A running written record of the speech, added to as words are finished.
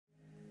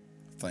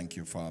Thank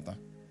you, Father.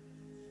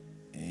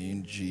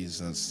 In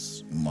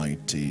Jesus'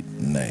 mighty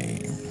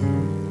name.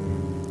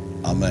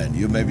 Amen.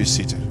 You may be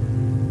seated.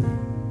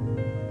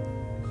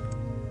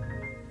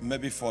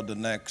 Maybe for the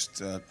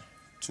next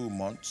 2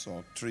 months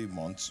or 3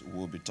 months,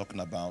 we'll be talking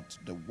about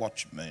the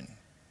watchmen.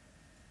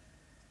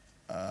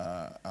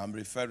 I'm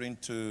referring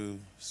to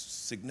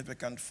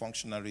significant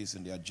functionaries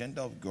in the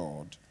agenda of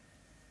God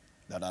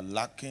that are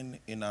lacking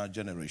in our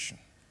generation.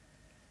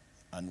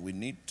 And we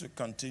need to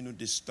continue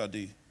this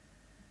study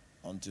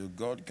until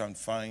God can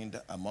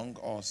find among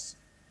us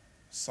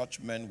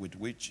such men with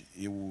which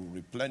he will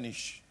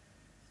replenish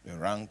the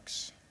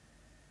ranks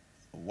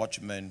of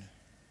watchmen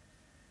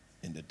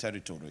in the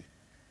territory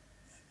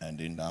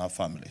and in our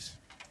families.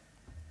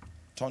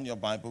 Turn your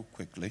Bible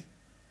quickly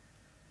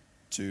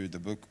to the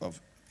book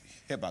of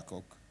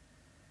Habakkuk,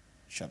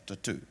 chapter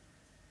 2.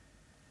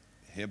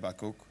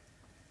 Habakkuk,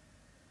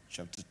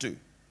 chapter 2.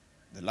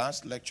 The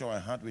last lecture I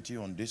had with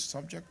you on this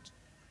subject,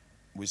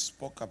 we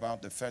spoke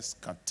about the first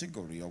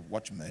category of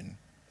watchmen,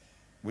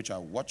 which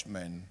are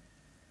watchmen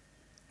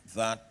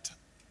that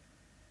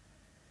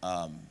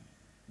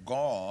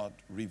God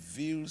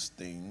reveals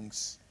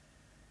things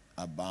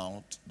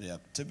about the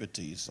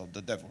activities of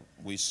the devil.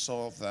 We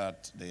saw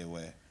that there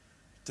were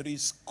 3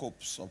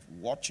 scopes of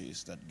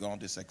watches that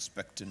God is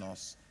expecting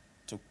us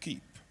to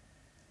keep.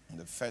 And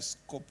the first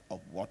scope of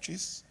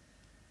watches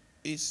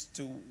is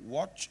to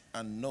watch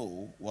and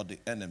know what the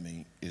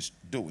enemy is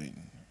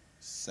doing.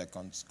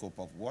 Second scope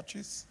of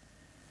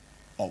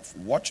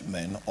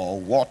watchmen or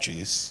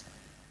watches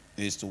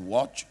is to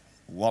watch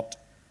what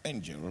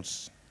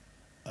angels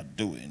are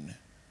doing.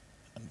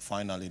 And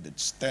finally, the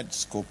third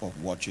scope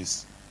of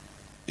watches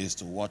is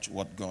to watch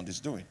what God is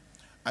doing.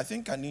 I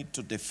think I need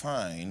to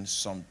define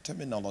some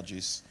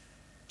terminologies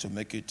to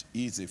make it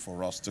easy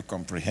for us to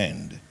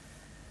comprehend.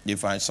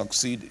 If I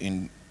succeed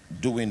in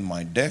doing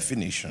my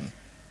definition,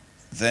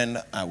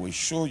 then I will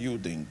show you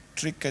the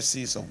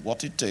intricacies of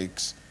what it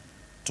takes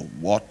to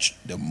watch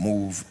the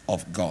move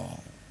of God.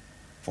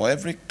 For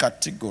every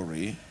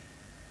category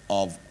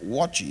of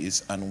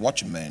watches and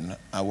watchmen,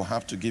 I will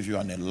have to give you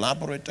an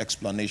elaborate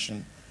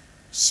explanation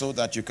so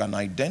that you can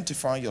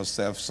identify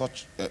yourself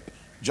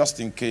just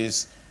in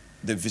case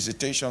the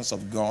visitations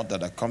of God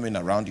that are coming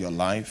around your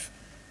life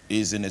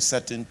is in a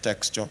certain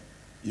texture.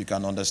 You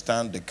can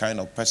understand the kind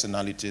of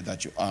personality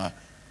that you are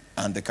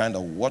and the kind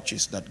of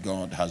watches that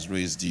God has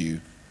raised you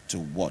to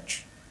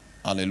watch.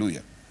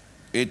 Hallelujah.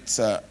 It's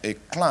a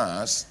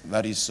class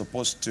that is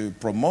supposed to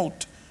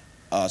promote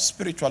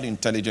spiritual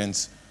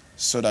intelligence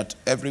so that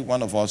every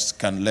one of us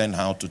can learn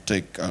how to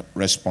take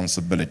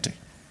responsibility.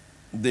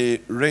 The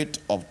rate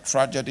of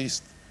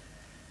tragedies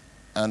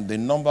and the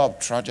number of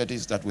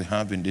tragedies that we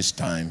have in this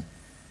time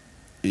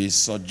is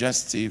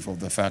suggestive of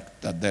the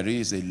fact that there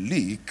is a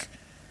leak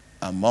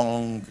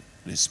among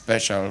the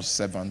special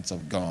servants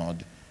of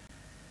God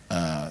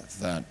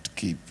that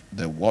keep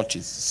the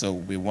watches. So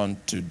we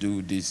want to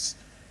do this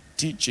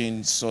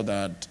teaching so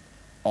that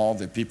all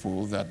the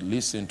people that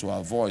listen to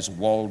our voice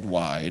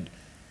worldwide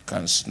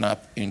can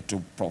snap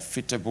into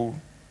profitable,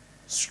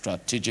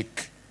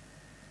 strategic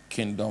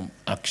kingdom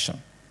action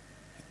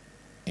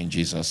in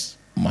Jesus'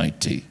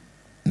 mighty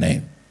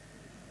name.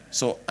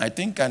 So I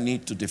think I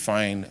need to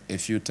define a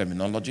few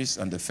terminologies,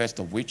 and the first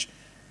of which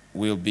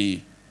will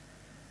be,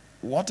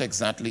 what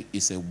exactly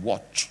is a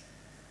watch?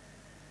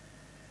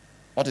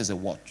 What is a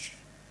watch?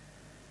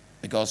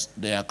 Because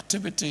the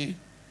activity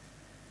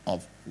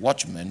of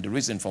watchmen, the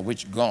reason for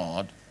which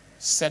God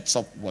sets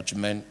up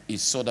watchmen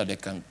is so that they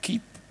can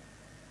keep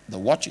the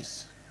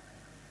watches.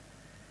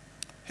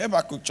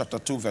 Habakkuk chapter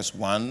 2 verse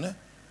 1,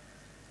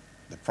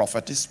 the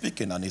prophet is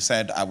speaking, and he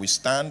said, I will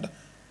stand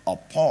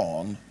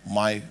upon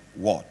my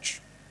watch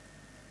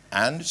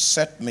and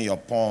set me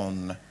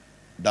upon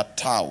the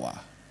tower.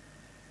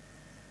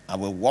 I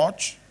will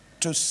watch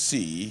to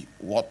see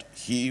what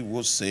he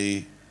will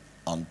say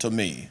unto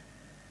me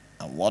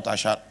and what I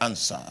shall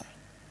answer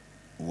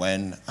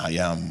when I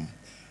am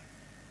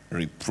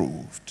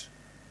reproved.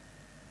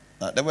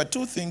 There were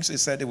 2 things he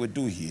said he would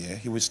do here.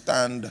 He would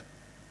stand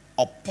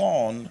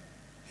upon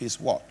his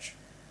watch.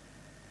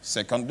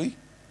 Secondly,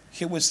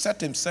 he will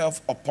set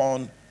himself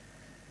upon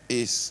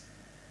his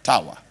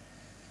tower.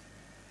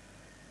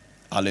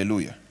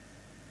 Hallelujah.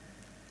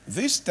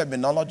 This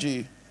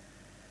terminology,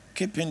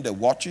 keeping the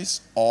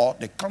watches, or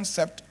the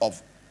concept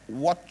of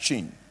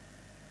watching,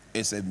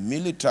 is a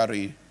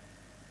military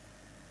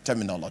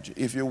terminology.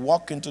 If you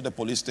walk into the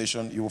police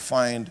station, you will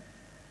find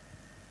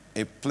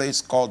a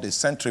place called the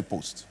sentry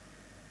post.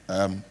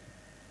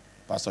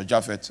 Pastor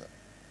Japheth,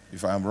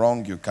 if I am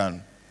wrong, you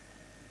can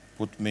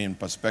put me in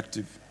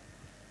perspective.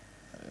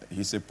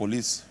 He's a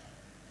police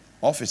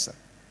officer.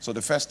 So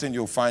the first thing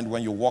you'll find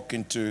when you walk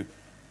into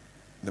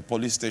the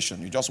police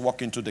station, you just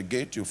walk into the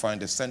gate, you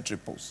find a sentry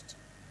post.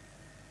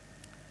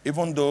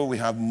 Even though we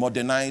have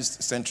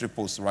modernized sentry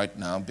posts right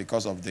now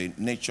because of the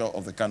nature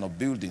of the kind of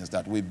buildings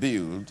that we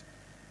build,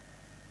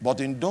 but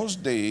in those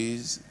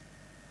days,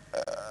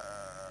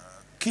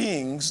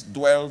 kings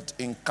dwelt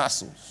in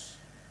castles.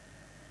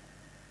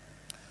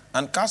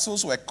 And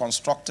castles were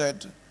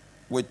constructed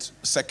with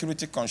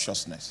security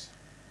consciousness.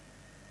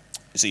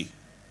 You see,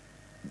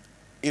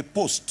 a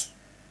post.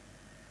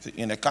 See,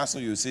 in a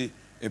castle, you see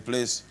a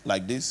place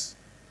like this,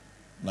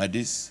 like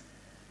this,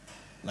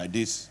 like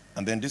this.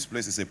 And then this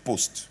place is a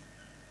post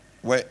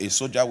where a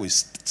soldier will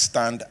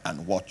stand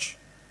and watch.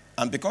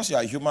 And because you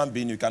are a human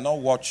being, you cannot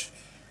watch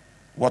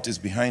what is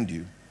behind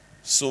you.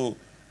 So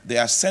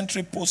there are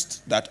sentry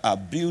posts that are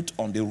built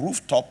on the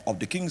rooftop of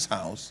the king's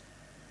house,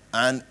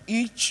 and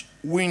each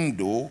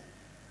window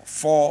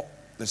for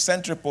the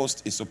sentry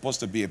post is supposed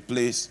to be a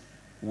place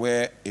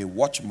where a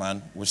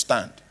watchman will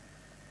stand.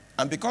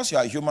 And because you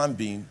are a human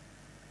being,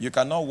 you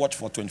cannot watch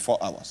for 24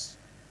 hours.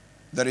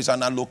 There is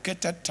an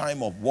allocated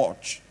time of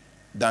watch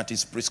that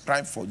is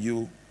prescribed for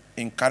you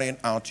in carrying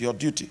out your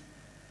duty.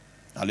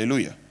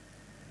 Hallelujah.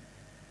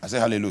 I say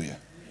hallelujah.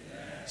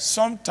 Yeah.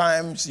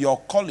 Sometimes your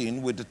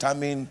calling will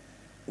determine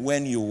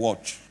when you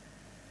watch.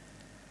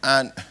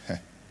 And,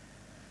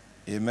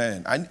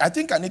 amen. I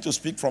think I need to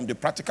speak from the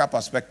practical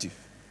perspective.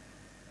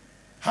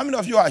 How many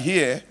of you are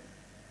here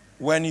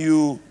when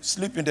you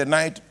sleep in the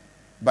night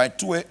by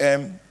 2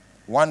 a.m.,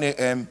 1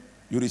 a.m.,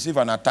 you receive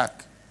an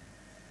attack?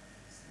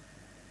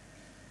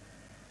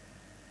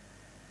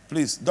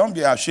 Please, don't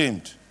be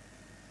ashamed.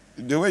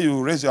 The way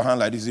you raise your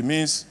hand like this, it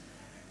means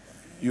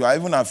you are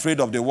even afraid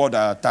of the word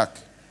attack.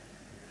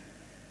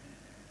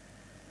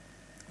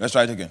 Let's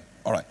try it again.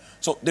 All right.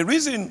 So the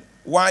reason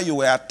why you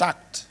were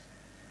attacked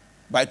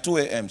by 2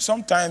 a.m.,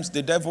 sometimes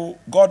the devil,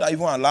 God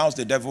even allows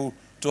the devil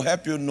to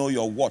help you know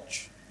your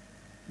watch.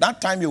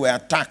 That time you were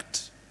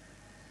attacked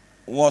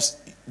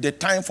was the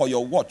time for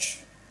your watch.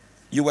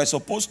 You were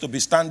supposed to be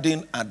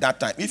standing at that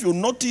time. If you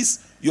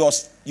notice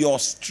your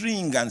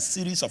string and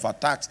series of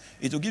attacks,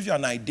 it will give you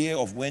an idea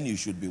of when you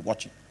should be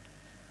watching.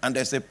 And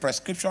there's a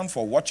prescription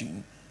for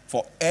watching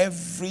for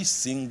every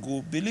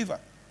single believer,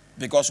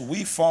 because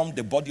we form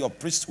the body of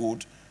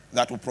priesthood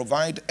that will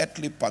provide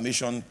earthly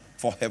permission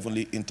for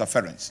heavenly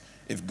interference.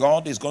 If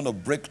God is going to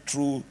break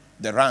through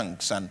the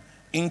ranks and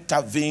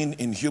intervene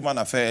in human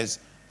affairs,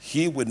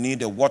 he will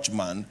need a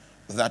watchman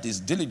that is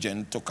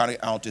diligent to carry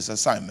out his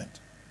assignment.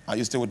 Are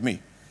you still with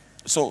me?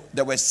 So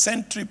there were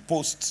sentry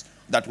posts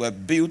that were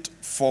built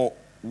for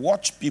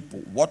watch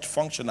people, watch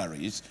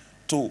functionaries,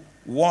 to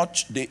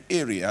watch the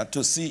area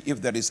to see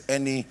if there is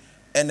any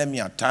enemy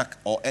attack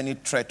or any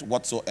threat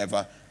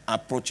whatsoever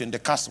approaching the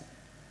castle.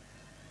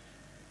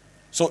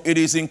 So it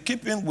is in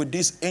keeping with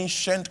this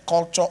ancient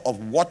culture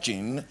of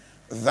watching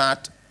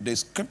that the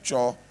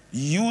scripture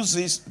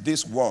uses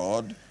this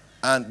word,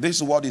 and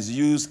this word is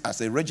used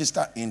as a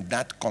register in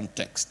that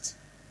context.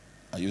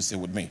 Are you still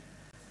with me?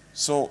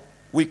 So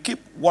we keep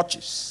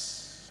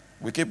watches.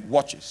 We keep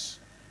watches.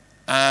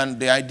 And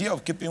the idea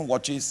of keeping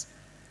watches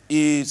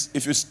is,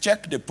 if you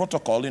check the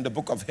protocol in the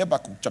book of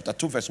Habakkuk chapter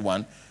 2 verse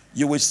 1,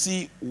 you will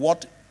see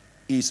what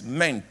is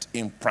meant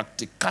in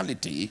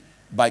practicality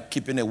by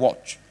keeping a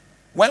watch.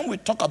 When we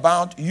talk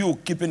about you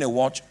keeping a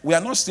watch, we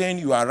are not saying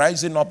you are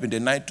rising up in the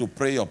night to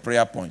pray your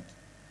prayer point.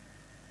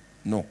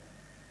 No.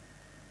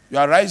 You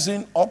are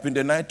rising up in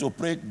the night to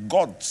pray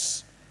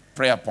God's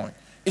prayer point.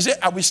 He said,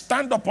 I will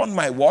stand upon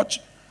my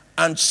watch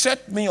and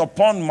set me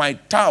upon my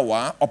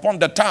tower, upon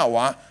the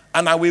tower,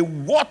 and I will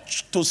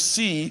watch to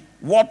see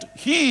what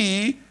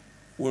he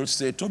will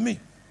say to me.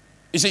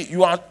 You see,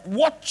 you are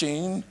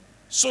watching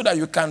so that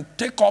you can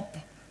take up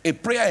a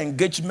prayer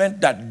engagement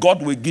that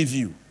God will give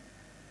you.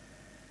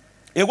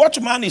 A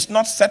watchman is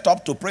not set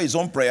up to pray his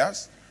own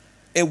prayers.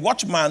 A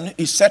watchman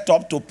is set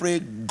up to pray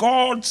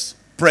God's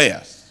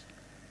prayers.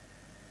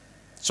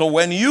 So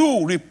when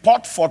you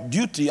report for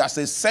duty as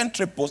a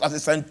sentry post, as a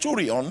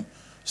centurion,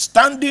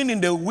 standing in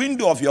the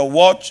window of your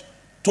watch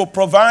to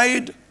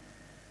provide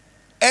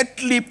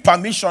earthly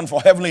permission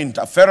for heavenly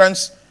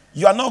interference,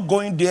 you are not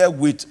going there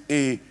with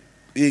a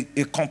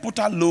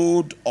computer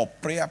load of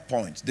prayer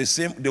points.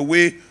 The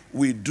way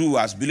we do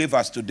as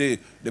believers today.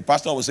 The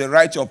pastor will say,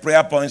 write your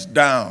prayer points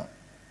down.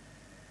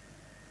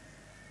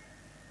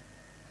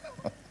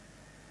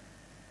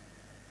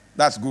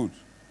 That's good.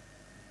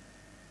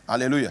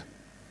 Hallelujah.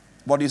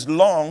 But it's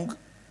long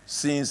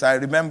since I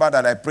remember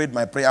that I prayed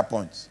my prayer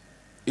points.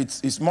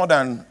 It's more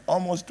than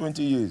almost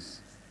 20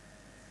 years.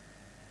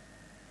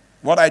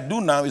 What I do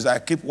now is I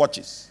keep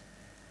watches.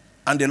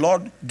 And the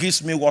Lord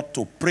gives me what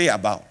to pray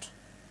about.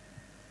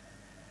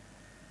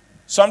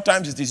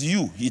 Sometimes it is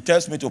you he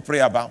tells me to pray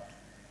about.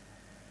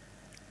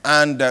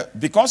 And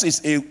because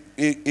it's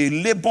a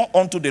labor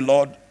unto the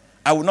Lord,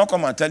 I will not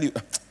come and tell you,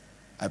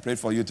 I prayed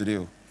for you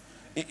today.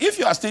 If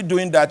you are still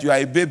doing that, you are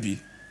a baby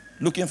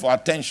looking for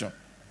attention.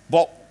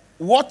 But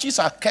watches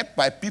are kept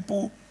by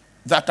people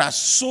that are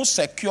so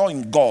secure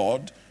in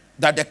God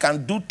that they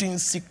can do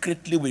things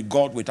secretly with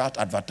God without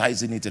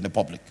advertising it in the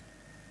public.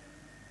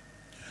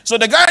 So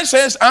the guy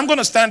says, I'm going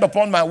to stand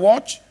upon my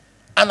watch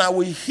and I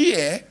will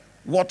hear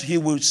what he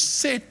will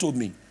say to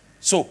me.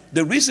 So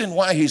the reason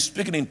why he's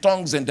speaking in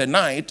tongues in the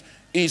night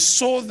is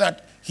so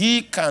that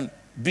he can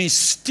be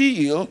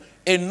still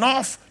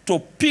enough to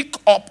pick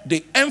up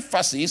the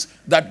emphasis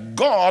that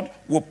God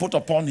will put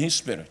upon his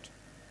spirit.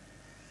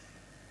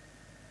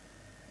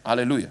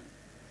 Hallelujah.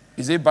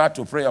 Is it bad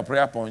to pray your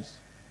prayer points?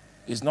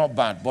 It's not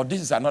bad, but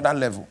this is another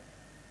level.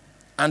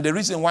 And the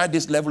reason why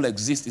this level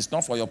exists is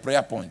not for your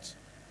prayer points.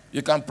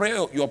 You can pray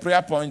your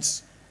prayer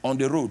points on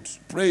the road.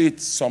 Pray it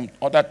some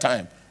other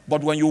time.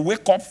 But when you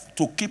wake up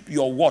to keep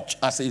your watch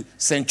as a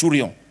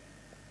centurion,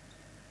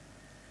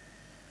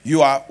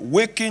 you are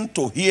waking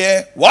to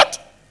hear what?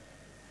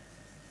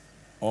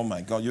 Oh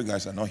my God, you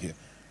guys are not here.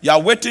 You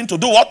are waiting to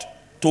do what?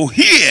 To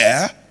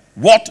hear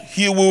what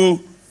he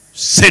will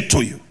say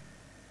to you.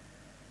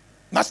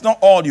 That's not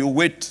all you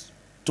wait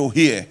to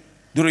hear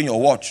during your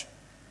watch.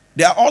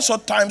 There are also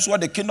times where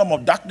the kingdom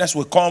of darkness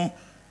will come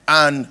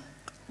and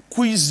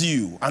quiz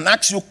you and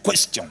ask you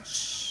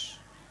questions.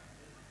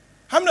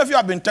 How many of you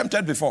have been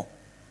tempted before?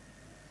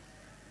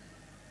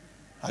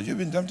 Have you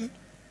been tempted?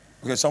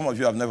 Okay, some of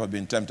you have never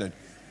been tempted.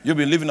 You've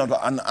been living on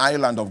an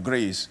island of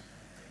grace,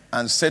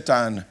 and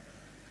Satan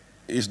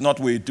is not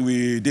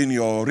within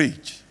your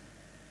reach.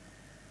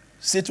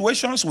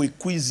 Situations will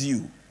quiz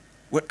you,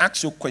 will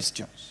ask you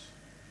questions.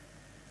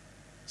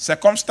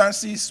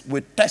 Circumstances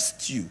will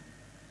test you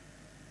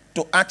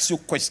to ask you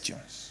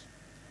questions.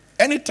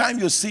 Anytime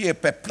you see a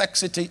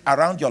perplexity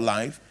around your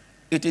life,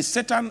 it is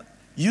Satan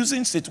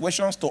using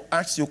situations to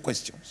ask you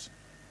questions.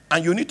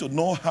 And you need to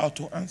know how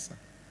to answer.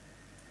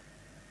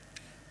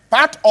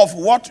 Part of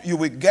what you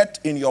will get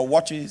in your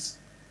watches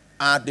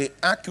are the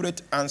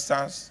accurate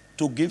answers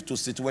to give to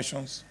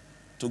situations,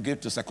 to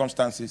give to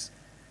circumstances,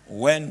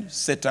 when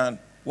Satan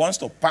wants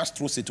to pass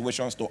through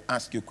situations to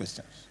ask you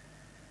questions.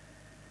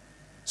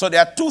 So there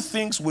are two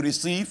things we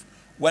receive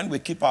when we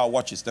keep our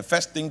watches. The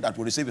first thing that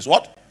we receive is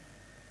what?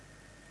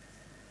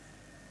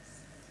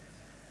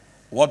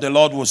 What the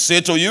Lord will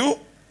say to you.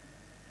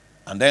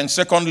 And then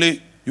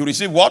secondly, you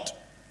receive what?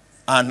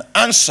 An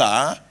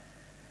answer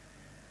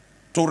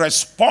to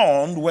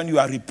respond when you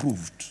are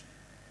reproved.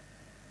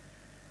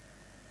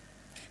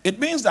 It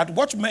means that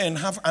watchmen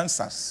have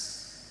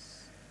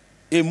answers.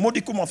 A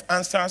modicum of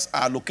answers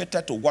are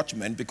allocated to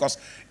watchmen because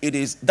it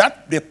is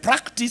that the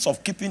practice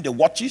of keeping the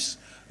watches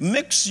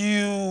makes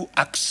you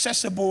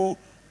accessible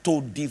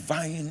to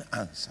divine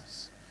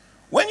answers.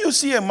 When you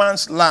see a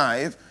man's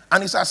life,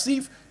 and it's as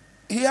if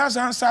he has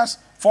answers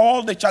for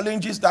all the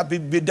challenges that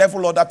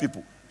bedevil other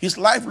people. His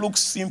life looks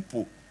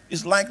simple.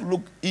 His life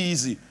looks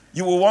easy.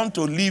 You will want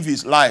to live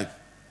his life.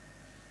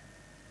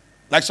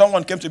 Like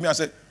someone came to me and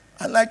said,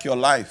 I like your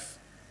life.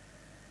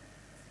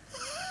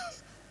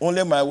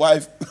 Only my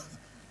wife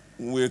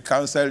will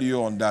counsel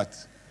you on that.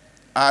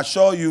 I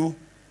assure you,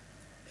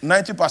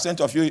 90%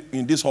 of you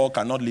in this hall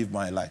cannot live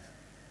my life.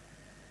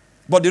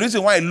 But the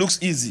reason why it looks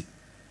easy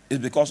is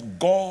because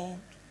God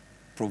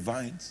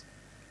provides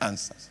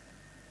answers.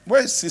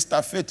 Where is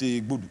Sister Faith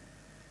Igbudu?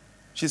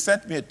 She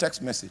sent me a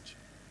text message.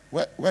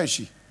 Where is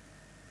she?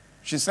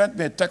 She sent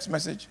me a text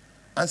message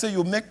and said,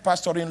 you make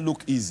pastoring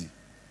look easy.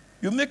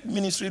 You make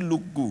ministry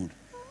look good.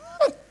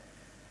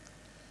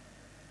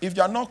 If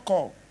you are not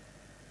called,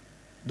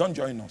 don't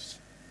join us.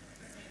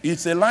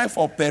 It's a life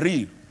of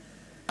peril.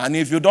 And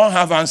if you don't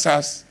have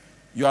answers,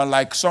 you are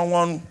like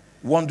someone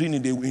wandering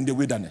in the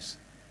wilderness.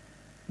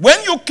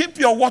 When you keep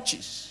your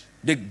watches,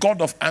 the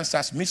God of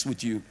answers meets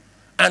with you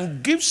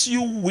and gives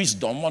you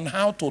wisdom on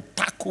how to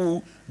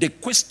tackle the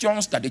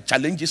questions that the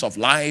challenges of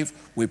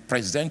life will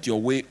present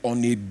your way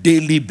on a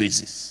daily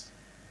basis.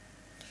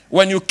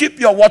 When you keep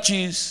your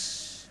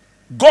watches,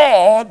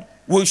 God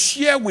will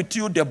share with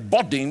you the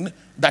burden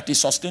that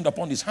is sustained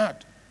upon his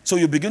heart. So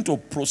you begin to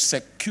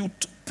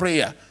prosecute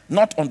prayer,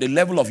 not on the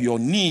level of your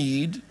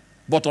need,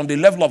 but on the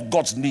level of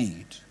God's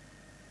need.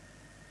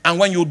 And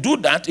when you do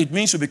that, it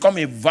means you become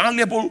a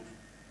valuable,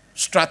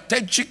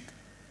 strategic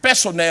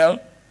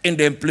personnel in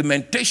the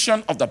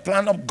implementation of the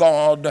plan of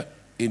God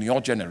in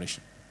your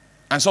generation.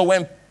 And so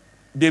when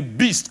the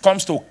beast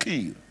comes to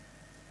kill,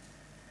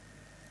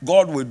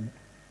 God will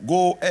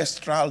go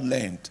extra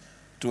length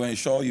to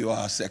ensure you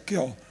are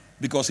secure,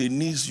 because he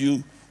needs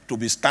you to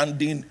be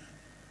standing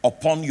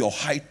upon your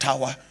high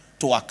tower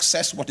to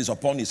access what is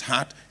upon his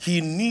heart. He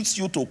needs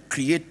you to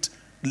create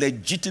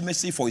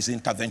legitimacy for his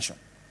intervention.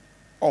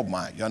 Oh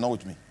my, you are not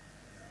with me.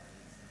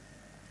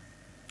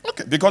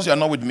 Okay, because you are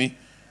not with me,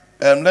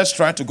 let's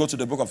try to go to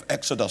the book of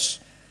Exodus,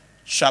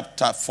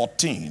 chapter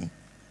 14.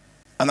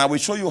 And I will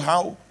show you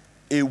how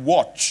a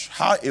watch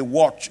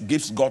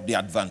gives God the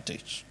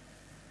advantage.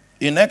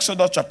 In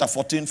Exodus chapter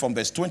 14 from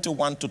verse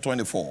 21 to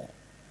 24.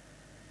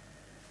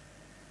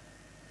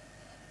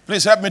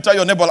 Please help me tell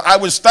your neighbor, I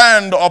will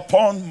stand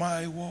upon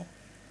my wall.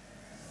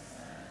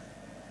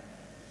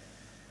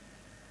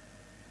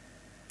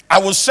 I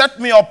will set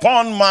me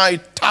upon my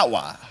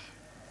tower.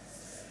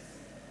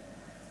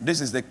 This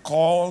is the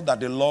call that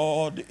the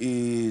Lord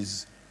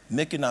is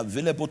making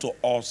available to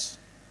us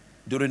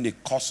during the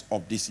course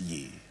of this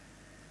year.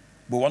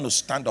 We want to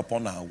stand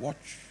upon our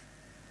watch.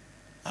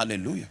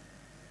 Hallelujah.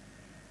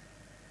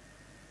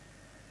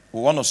 We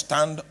want to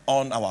stand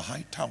on our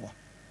high tower.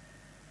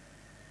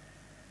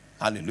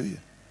 Hallelujah.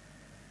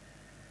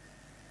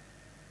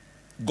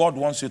 God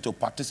wants you to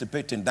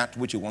participate in that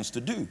which he wants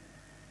to do.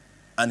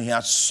 And he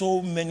has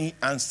so many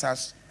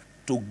answers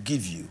to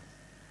give you.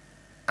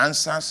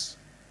 answers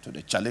to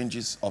the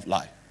challenges of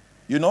life.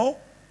 You know,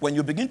 when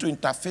you begin to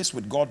interface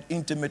with God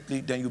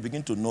intimately, then you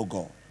begin to know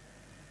God.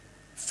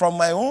 From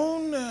my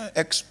own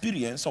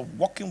experience of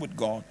working with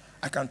God,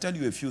 I can tell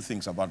you a few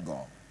things about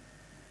God.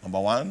 Number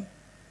one,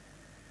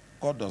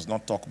 God does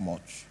not talk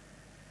much.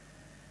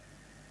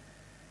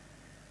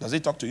 Does he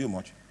talk to you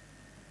much?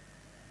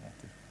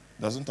 Okay.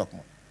 Doesn't talk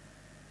much.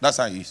 That's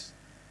how he is.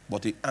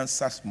 But he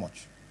answers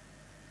much.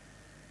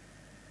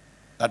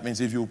 That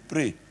means if you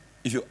pray,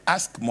 if you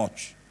ask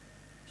much,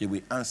 he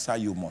will answer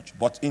you much.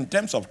 But in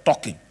terms of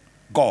talking,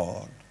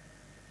 God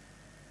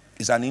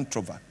is an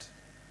introvert.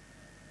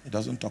 He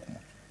doesn't talk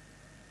much.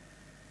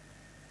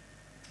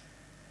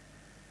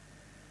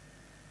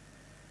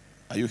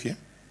 Are you here?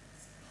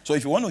 So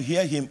if you want to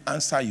hear him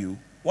answer you,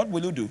 what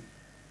will you do?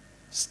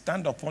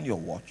 Stand upon your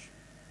watch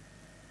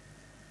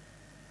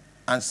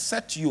and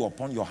set you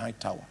upon your high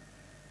tower.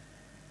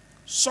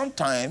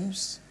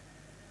 Sometimes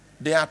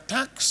the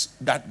attacks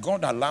that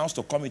God allows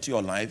to come into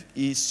your life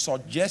is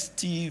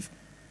suggestive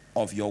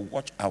of your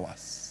watch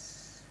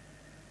hours.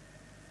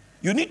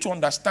 You need to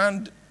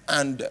understand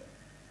and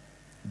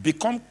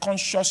become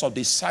conscious of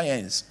the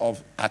science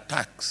of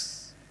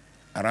attacks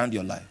around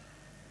your life.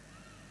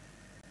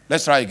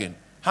 Let's try again.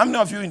 How many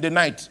of you in the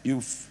night you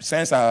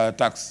sense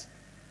attacks?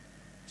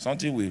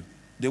 Something will.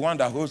 The one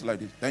that holds like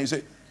this. Then you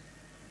say,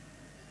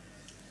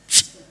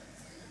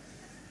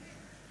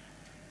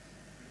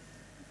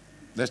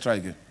 let's try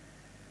again.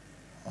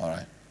 All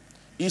right.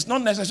 It's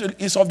not necessarily,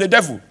 it's of the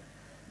devil,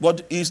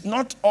 but it's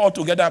not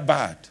altogether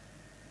bad.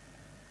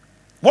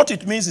 What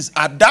it means is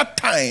at that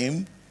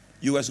time,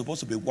 you were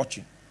supposed to be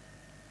watching.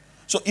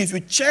 So if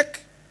you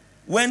check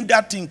when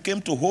that thing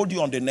came to hold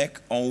you on the neck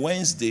on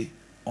Wednesday,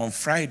 on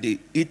Friday,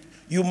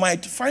 you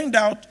might find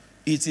out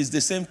it is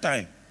the same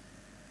time.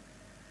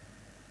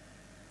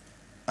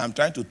 I'm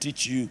trying to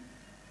teach you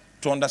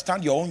to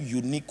understand your own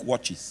unique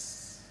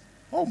watches.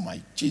 Oh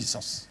my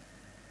Jesus.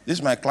 This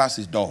is my class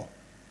is dull.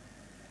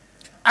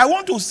 I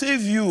want to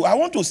save you. I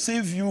want to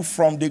save you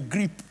from the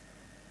grip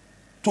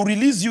to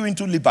release you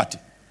into liberty.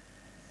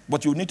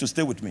 But you need to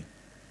stay with me.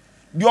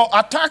 Your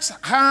attacks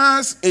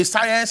has a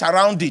science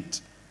around it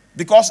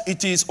because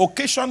it is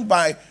occasioned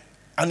by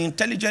an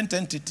intelligent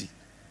entity.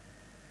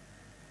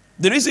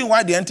 The reason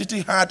why the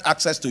entity had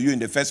access to you in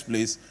the first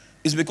place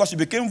is because you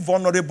became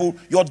vulnerable.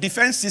 Your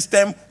defense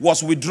system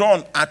was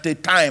withdrawn at a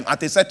time,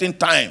 at a certain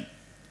time.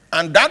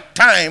 And that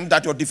time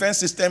that your defense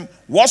system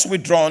was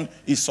withdrawn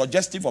is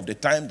suggestive of the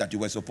time that you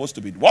were supposed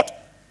to be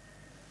what?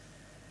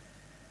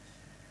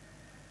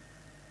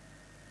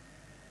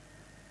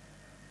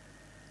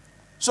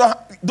 So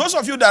those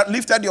of you that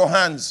lifted your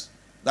hands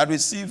that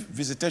receive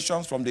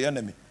visitations from the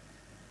enemy,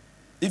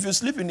 if you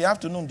sleep in the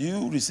afternoon, do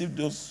you receive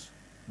those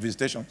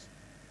visitations?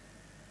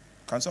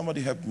 Can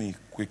somebody help me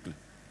quickly?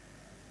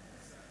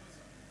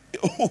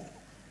 Oh,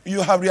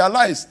 you have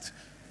realized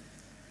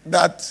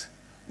that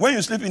when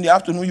you sleep in the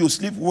afternoon, you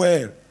sleep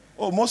well.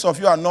 Oh, most of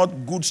you are not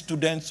good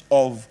students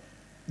of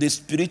the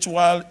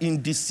spiritual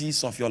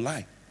indices of your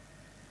life.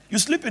 You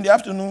sleep in the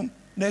afternoon,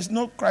 there's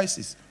no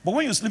crisis. But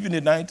when you sleep in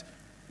the night,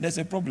 there's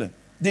a problem.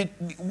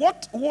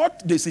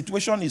 What the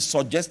situation is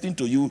suggesting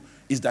to you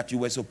is that you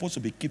were supposed to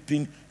be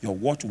keeping your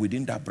watch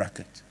within that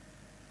bracket.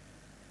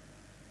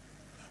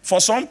 For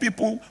some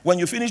people, when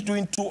you finish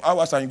doing 2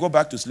 hours and you go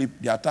back to sleep,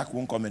 the attack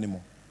won't come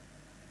anymore.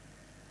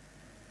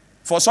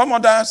 For some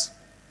others,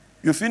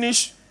 you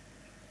finish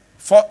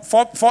 4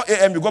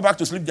 a.m., you go back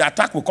to sleep, the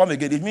attack will come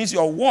again. It means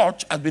your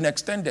watch has been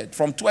extended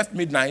from 12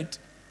 midnight,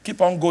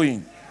 keep on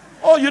going.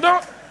 Oh, you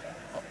don't?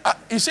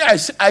 You see,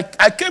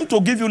 I came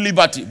to give you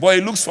liberty, but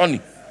it looks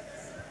funny.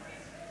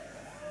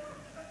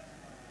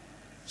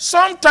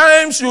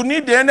 Sometimes you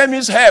need the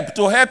enemy's help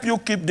to help you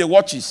keep the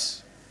watches.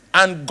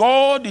 And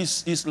God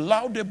is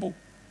laudable.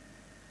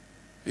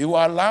 He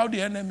will allow the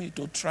enemy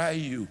to try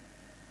you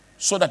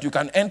so that you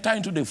can enter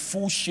into the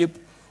full shape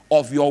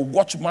of your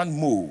watchman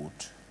mode.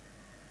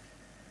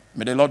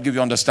 May the Lord give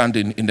you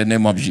understanding in the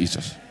name of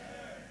Jesus.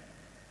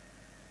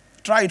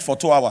 Try it for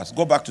 2 hours.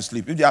 Go back to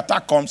sleep. If the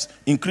attack comes,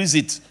 increase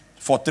it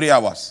for 3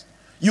 hours.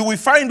 You will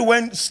find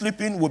when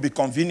sleeping will be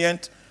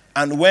convenient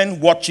and when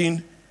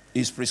watching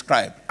is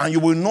prescribed. And you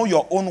will know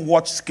your own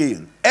watch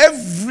scale.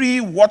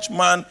 Every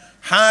watchman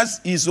has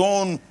his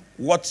own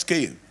watch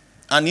scale.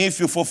 And if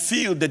you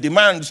fulfill the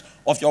demands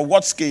of your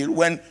watch scale,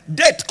 when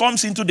death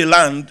comes into the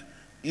land,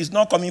 it's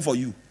not coming for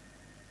you.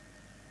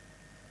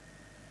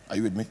 Are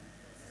you with me?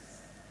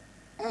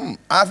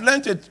 I've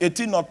learned a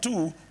thing or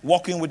two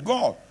walking with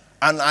God.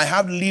 And I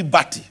have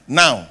liberty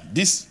now,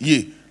 this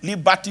year,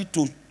 liberty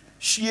to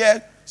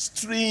share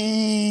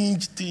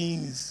strange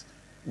things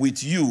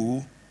with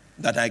you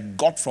that I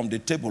got from the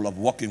table of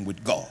walking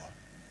with God.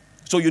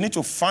 So you need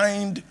to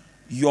find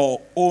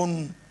your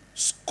own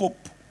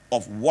scope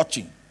of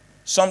watching.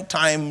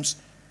 Sometimes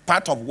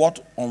part of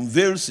what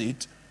unveils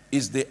it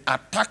is the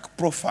attack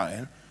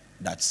profile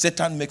that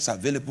Satan makes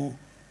available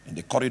in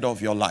the corridor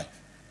of your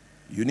life.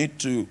 You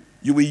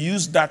will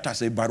use that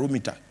as a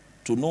barometer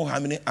to know how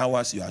many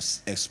hours you are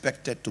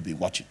expected to be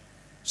watching.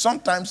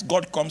 Sometimes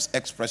God comes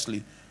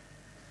expressly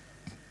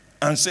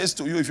and says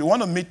to you, if you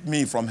want to meet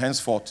me from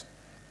henceforth,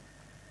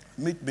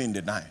 meet me in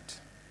the night.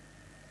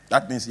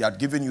 That means he had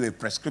given you a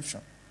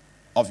prescription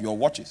of your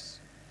watches.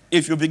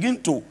 If you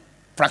begin to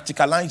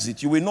practicalize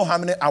it, you will know how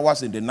many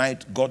hours in the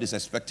night God is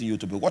expecting you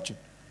to be watching.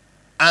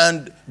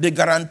 And the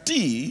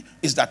guarantee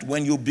is that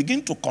when you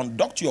begin to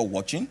conduct your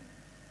watching,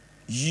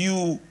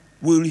 you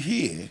will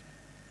hear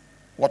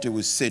what he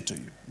will say to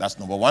you. That's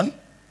number one.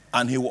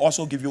 And he will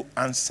also give you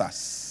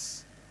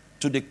answers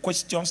to the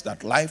questions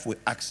that life will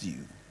ask you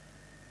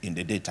in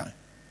the daytime.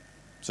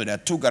 So there are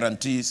two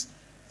guarantees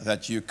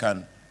that you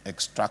can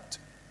extract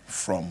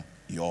from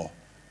your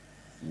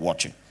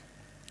watching.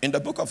 In the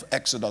book of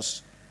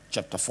Exodus,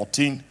 chapter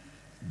 14,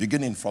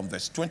 beginning from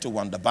verse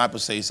 21, the Bible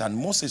says, and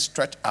Moses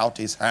stretched out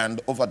his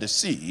hand over the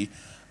sea,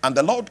 and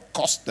the Lord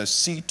caused the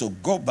sea to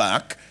go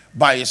back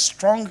by a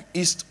strong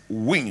east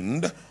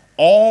wind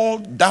all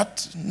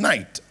that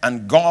night.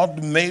 And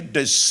God made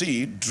the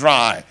sea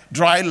dry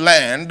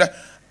land,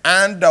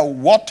 and the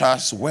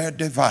waters were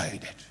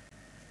divided.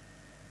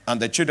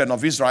 And the children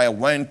of Israel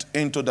went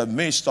into the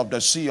midst of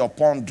the sea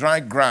upon dry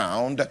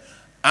ground,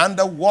 and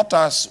the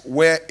waters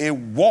were a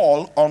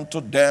wall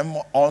unto them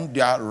on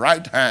their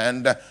right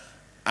hand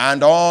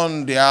and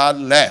on their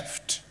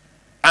left.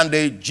 And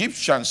the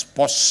Egyptians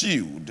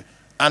pursued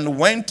and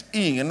went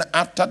in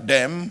after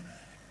them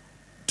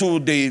to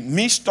the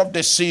midst of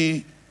the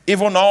sea,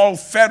 even all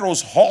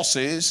Pharaoh's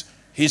horses,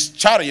 his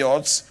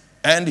chariots,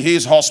 and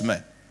his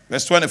horsemen.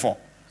 Verse 24.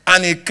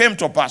 And it came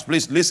to pass,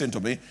 please listen to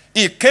me,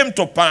 it came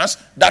to pass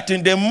that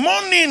in the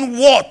morning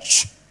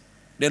watch,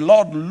 the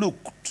Lord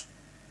looked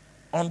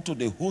unto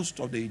the host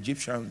of the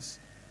Egyptians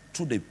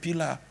through the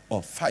pillar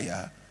of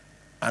fire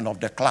and of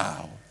the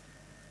cloud,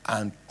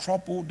 and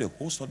troubled the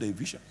host of the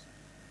Egyptians.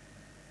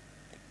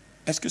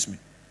 Excuse me.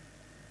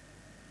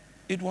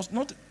 It was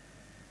not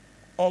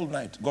all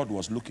night God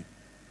was looking.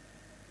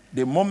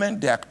 The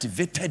moment they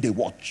activated the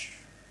watch,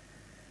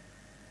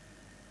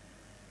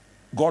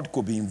 God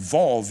could be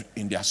involved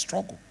in their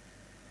struggle.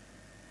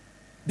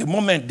 The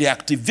moment they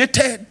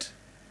activated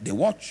the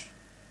watch,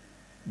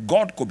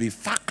 God could be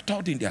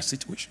factored in their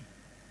situation.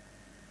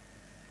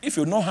 If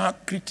you know how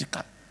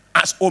critical,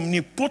 as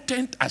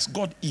omnipotent as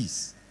God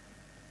is,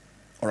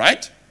 all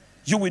right,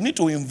 you will need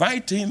to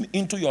invite him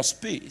into your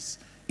space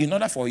in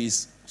order for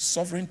his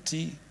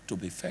sovereignty to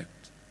be felt.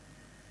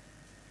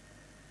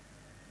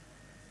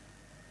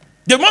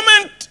 The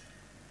moment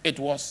it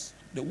was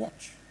the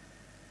watch,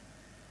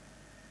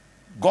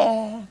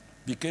 God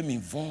became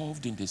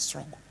involved in the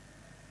struggle.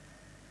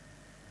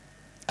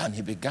 And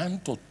he began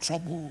to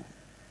trouble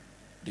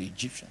the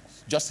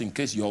Egyptians. Just in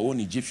case your own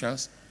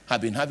Egyptians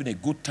have been having a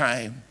good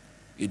time,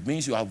 it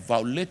means you have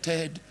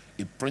violated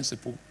a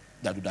principle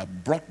that would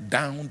have brought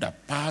down the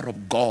power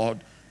of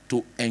God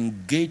to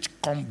engage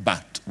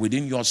combat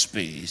within your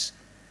space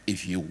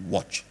if you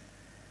watch.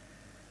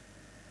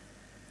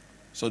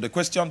 So the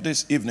question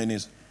this evening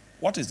is,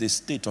 what is the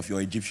state of your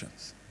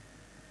Egyptians?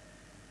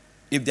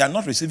 If they are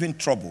not receiving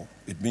trouble,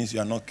 it means you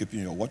are not keeping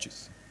your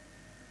watches.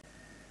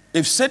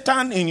 If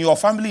Satan in your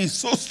family is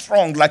so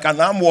strong like an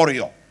armed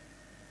warrior,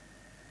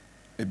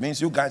 it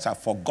means you guys have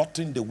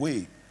forgotten the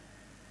way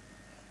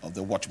of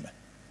the watchman.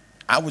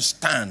 I will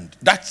stand.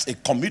 That's a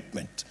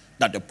commitment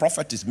that the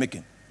prophet is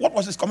making. What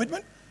was his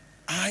commitment?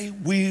 I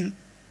will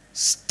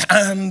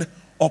stand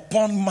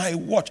upon my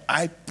watch.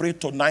 I pray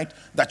tonight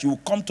that you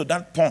will come to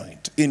that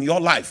point in your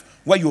life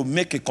where you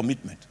make a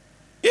commitment.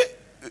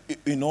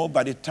 You know,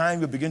 by the time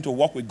you begin to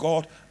walk with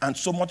God and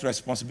so much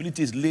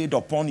responsibility is laid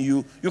upon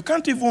you, you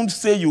can't even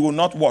say you will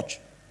not watch.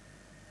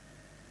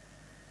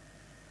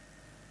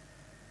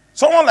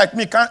 Someone like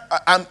me,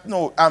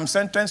 I'm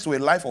sentenced to a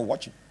life of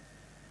watching.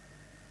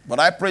 But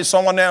I pray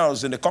someone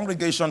else in the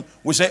congregation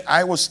will say,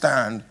 I will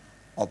stand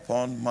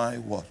upon my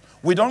watch.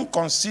 We don't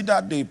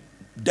consider the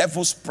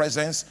devil's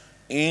presence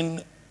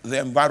in the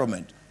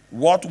environment.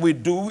 What we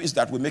do is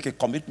that we make a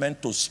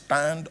commitment to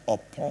stand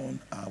upon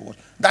our watch.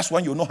 That's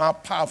when you know how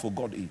powerful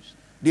God is.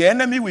 The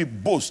enemy will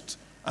boast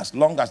as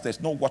long as there's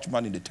no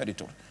watchman in the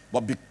territory.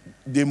 But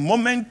the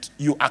moment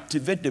you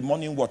activate the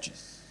morning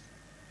watches,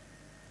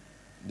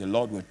 the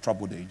Lord will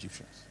trouble the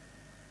Egyptians.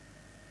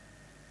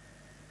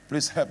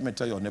 Please help me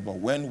tell your neighbor,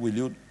 when will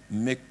you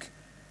make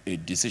a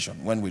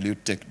decision? When will you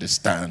take the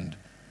stand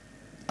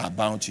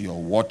about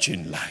your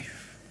watching life?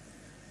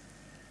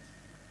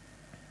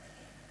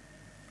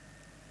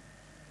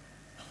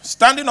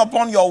 Standing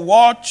upon your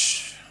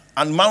watch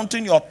and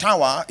mounting your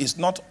tower is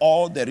not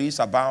all there is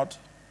about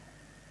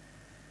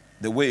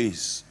the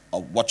ways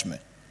of watchmen.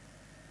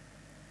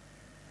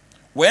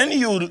 When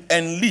you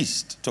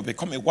enlist to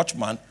become a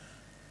watchman,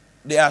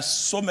 there are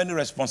so many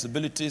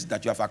responsibilities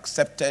that you have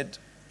accepted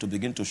to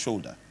begin to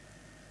shoulder.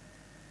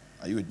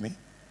 Are you with me?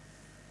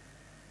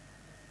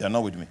 You are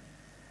not with me.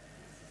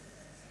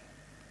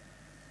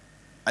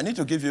 I need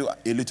to give you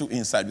a little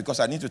insight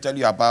because I need to tell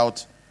you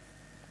about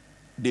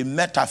the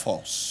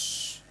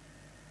metaphors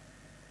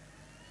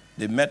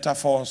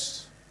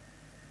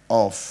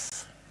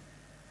of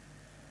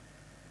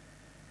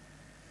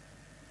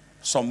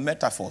some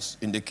metaphors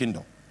in the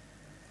kingdom.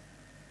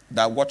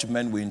 that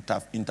watchmen will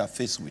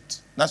interface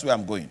with. That's where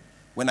I'm going.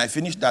 When I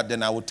finish that,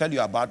 then I will tell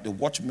you about the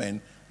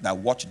watchmen that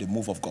watch the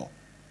move of God.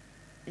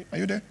 Are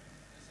you there?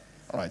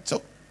 All right.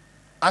 So,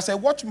 as a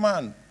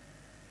watchman,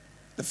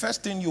 the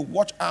first thing you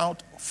watch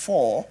out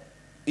for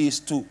is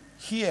to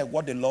hear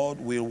what the Lord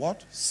will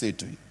what? Say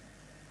to you.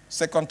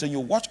 Second thing you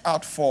watch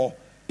out for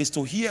is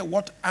to hear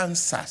what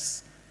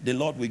answers the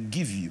Lord will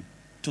give you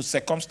to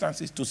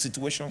circumstances, to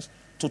situations,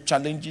 to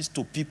challenges,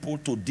 to people,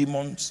 to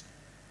demons.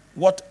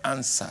 What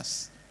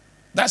answers?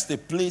 That's the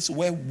place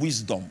where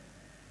wisdom,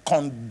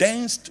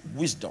 condensed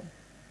wisdom,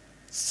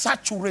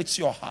 saturates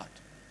your heart.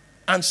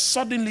 And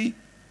suddenly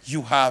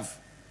you have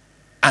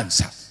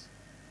answers.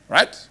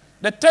 Right?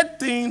 The third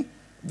thing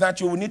that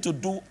you will need to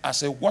do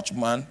as a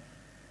watchman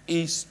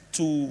is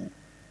to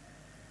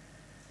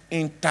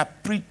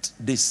interpret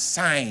the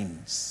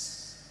signs.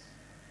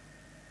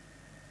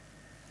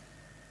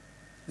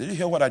 Did you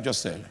hear what I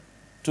just said?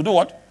 To do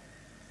what?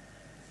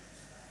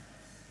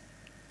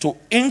 To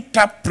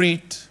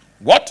interpret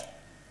what?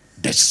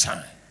 The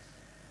sign.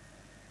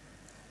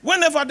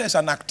 Whenever there's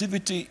an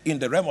activity in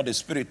the realm of the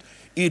spirit,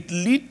 it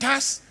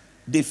litters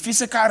the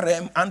physical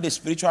realm and the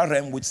spiritual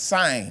realm with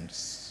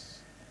signs.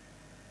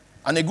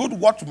 And a good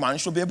watchman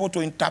should be able to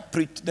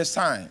interpret the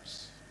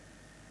signs.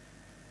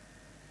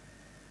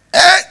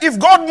 If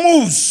God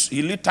moves,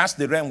 he litters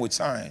the realm with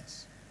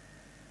signs.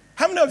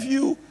 How many of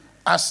you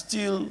are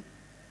still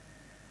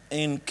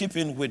in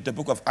keeping with the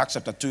book of Acts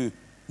chapter 2?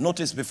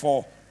 Notice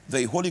before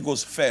the Holy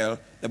Ghost fell,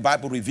 the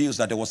Bible reveals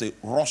that there was a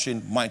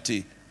rushing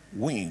mighty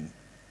wind.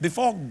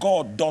 Before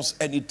God does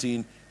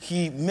anything,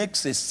 he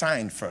makes a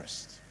sign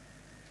first.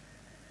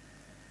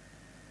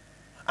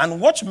 And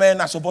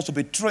watchmen are supposed to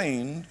be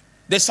trained.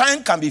 The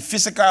sign can be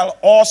physical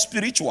or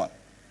spiritual.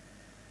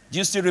 Do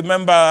you still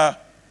remember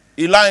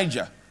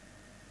Elijah?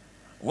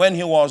 When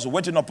he was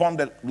waiting upon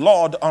the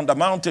Lord on the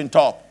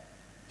mountaintop,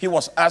 he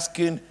was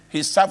asking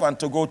his servant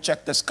to go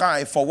check the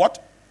sky for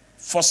what?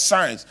 For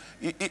signs.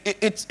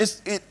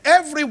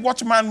 Every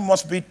watchman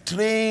must be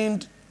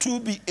trained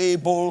to be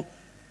able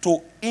to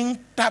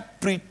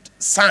interpret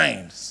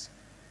signs.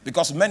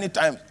 Because many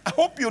times, I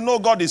hope you know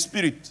God is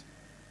spirit.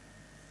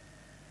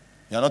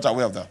 You are not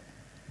aware of that.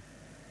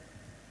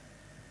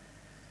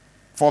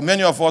 For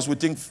many of us, we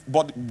think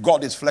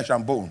God is flesh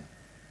and bone.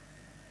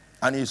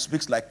 And he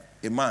speaks like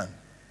a man.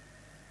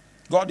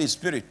 God is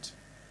spirit.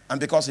 And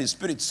because he's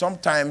spirit,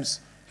 sometimes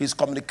his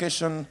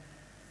communication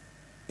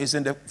is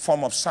in the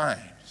form of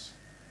signs.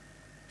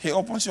 He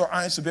opens your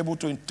eyes to be able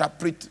to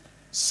interpret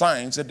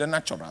signs in the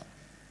natural,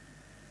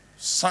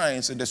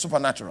 signs in the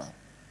supernatural,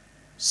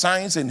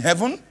 signs in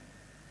heaven,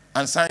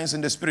 and signs in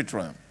the spirit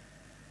realm.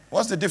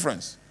 What's the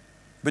difference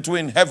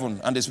between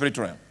heaven and the spirit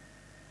realm?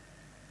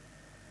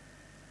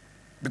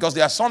 Because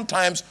there are some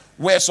times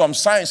where some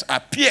signs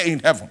appear in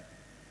heaven.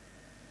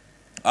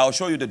 I'll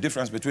show you the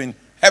difference between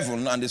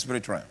heaven and the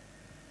spirit realm.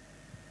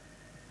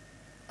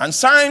 And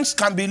signs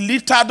can be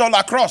littered all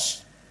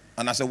across.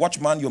 And as a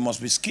watchman, you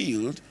must be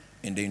skilled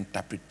in the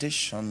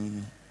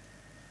interpretation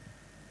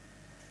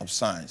of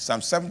signs.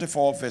 Psalm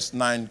 74 verse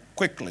 9,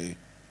 quickly,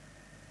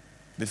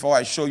 before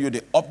I show you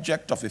the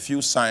object of a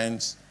few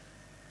signs,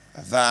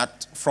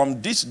 that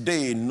from this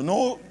day,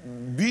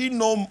 be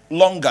no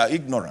longer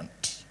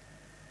ignorant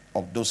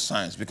of those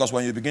signs. Because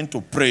when you begin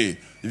to pray,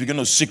 you begin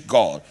to seek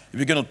God, you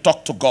begin to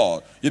talk to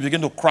God, you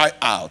begin to cry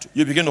out,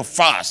 you begin to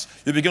fast,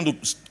 you begin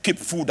to keep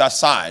food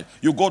aside,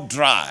 you go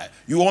dry,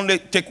 you only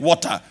take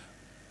water.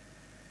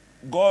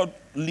 God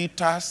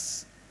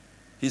litters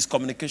his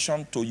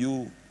communication to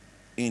you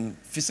in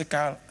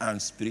physical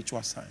and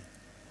spiritual signs.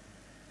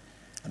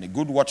 And a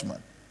good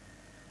watchman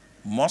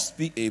must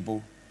be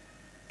able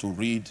to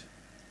read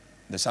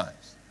the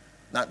signs.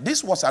 Now,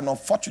 this was an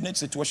unfortunate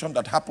situation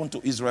that happened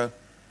to Israel.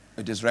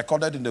 It is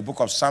recorded in the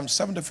book of Psalm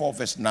 74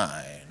 verse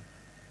 9.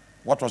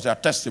 What was their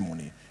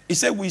testimony? He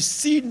said, we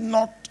see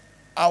not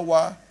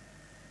our,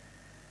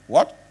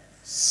 what?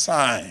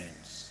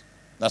 Signs.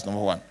 That's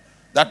number one.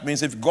 That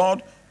means if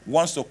God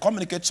wants to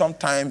communicate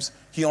sometimes,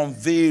 he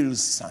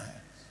unveils signs.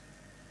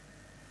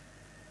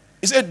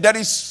 He said, there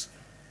is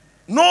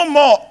no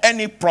more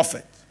any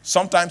prophet.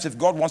 Sometimes if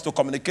God wants to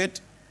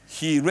communicate,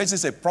 he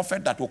raises a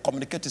prophet that will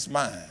communicate his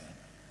mind.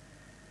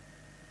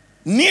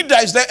 Neither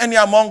is there any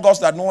among us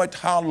that knoweth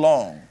how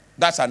long.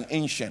 That's an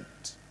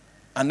ancient.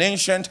 An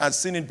ancient has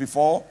seen it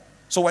before.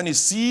 So when he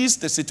sees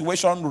the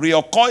situation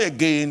reoccur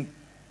again,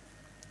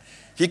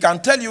 he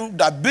can tell you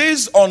that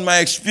based on my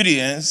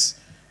experience,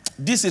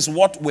 this is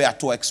what we are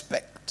to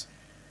expect.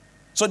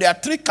 So there are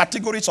three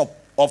categories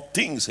of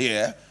things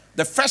here.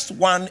 The first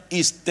one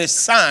is the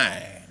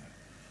sign.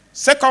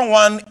 Second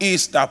one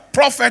is the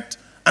prophet.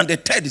 And the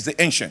third is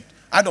the ancient.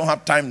 I don't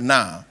have time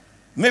now.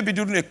 Maybe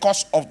during the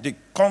course of the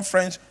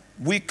conference,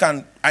 we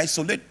can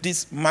isolate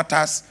these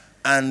matters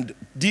and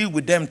deal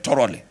with them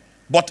thoroughly.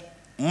 But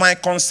my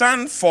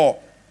concern for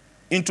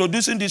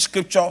introducing this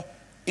scripture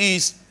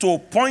is to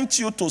point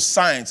you to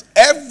signs.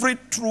 Every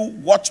true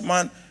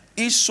watchman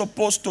is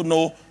supposed to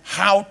know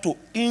how to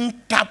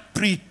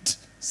interpret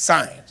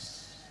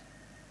signs.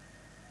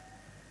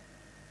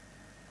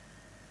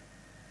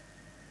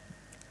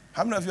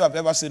 How many of you have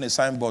ever seen a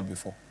signboard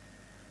before?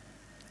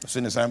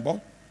 Seen a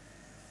signboard?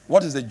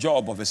 What is the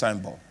job of a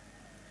signboard?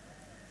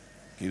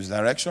 Gives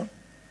direction.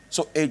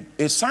 So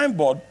a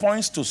signboard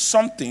points to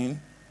something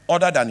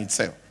other than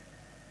itself.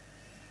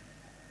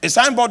 A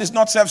signboard is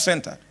not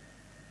self-centered.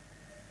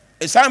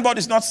 A signboard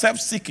is not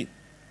self-seeking.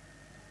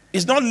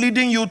 It's not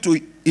leading you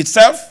to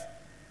itself.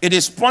 It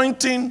is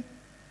pointing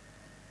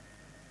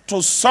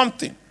to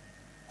something,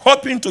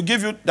 hoping to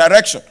give you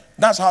direction.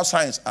 That's how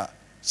signs are.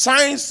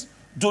 Signs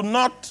do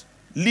not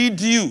lead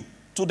you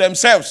to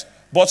themselves,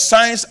 but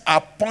signs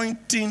are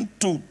pointing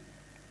to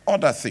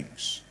other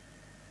things.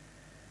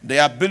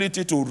 The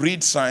ability to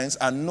read signs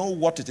and know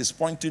what it is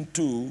pointing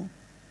to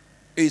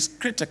is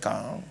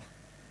critical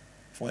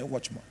for a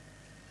watchman.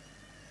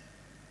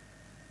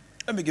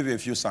 Let me give you a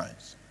few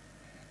signs.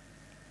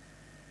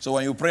 So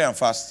when you pray and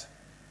fast,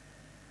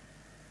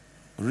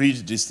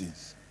 read these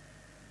things.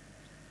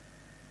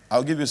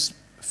 I'll give you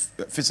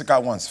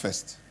physical ones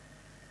first.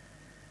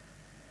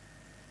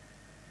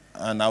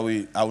 And I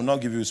will not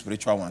give you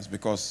spiritual ones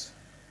because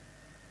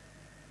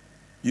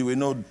you will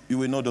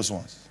know those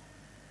ones.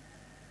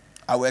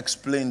 I will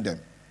explain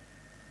them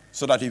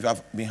so that if you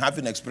have been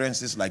having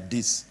experiences like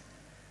this,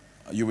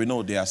 you will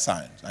know they are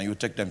signs and you will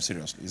take them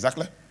seriously. Is that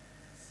clear?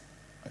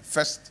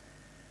 First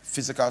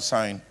physical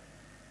sign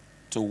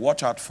to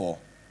watch out for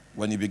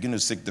when you begin to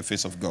seek the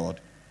face of God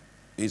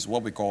is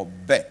what we call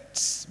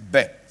bets.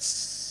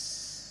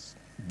 Bets.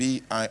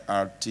 B-I-R-T-H-S.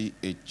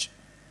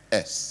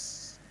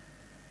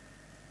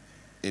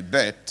 A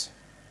bet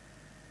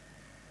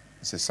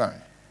is a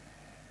sign.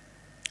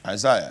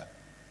 Isaiah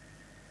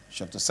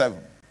chapter 7,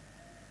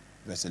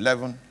 verse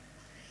 11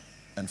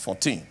 and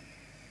 14.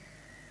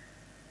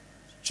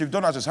 Chief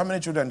Donatus, how many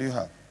children do you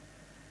have?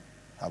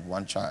 I have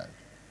one child.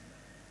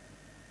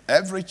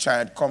 Every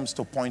child comes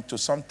to point to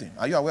something.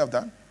 Are you aware of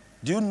that?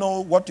 Do you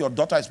know what your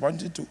daughter is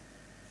pointing to?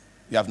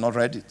 You have not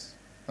read it.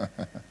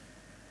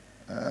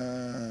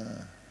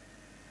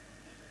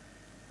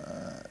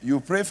 You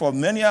pray for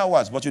many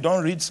hours, but you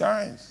don't read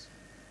signs.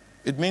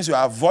 It means you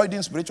are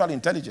avoiding spiritual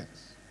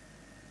intelligence.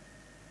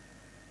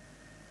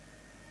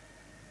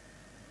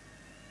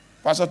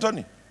 Pastor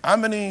Tony, how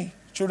many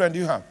children do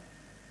you have?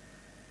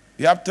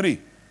 You have 3.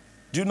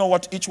 Do you know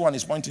what each one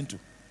is pointing to?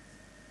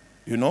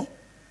 You know?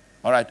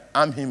 All right,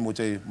 arm him with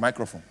a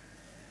microphone.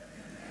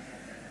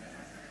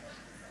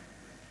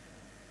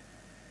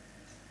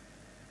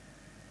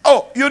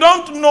 Oh, you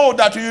don't know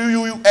that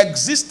you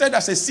existed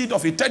as a seed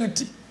of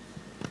eternity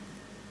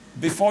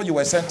before you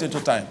were sent into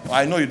time. Well,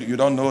 I know you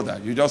don't know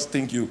that. You just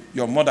think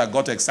your mother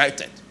got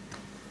excited.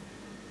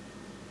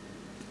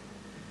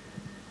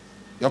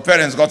 Your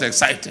parents got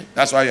excited.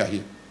 That's why you're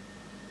here.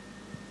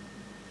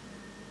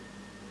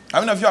 How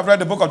many of you have read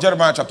the book of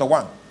Jeremiah chapter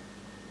 1?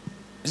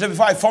 He said,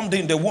 before I formed thee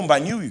in the womb, I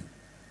knew you.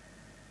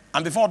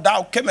 And before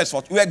thou camest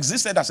forth, you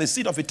existed as a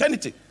seed of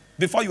eternity.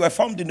 Before you were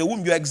formed in the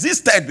womb, you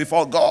existed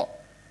before God.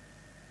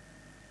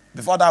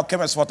 Before thou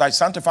camest forth, I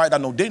sanctified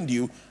and ordained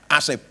you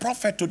as a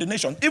prophet to the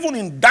nation. Even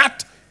in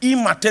that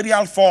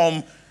immaterial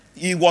form,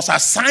 he was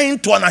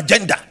assigned to an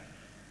agenda.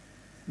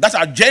 That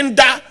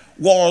agenda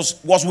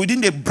was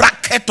within the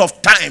bracket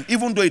of time,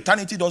 even though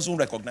eternity doesn't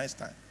recognize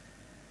time.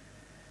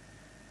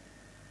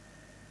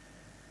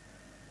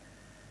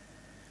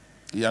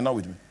 You are not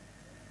with me.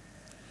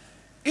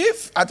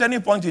 If at any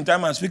point in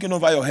time I'm speaking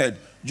over your head,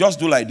 just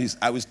do like this,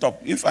 I will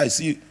stop. If I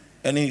see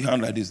any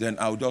hand like this, then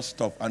I'll just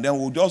stop. And then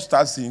we'll just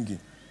start singing.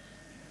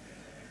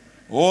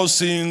 Oh,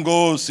 sing,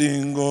 oh,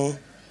 sing, oh.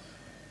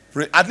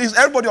 Pray. At least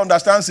everybody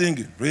understands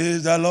singing.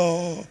 Praise the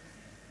Lord.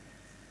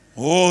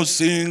 Oh,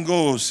 sing,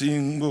 oh,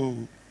 sing,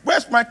 oh.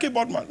 Where's my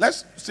keyboard man?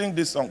 Let's sing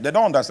this song. They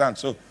don't understand,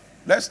 so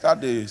let's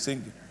start the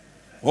singing.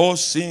 Oh,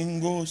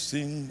 sing, oh,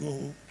 sing,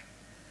 oh.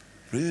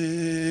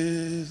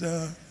 Praise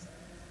the...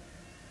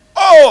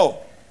 Oh!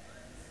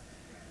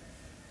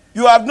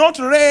 You have not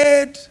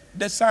read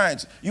the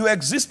signs. You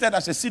existed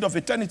as a seed of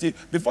eternity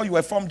before you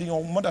were formed in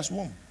your mother's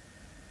womb.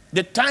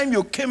 The time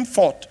you came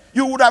forth,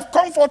 you would have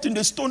come forth in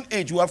the Stone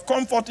Age. You have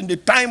come forth in the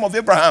time of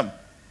Abraham.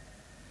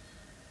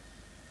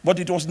 But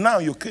it was now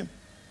you came.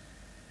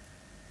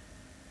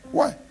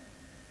 Why?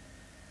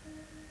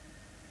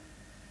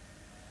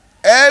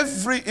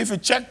 If you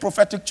check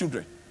prophetic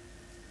children,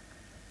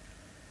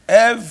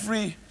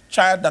 every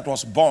child that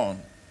was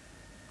born,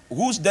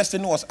 whose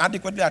destiny was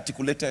adequately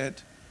articulated,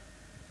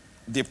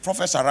 the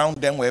prophets around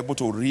them were able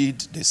to read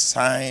the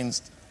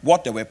signs,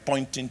 what they were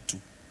pointing to.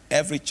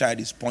 Every child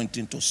is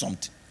pointing to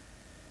something.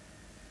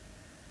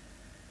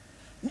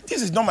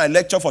 This is not my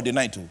lecture for the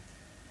night.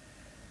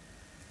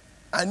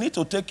 I need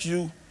to take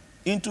you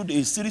into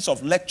a series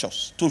of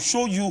lectures to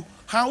show you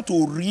how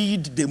to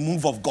read the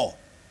move of God.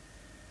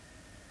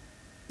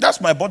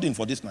 That's my burden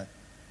for this night.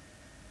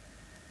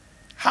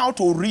 How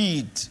to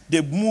read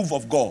the move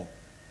of God.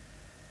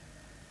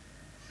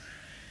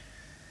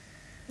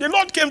 The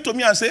Lord came to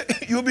me and said,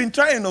 you've been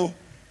trying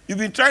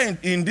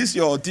in this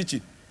your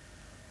teaching.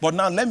 But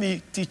now let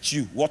me teach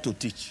you what to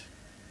teach.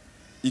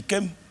 He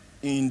came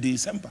in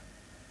December.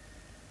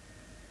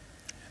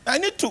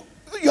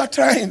 You are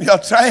trying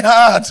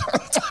hard.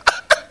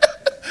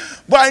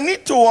 But I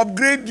need to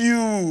upgrade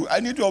you.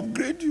 I need to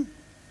upgrade you.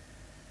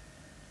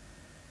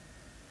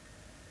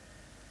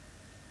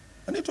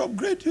 I need to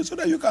upgrade you so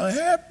that you can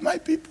help my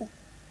people.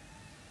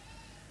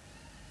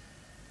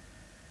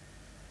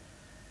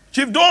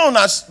 Chief Dawn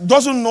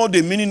doesn't know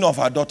the meaning of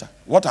her daughter,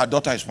 what her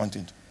daughter is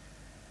wanting to.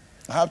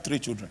 I have 3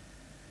 children.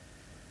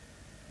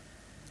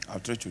 I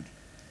have 3 children.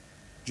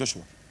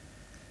 Joshua.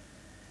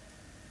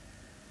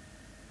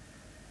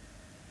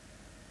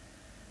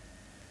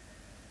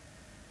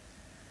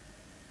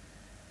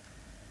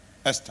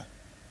 Esther.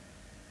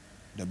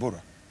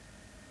 Deborah.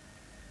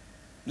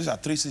 These are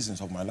 3 seasons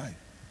of my life,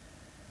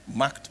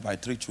 marked by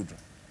 3 children.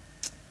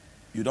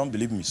 You don't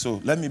believe me, so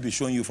let me be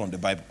showing you from the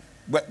Bible.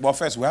 But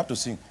first, we have to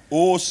sing.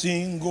 Oh,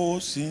 sing, oh,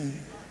 sing.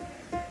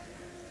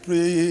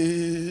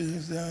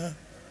 Praise the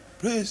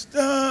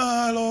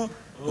Lord.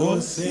 Oh,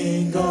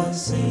 sing, oh,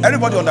 sing.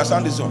 Everybody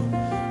understand this song?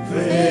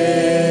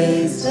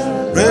 Praise the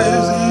Lord.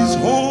 Praise His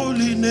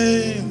holy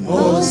name.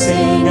 Oh,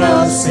 sing,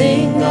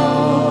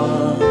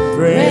 oh,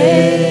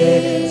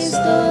 praise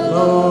the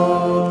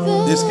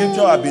Lord. The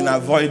scripture I've been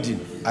avoiding.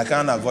 I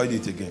can't avoid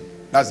it again.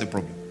 That's the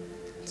problem.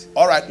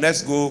 All right,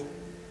 let's go.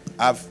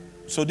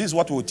 So this is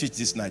what we'll teach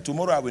this night.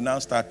 Tomorrow I will now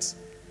start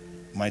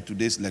my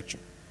today's lecture.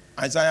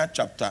 Isaiah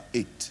chapter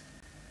 8.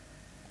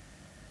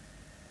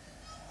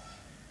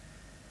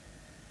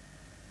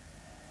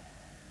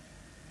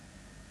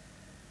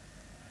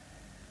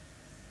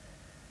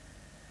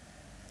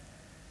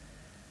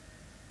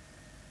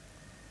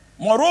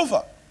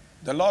 Moreover,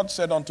 the Lord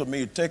said unto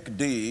me, take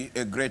thee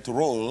a great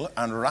roll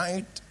and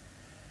write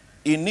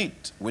in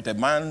it with a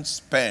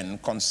man's pen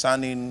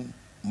concerning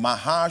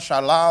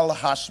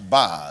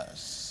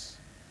Mahashalal-Hashbaz.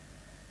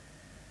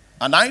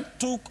 And I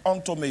took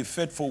unto me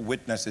faithful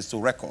witnesses to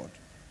record,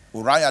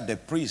 Uriah the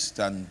priest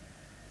and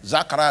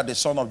Zachariah the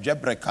son of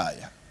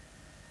Jeberechiah.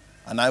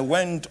 And I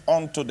went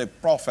unto the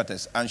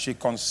prophetess, and she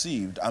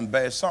conceived and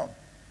bare a son.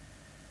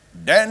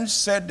 Then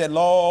said the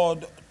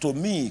Lord to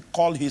me,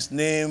 call his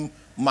name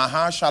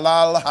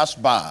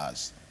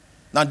Mahashalal-Hashbaz.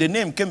 Now the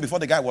name came before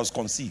the guy was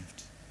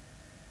conceived.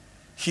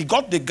 He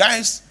got the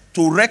guys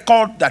to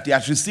record that he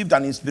has received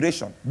an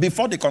inspiration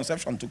before the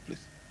conception took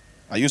place.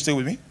 Are you still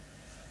with me?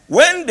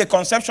 When the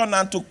conception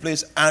now took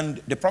place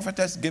and the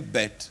prophetess gave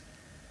birth,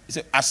 he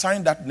said,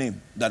 assign that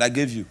name that I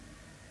gave you.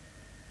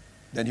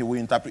 Then he will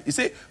interpret. He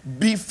said,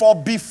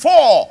 before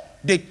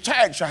the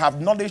child shall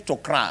have knowledge to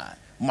cry,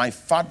 my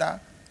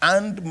father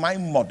and my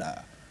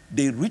mother,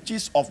 the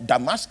riches of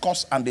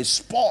Damascus and the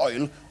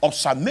spoil of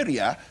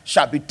Samaria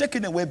shall be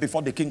taken away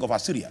before the king of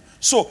Assyria.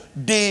 So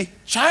the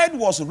child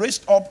was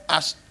raised up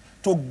as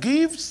to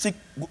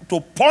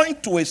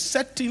point to a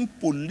certain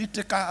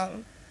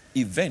political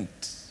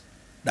event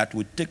that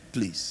will take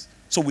place.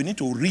 So we need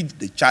to read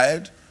the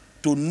child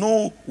to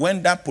know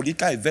when that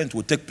political event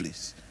will take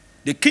place.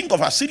 The king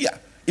of Assyria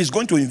is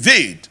going to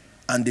invade,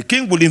 and the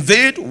king will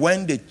invade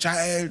when the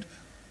child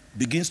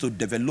begins to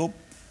develop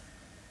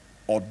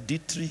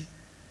auditory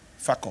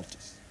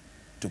faculties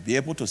to be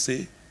able to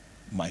say,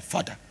 my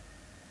father.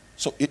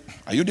 So,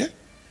 are you there?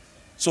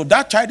 So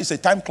that child is a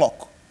time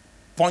clock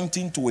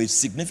pointing to a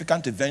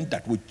significant event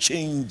that will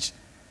change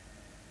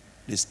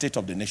the state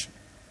of the nation.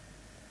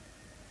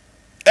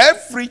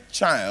 Every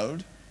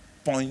child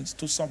points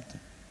to something.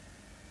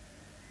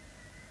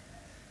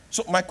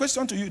 So my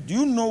question to you, do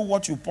you know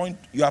what you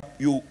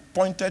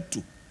pointed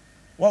to?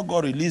 What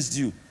God released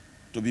you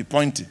to be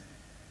pointing?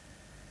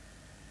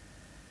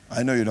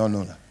 I know you don't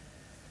know that.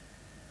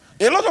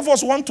 A lot of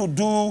us want to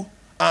do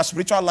our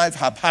spiritual life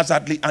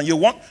haphazardly,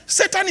 and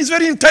Satan is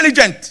very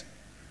intelligent.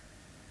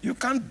 You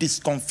can't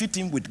discomfit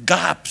him with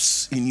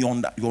gaps in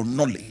your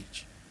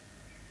knowledge.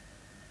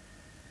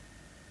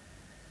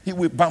 He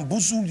will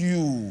bamboozle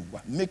you,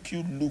 make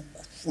you look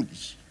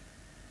foolish.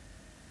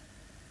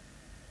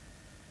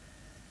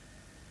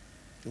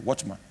 The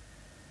watchman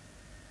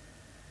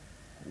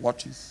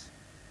watches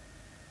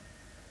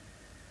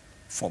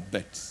for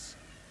birds.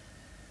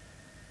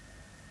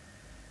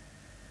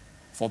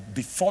 For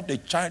before the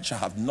child shall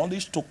have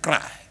knowledge to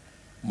cry,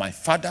 my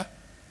father,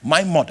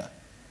 my mother,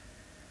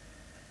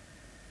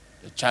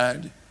 the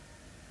child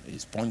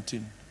is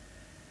pointing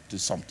to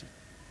something.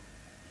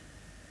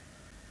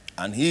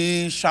 And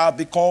he shall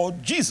be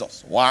called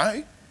Jesus.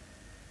 Why?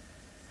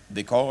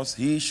 Because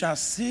he shall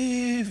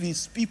save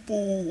his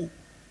people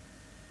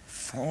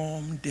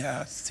from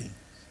their sins.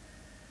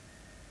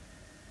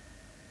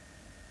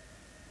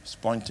 It's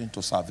pointing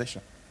to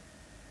salvation.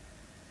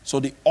 So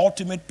the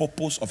ultimate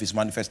purpose of his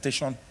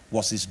manifestation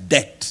was his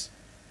death.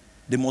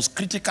 The most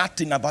critical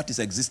thing about his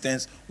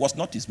existence was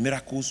not his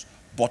miracles,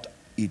 but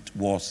it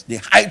was the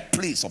high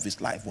place of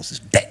his life was his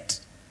death.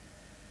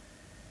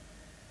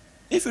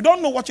 If you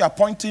don't know what you are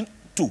pointing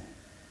to,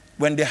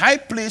 when the high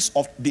place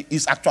of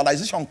his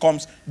actualization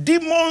comes,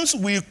 demons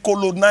will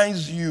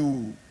colonize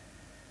you.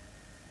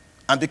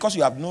 And because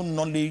you have no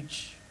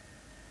knowledge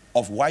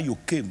of why you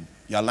came,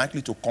 you are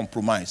likely to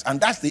compromise.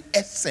 And that's the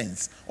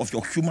essence of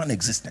your human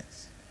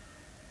existence.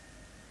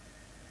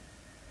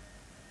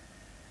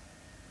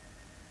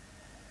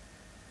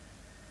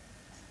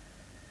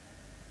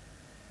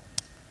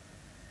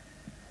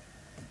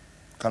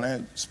 Can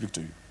I speak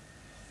to you?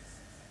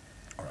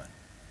 All right.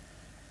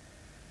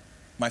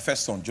 My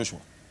first son, Joshua.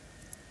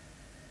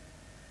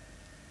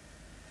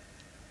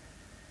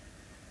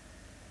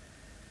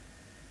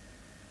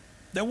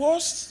 There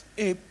was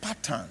a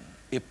pattern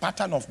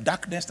of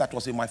darkness that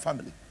was in my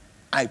family.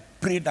 I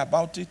prayed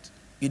about it.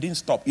 It didn't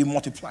stop. It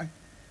multiplied.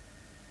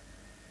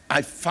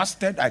 I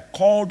fasted. I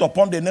called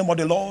upon the name of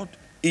the Lord.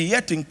 It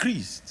yet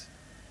increased.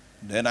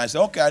 Then I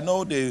said, okay, I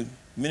know the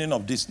meaning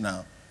of this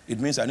now.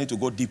 It means I need to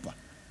go deeper.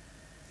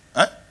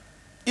 Huh?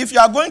 If you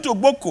are going to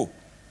Boko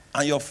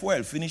and your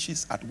fuel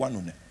finishes at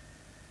 1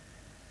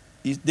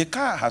 the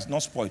car has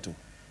not spoiled.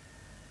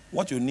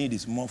 What you need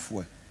is more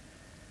fuel.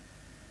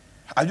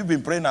 Have you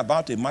been praying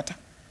about a matter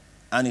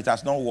and it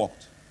has not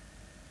worked?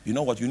 You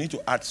know what? You need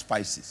to add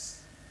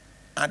spices,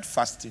 add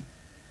fasting,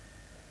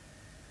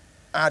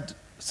 add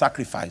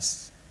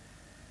sacrifice.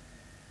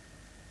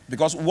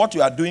 Because what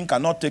you are doing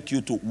cannot take you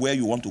to where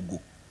you want to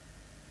go.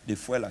 The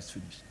fuel has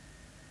finished.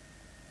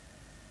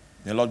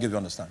 The Lord give you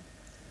understanding.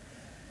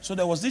 So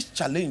there was this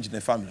challenge in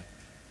the family.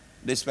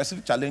 The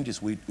specific challenge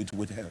is with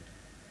withheld.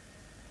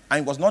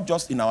 And it was not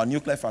just in our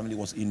nuclear family, it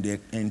was in the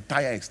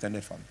entire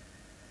extended family.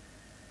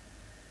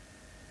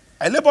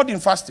 I labored in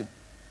fasting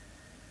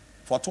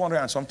for 200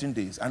 and something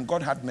days, and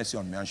God had mercy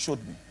on me and showed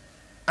me.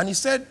 And he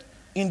said,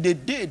 in the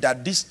day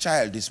that this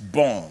child is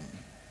born,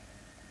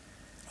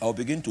 I will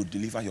begin to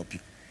deliver your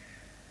people.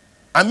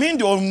 I mean,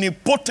 the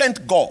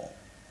omnipotent God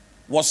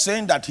was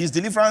saying that his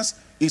deliverance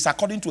is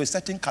according to a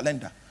certain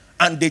calendar.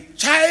 And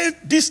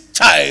this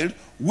child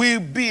will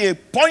be a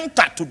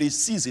pointer to the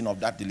season of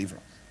that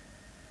deliverance.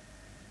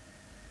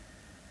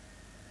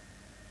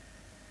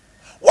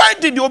 Why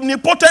did the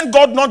omnipotent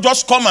God not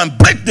just come and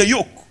break the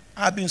yoke?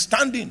 I've been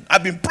standing.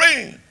 I've been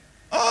praying.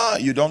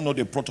 You don't know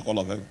the protocol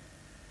of heaven.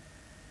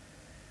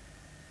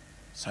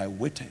 So I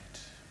waited.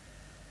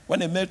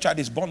 When a male child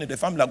is born in the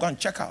family, I go and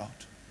check out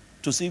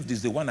to see if this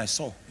is the one I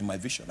saw in my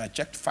vision. I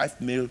checked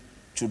 5 male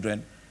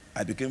children.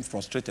 I became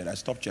frustrated. I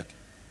stopped checking.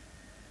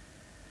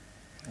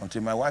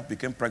 Until my wife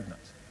became pregnant.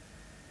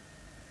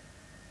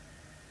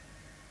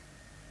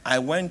 I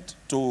went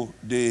to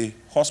the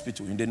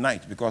hospital in the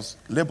night because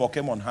labor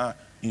came on her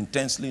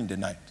intensely in the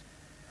night.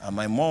 And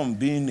my mom,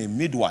 being a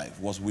midwife,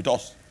 was with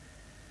us.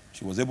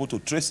 She was able to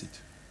trace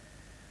it.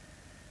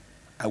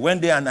 I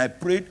went there and I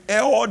prayed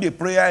all the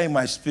prayer in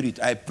my spirit.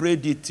 I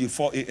prayed it till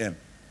 4 a.m.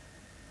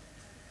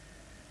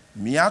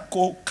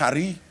 Miyako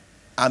Kari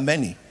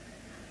Ameni.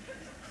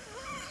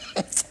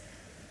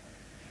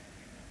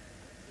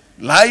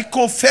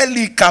 Laiko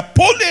Feli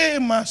Kapole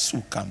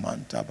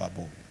Masukamanta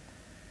Babo.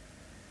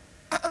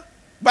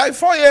 By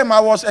 4 a.m. I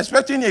was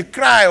expecting a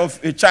cry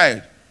of a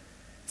child.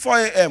 4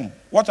 a.m.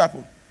 What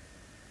happened?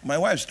 My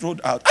wife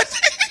strode out.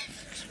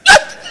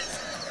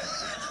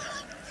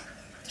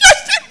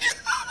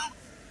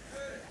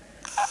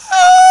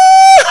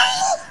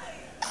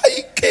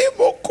 I came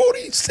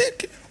Okori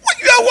sick.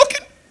 You are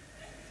walking.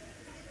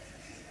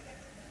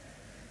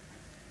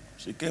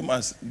 She came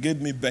and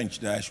gave me bench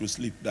that I should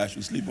sleep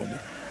on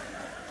it.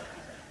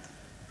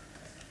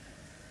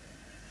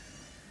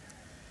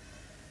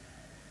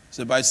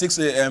 So by 6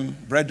 a.m.,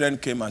 brethren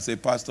came and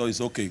said, Pastor, it's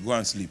okay, go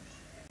and sleep.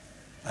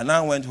 And I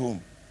went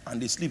home,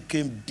 and the sleep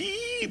came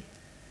deep.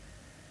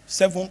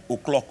 7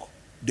 o'clock,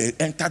 they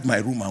entered my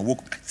room and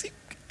woke me.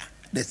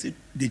 They said,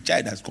 the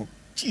child has come.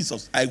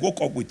 Jesus, I woke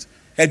up with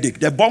headache.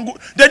 They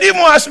didn't even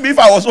ask me if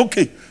I was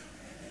okay.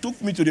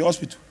 Took me to the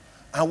hospital.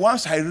 And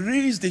once I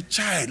raised the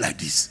child like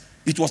this,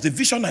 it was the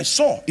vision I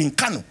saw in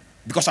Kano.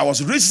 Because I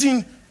was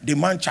raising the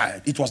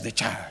man-child. It was the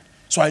child.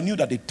 So I knew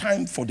that the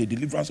time for the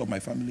deliverance of my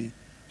family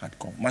had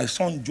come. My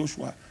son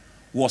Joshua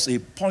was a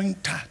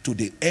pointer to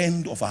the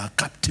end of our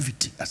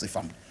captivity as a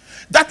family.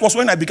 That was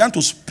when I began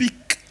to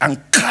speak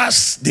and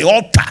curse the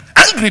altar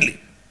angrily.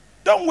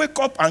 Don't wake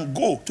up and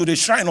go to the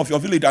shrine of your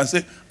village and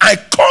say, I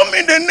come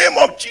in the name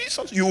of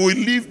Jesus. You will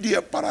live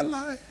there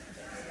paralyzed.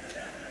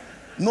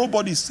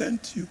 Nobody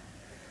sent you.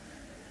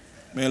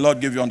 May the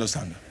Lord give you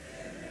understanding.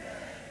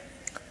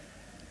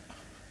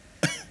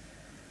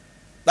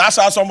 That's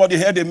how somebody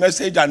heard a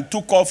message and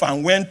took off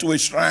and went to a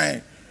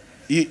shrine.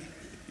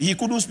 He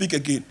couldn't speak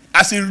again.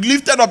 As he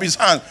lifted up his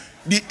hand,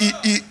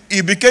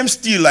 he became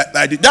still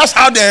like this. That's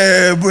how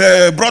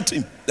they brought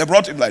him. They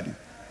brought him like this.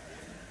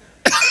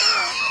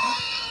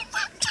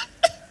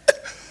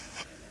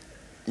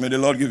 May the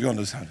Lord give you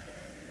understanding.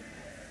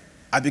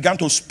 I began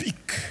to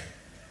speak,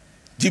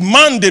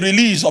 demand the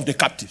release of the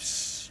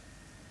captives.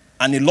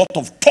 And a lot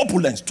of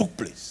turbulence took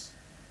place.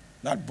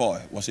 That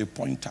boy was a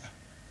pointer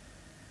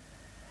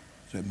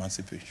to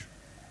emancipation.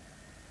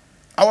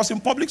 I was in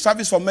public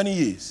service for many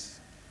years.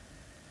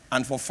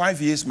 And for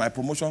 5 years, my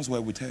promotions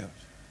were withheld.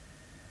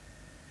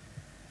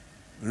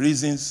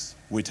 Reasons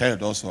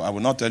withheld also. I will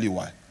not tell you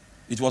why.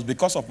 It was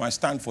because of my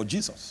stand for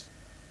Jesus.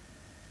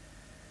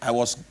 I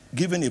was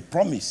given a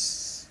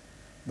promise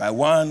by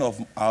one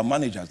of our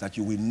managers that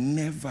you will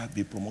never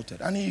be promoted.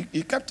 And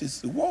he kept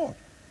his word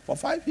for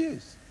 5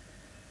 years.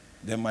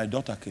 Then my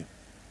daughter came.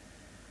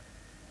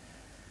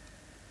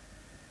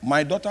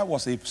 My daughter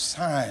was a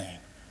sign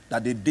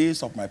that the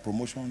days of my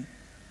promotion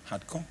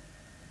had come.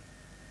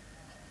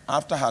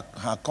 After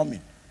her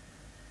coming,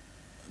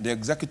 the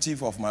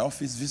executive of my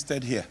office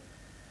visited here.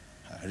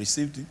 I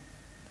received him.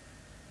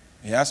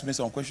 He asked me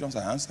some questions,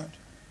 I answered.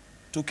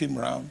 Took him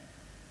round.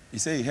 He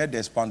said he had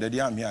the pounded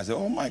yam here. I said,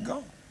 oh my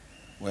God,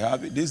 we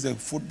have it. This is a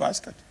food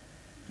basket.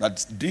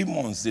 That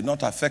demons did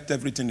not affect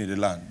everything in the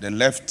land. They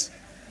left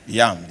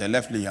yam. They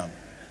left the yam.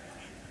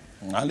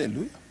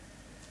 Hallelujah.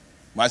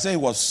 But I said he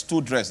was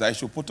too dressed. I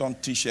should put on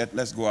t-shirt.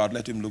 Let's go out.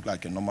 Let him look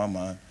like a normal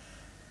man.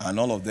 And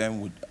all of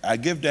them would. I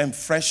gave them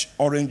fresh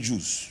orange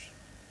juice.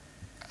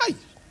 Aye,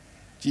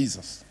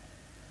 Jesus.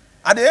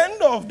 At the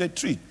end of the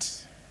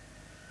treat,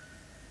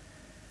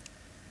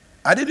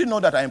 I didn't know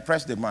that I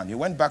impressed the man. He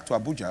went back to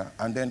Abuja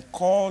and then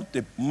called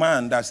the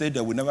man that said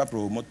they will never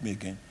promote me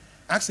again.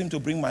 Asked him to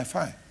bring my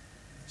file.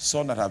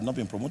 Saw that I have not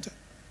been promoted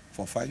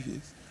for 5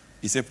 years.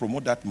 He said,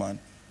 promote that man.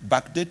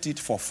 Backdate it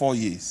for 4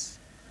 years.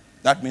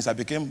 That means I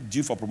became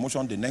due for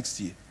promotion the next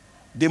year.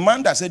 The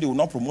man that said he will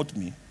not promote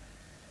me,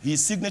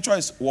 his signature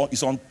is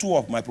on 2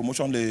 of my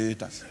promotion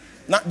letters.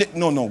 Now,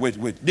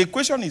 wait. The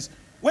question is,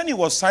 when he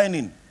was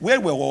signing, where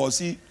was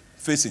he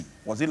facing?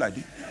 Was he like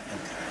this?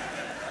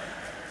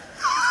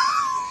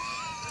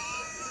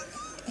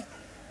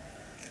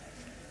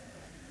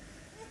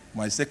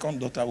 My second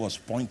daughter was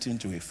pointing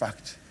to a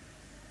fact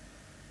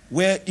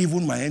where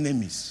even my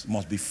enemies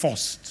must be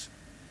forced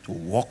to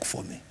work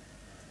for me.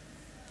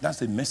 That's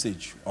the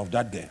message of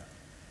that girl.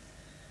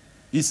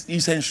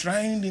 It's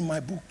enshrined in my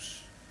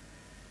books.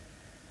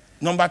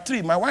 Number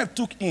 3, my wife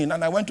took in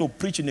and I went to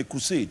preach in a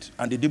crusade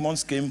and the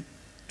demons came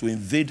to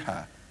invade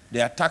her.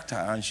 They attacked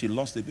her and she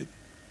lost the baby.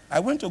 I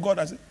went to God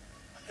and said,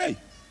 hey,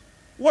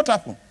 what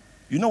happened?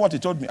 You know what he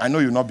told me? I know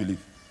you will not believe.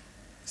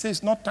 He said,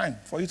 it's not time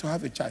for you to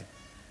have a child.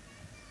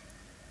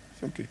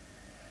 It's okay.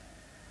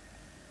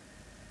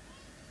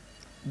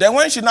 Then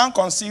when she now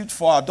conceived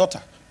for her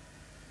daughter,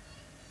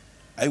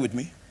 are you with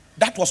me?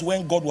 That was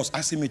when God was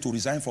asking me to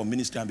resign from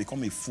ministry and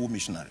become a full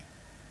missionary.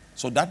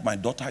 So that my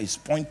daughter is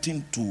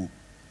pointing to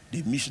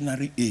the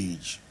missionary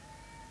age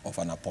of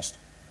an apostle.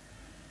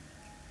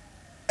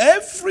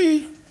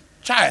 Every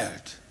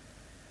child,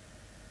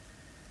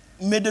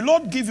 may the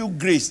Lord give you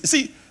grace.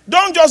 See,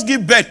 don't just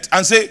give birth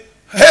and say,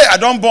 hey, I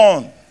don't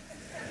born.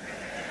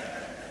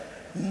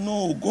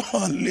 No, go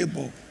and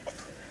labor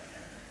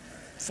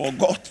for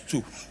God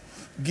to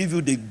give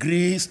you the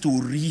grace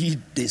to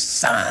read the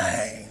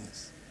signs.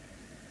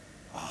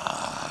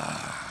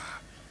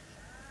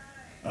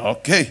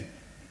 Okay.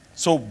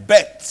 So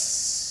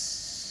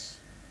births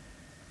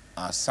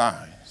are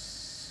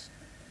signs.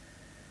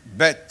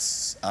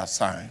 Births are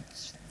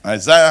signs.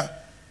 Isaiah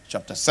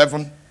chapter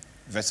 7,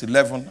 verse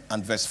 11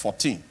 and verse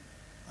 14.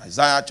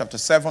 Isaiah chapter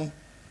 7,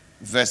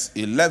 verse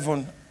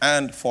 11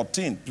 and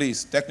 14.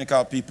 Please,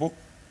 technical people,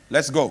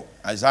 let's go.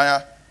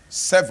 Isaiah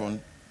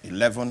 7,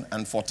 11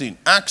 and 14.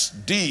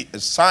 Ask thee a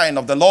sign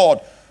of the Lord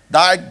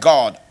thy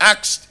God.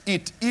 Ask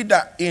it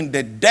either in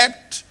the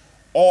depth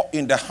or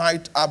in the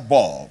height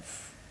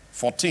above.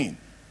 14.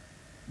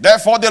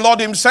 Therefore the Lord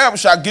himself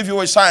shall give you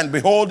a sign.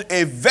 Behold,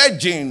 a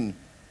virgin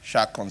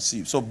shall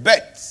conceive. So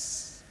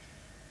births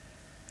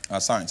are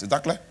signs. Is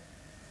that clear?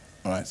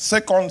 All right.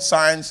 Second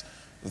signs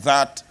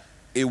that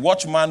a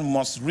watchman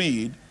must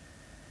read.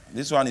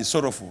 This one is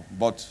sorrowful,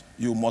 but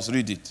you must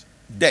read it.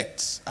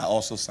 Deaths are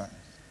also signs.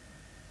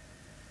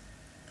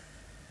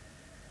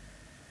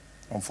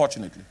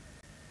 Unfortunately,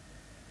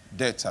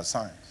 deaths are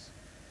signs.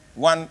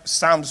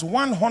 Psalms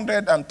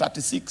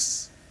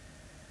 136.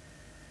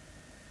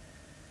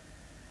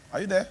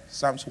 Are you there?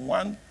 Psalms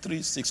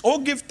 136. Oh,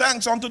 give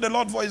thanks unto the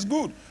Lord for his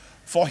good,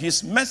 for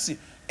his mercy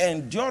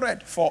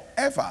endureth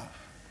forever.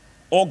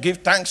 Oh, give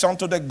thanks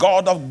unto the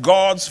God of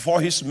gods, for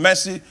his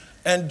mercy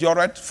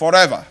endureth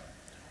forever.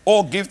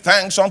 Oh, give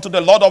thanks unto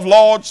the Lord of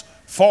lords,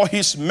 for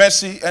his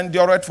mercy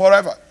endureth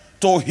forever.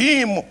 To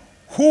him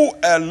who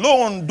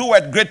alone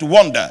doeth great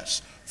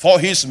wonders, for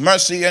his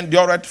mercy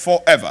endureth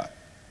forever.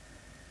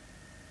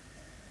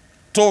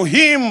 To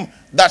him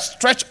that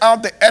stretched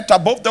out the earth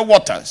above the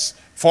waters,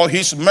 for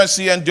his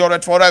mercy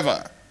endureth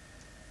forever.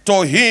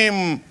 To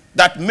him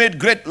that made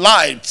great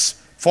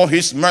lights, for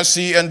his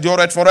mercy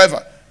endureth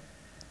forever.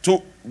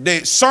 To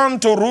the sun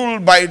to rule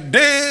by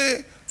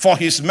day, for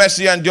his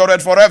mercy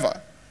endureth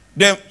forever.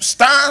 The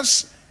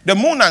stars, the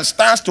moon and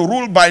stars to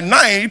rule by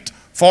night,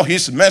 for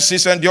his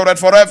mercies endureth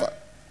forever.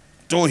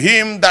 To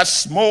him that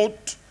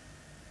smote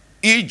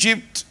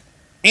Egypt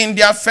in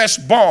their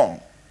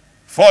firstborn,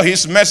 for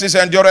his mercies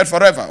endureth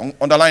forever.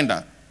 Underline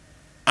that.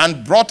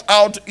 And brought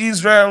out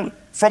Israel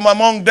from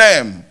among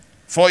them,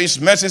 for his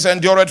mercies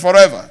endureth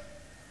forever.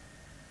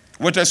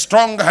 With a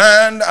strong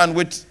hand and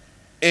with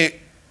a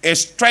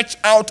stretched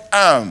out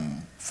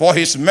arm, for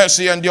his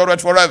mercy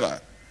endureth forever.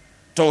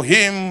 To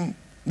him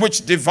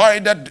which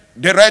divided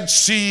the Red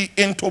Sea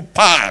into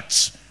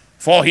parts,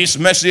 for his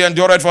mercy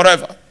endureth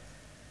forever.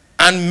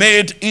 And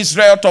made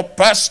Israel to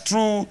pass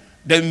through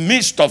the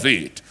midst of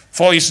it,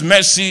 for his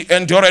mercy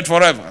endureth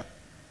forever.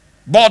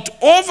 But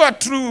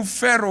overthrew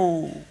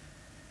Pharaoh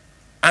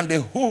and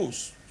the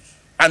host,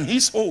 and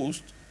his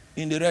host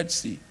in the Red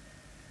Sea.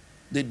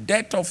 The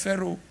death of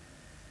Pharaoh,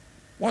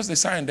 what's the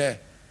sign there?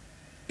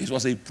 It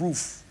was a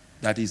proof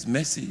that his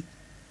mercy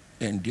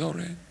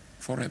endured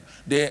forever.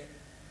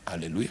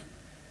 Hallelujah.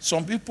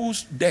 Some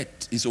people's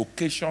death is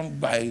occasioned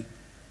by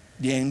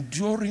the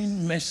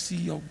enduring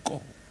mercy of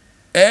God.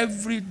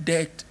 Every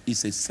death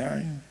is a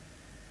sign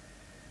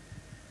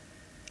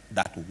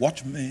that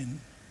watchmen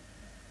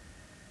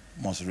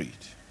must read.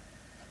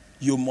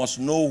 You must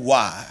know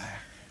why.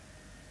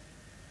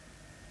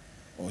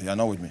 Oh, you are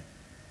not with me.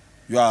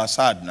 You are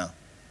sad now.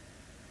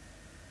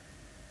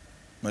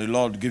 May the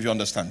Lord give you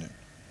understanding.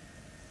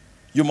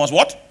 You must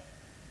what?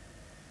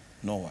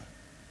 Know why.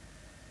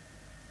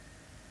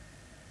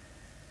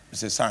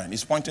 It's a sign.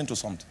 It's pointing to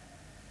something.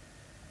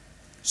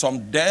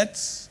 Some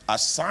deaths are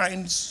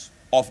signs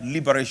of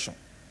liberation.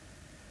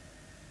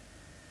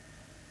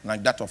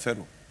 Like that of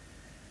Pharaoh.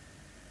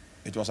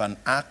 It was an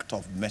act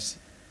of mercy.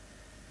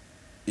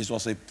 It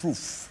was a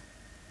proof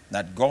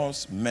that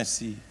God's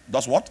mercy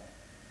does what?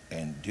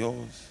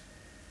 Endures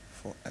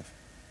forever.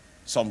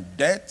 Some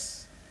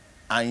deaths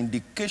are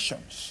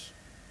indications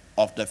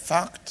of the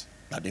fact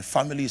that the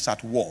family is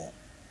at war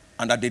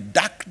and that the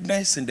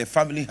darkness in the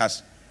family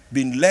has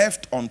been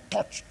left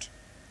untouched.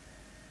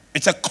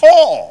 It's a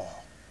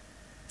call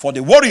for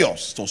the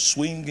warriors to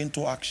swing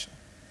into action.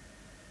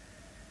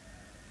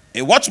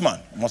 A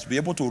watchman must be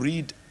able to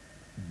read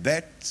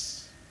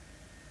bets,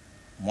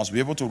 must be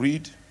able to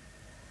read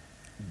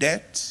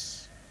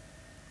debts,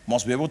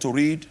 must be able to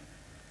read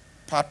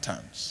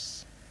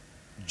patterns.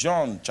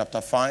 John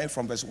chapter 5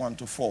 from verse 1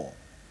 to 4.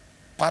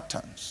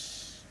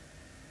 Patterns.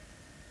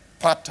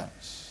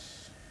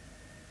 Patterns.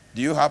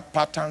 Do you have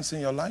patterns in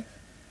your life?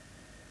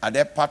 Are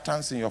there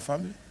patterns in your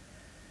family?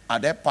 Are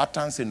there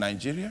patterns in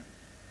Nigeria?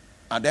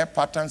 Are there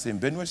patterns in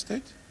Benue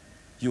State?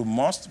 You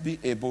must be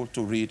able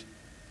to read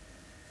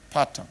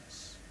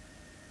patterns.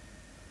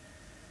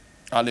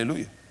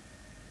 Hallelujah.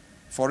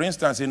 For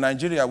instance, in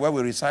Nigeria, where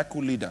we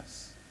recycle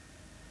leaders,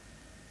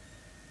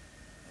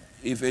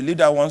 if a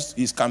leader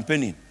is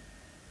campaigning,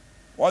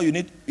 what you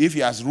need, if he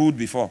has ruled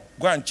before,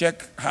 go and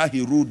check how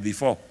he ruled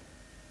before.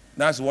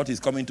 That's what he's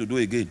coming to do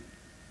again.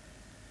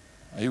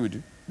 Are you with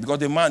me? Because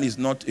the man is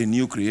not a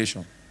new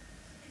creation.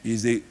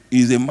 He's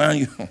a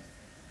man.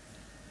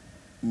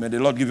 May the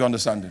Lord give you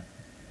understanding.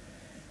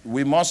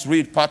 We must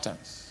read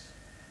patterns.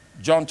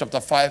 John chapter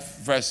 5,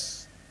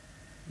 verse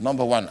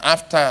number 1.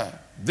 After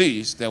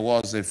this, there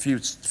was a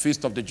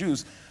feast of the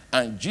Jews,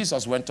 and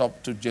Jesus went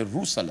up to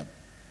Jerusalem.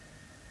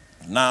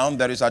 Now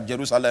there is at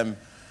Jerusalem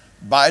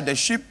by the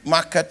sheep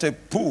market a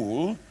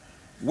pool,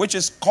 which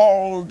is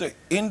called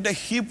in the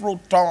Hebrew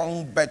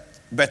tongue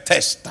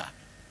Bethesda,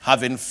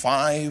 having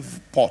 5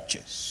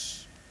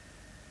 porches.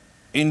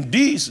 In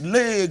these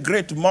lay a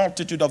great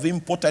multitude of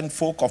impotent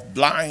folk, of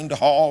blind,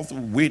 halt,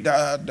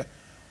 withered,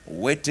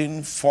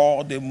 waiting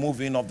for the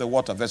moving of the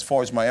water. Verse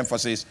 4 is my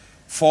emphasis.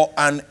 For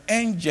an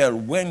angel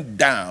went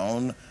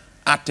down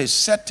at a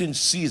certain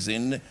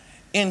season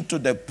into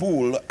the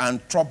pool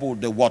and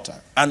troubled the water.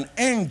 An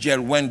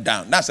angel went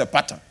down. That's a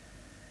pattern.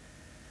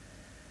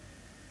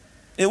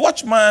 A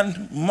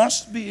watchman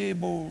must be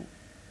able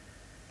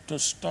to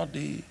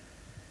study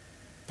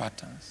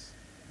patterns.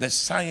 The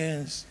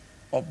science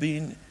of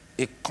being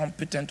a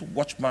competent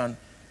watchman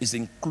is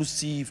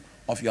inclusive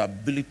of your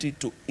ability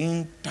to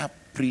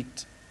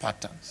interpret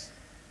patterns.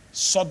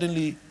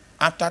 Suddenly,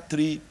 after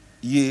 3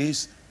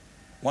 years,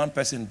 one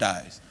person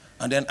dies.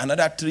 And then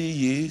another 3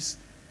 years,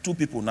 2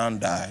 people now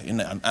die in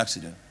an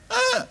accident.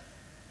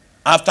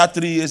 After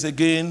 3 years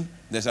again,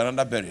 there's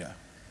another burial.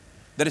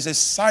 There is a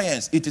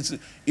science.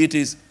 It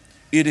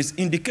is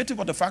indicative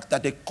of the fact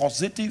that the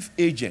causative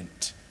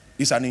agent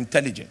is an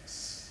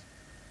intelligence.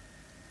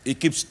 It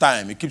keeps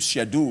time. It keeps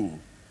schedule.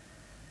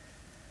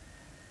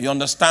 He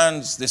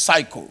understands the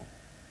cycle.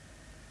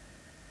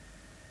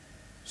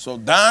 So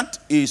that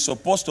is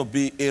supposed to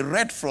be a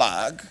red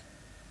flag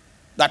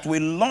that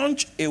will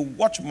launch a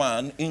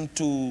watchman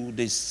into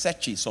the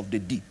searches of the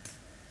deep.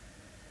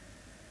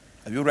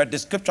 Have you read the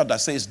scripture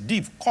that says,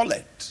 deep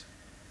calleth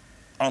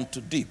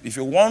unto deep? If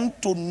you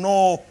want to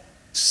know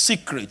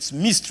secrets,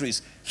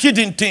 mysteries,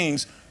 hidden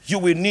things, you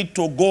will need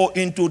to go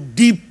into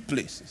deep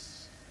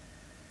places.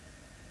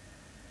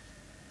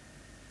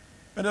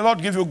 May the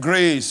Lord give you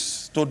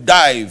grace to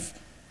dive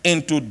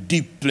into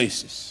deep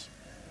places.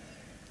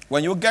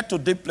 When you get to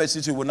deep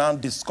places, you will now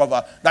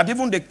discover that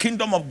even the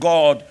kingdom of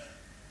God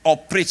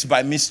operates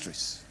by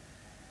mysteries.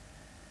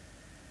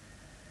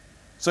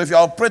 So if you're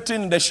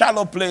operating in the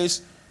shallow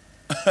place,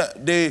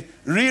 the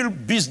real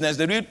business,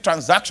 the real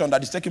transaction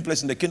that is taking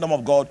place in the kingdom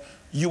of God,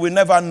 you will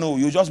never know.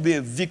 You'll just be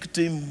a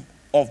victim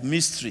of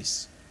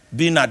mysteries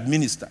being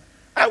administered.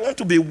 I want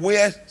to be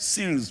where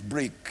seals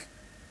break,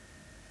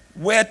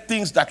 where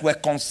things that were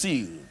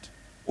concealed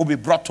will be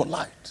brought to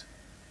light.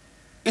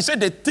 He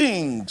said the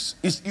things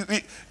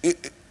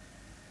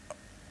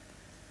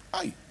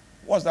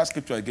what's that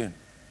scripture again?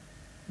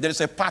 There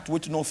is a path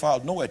which no fowl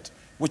knoweth,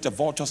 which the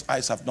vulture's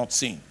eyes have not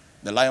seen.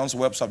 The lion's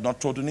webs have not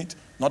trodden it,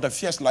 not the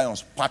fierce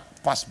lions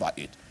pass by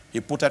it. He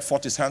putteth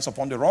forth his hands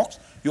upon the rocks.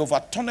 He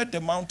overturned the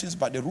mountains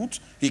by the roots.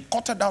 He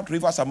cutteth out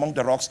rivers among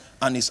the rocks,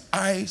 and his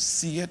eye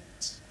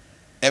seeth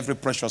every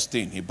precious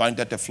thing. He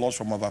bindeth the floods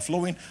from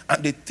overflowing,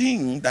 and the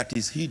thing that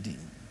is hidden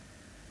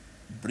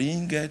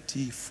bringeth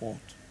he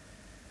forth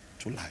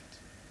to light.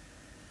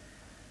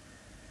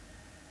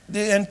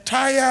 The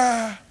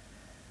entire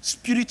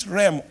spirit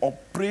realm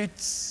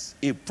operates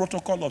a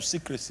protocol of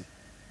secrecy.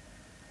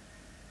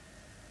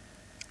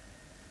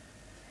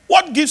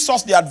 What gives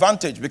us the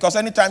advantage? Because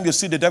anytime you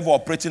see the devil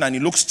operating and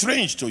it looks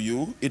strange to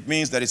you, it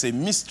means there is a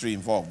mystery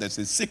involved. There's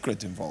a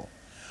secret involved.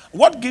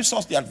 What gives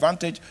us the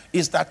advantage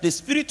is that the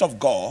Spirit of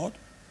God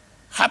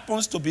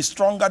happens to be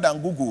stronger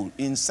than Google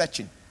in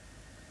searching.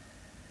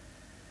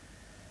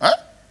 Huh?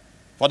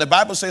 For the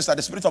Bible says that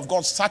the Spirit of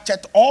God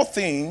searcheth all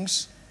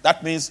things.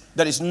 That means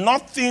there is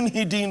nothing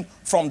hidden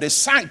from the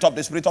sight of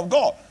the Spirit of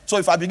God. So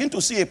if I begin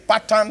to see a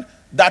pattern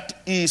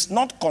that is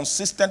not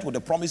consistent with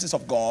the promises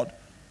of God,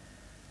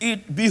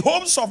 it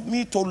behoves of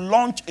me to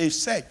launch a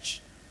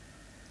search.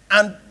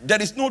 And there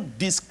is no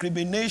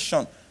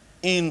discrimination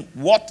in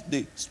what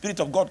the Spirit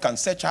of God can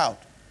search out.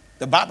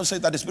 The Bible says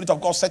that the Spirit of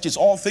God searches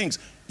all things.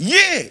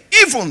 Yea,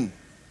 even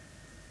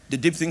the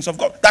deep things of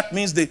God. That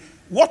means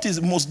what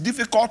is most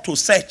difficult to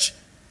search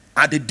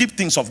are the deep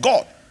things of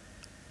God.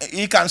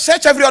 He can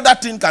search every other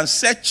thing. He can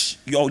search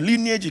your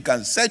lineage. He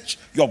can search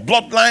your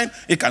bloodline.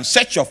 He can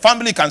search your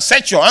family. He can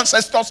search your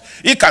ancestors.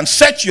 He can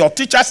search your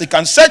teachers. He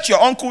can search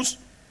your uncles.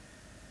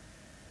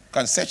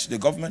 Can search the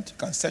government,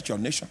 can search your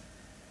nation,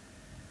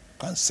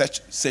 can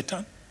search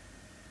Satan,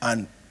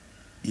 and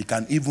he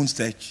can even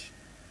search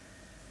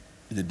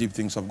the deep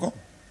things of God.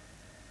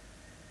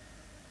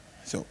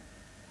 So,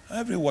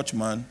 every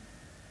watchman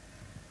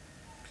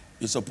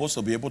is supposed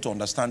to be able to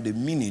understand the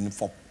meaning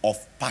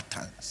of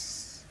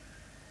patterns.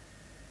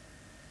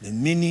 The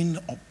meaning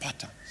of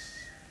patterns.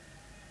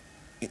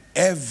 In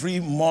every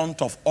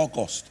month of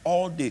August,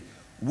 all the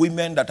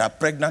women that are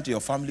pregnant in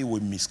your family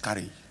will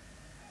miscarry.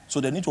 So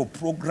they need to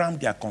program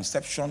their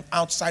conception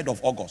outside of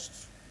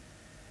August.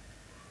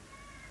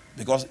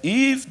 Because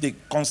if the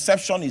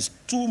conception is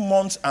 2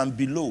 months and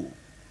below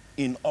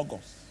in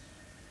August,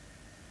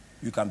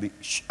 you can be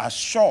as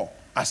sure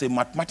as a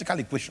mathematical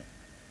equation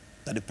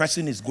that the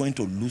person is going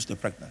to lose the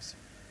pregnancy.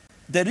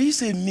 There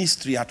is a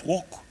mystery at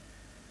work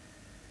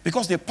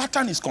because the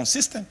pattern is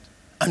consistent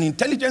and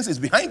intelligence is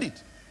behind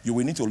it. You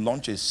will need to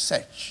launch a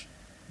search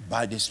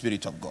by the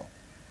Spirit of God.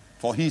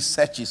 For he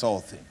searches all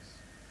things.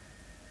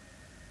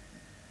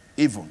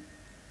 Even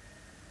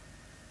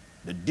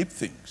the deep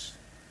things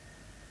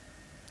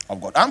of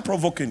God. I'm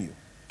provoking you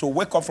to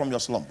wake up from your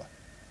slumber.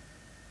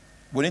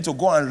 We need to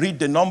go and read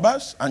the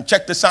numbers and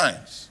check the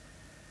signs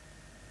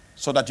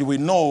so that you will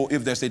know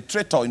if there's a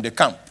traitor in the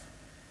camp.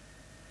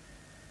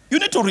 You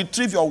need to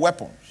retrieve your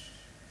weapons.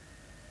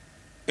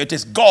 It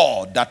is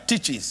God that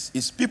teaches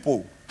his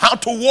people how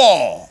to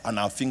war and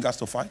our fingers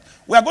to fight.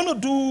 We are going to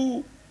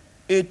do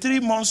a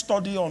 3-month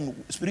study on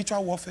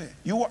spiritual warfare.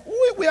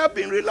 We have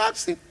been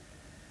relaxing.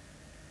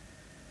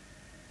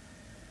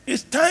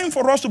 It's time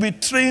for us to be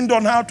trained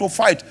on how to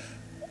fight.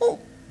 Oh,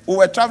 we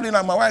were traveling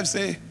and my wife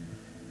said,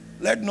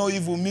 let no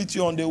evil meet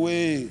you on the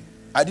way.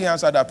 I didn't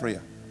answer that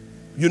prayer.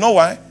 You know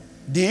why?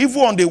 The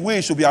evil on the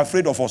way should be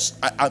afraid of us.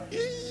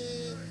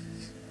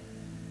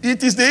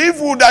 It is the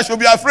evil that should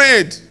be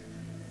afraid.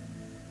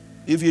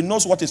 If he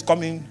knows what is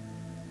coming,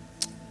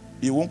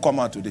 he won't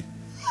come out today.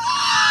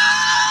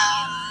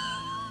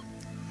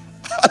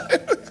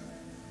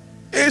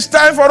 It's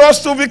time for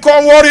us to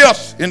become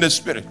warriors in the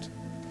spirit.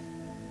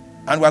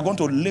 And we are going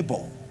to labor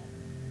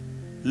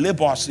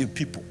as a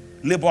people,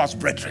 labor as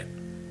brethren,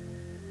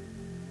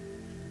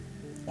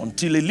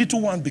 until a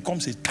little one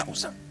becomes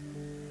 1,000,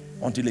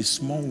 until a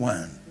small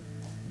one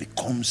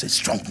becomes a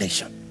strong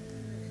nation.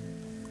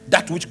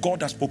 That which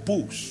God has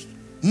proposed,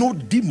 no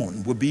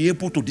demon will be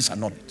able to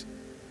disannul it.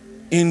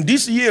 In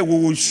this year,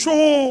 we will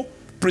show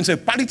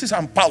principalities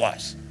and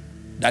powers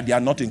that they are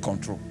not in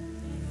control.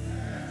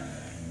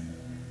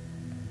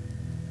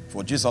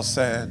 For Jesus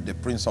said, the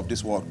prince of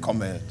this world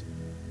cometh,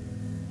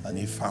 and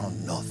he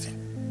found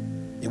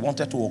nothing. He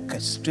wanted to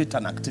orchestrate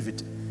an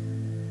activity.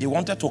 He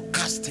wanted to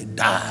cast a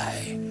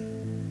die.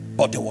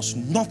 But there was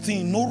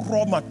nothing, no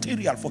raw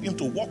material for him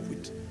to work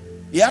with.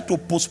 He had to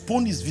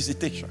postpone his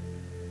visitation.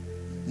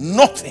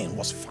 Nothing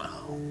was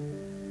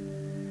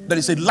found. There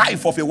is a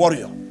life of a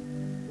warrior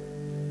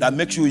that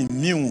makes you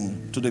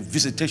immune to the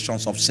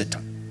visitations of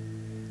Satan.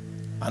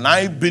 And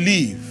I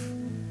believe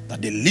that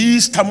the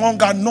least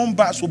among our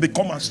numbers will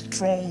become as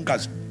strong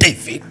as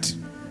David.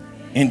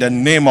 In the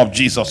name of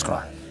Jesus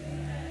Christ.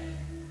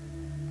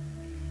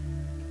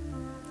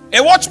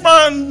 A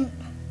watchman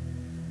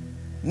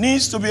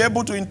needs to be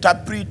able to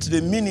interpret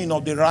the meaning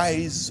of the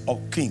rise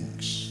of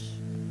kings.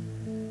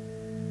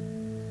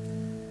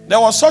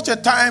 There was such a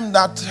time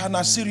that an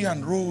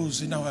Assyrian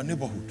rose in our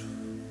neighborhood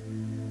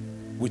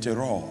with a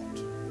rod.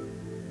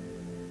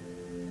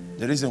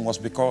 The reason was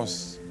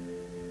because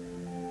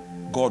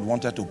God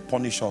wanted to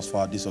punish us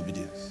for our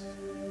disobedience.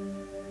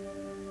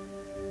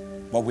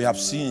 But we have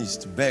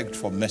since begged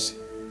for mercy.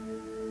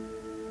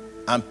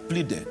 and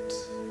pleaded,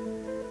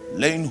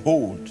 laying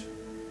hold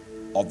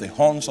of the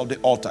horns of the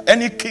altar.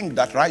 Any king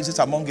that rises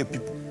among a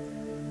people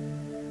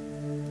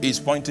is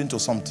pointing to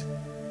something.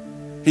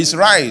 His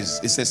rise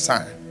is a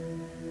sign.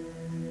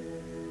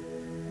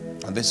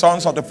 And the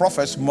sons of the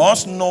prophets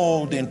must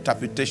know the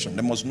interpretation.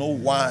 They must know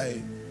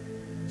why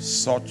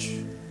such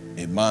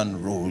a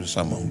man rose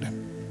among them.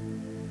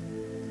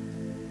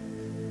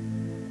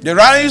 The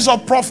rise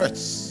of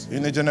prophets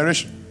in a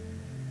generation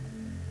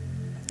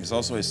is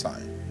also a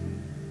sign.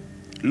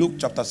 Luke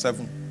chapter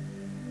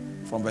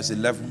 7 from verse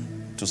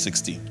 11 to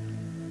 16.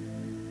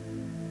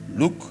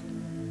 Luke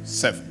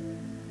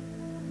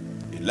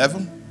 7,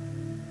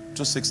 11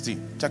 to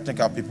 16.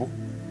 Technical people,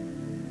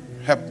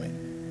 help me.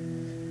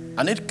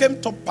 And it came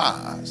to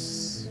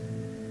pass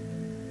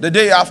the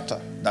day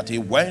after that he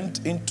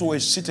went into a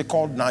city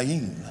called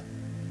Nain.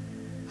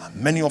 And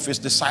many of his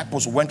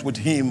disciples went with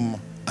him,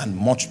 and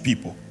much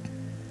people.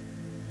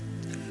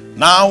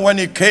 Now when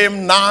he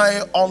came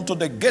nigh unto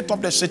the gate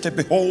of the city,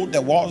 behold,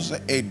 there was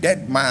a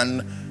dead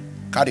man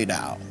carried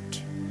out,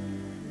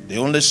 the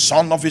only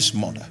son of his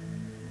mother,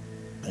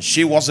 and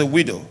she was a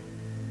widow,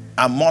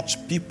 and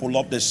much people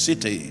of the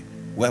city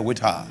were with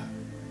her.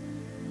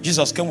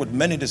 Jesus came with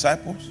many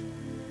disciples,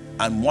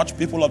 and much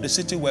people of the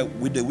city were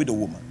with the widow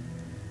woman.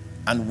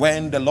 And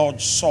when the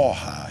Lord saw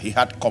her, he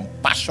had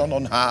compassion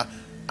on her,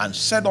 and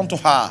said unto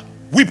her,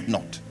 weep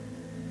not.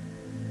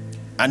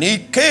 And he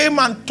came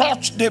and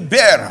touched the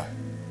bearer,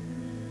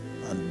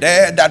 and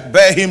they that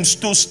bare him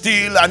stood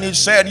still, and he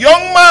said,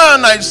 young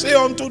man, I say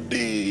unto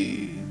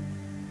thee,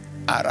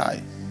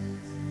 arise.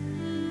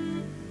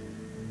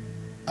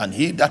 And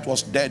he that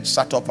was dead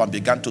sat up and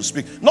began to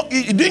speak. No,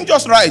 he didn't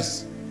just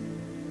rise.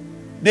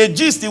 The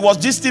gist, he was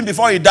gisting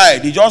before he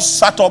died. He just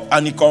sat up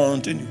and he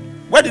continued.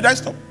 Where did I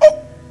stop? Oh.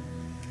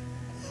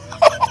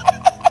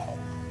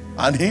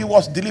 And he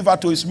was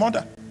delivered to his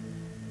mother.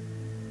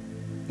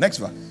 Next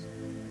verse.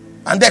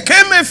 And there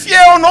came a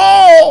fear on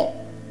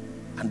all,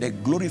 and they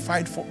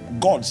glorified for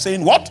God,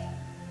 saying, what?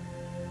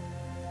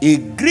 A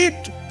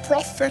great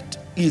prophet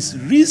is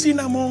risen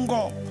among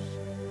us,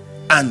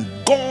 and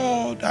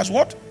God has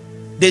what?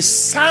 The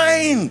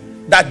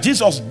sign that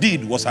Jesus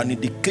did was an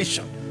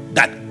indication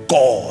that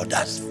God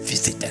has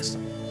visited us.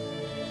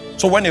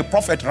 So when a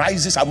prophet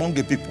rises among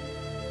a people,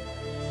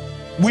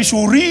 we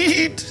should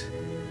read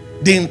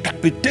the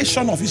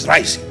interpretation of his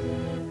rising.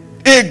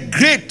 A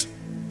great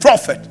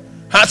prophet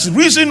has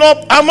risen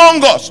up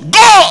among us.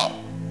 God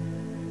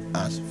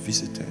has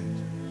visited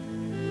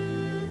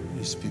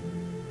his people.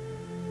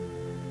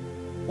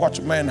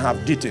 Watchmen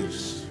have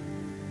details.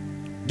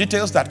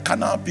 Details that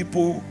carnal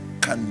people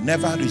can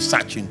never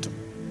research into.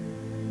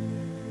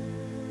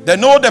 They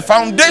know the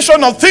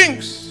foundation of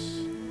things.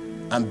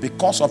 And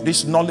because of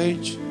this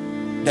knowledge,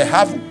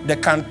 they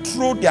can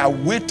throw their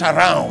weight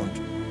around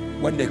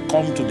when they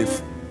come to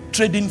the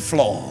trading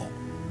floor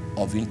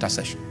of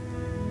intercession.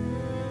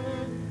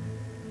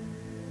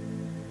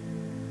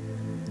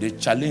 The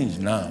challenge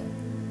now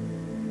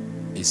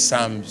is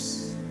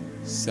Psalms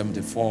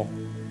 74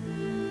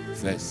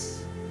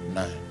 verse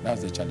 9.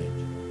 That's the challenge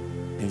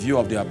in view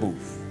of the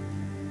above.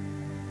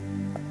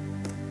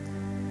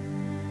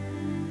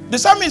 The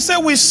psalmist said,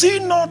 we see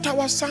not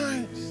our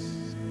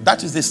signs.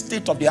 That is the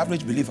state of the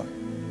average believer.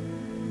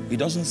 He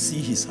doesn't see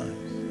his signs.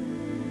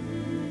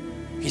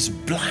 He's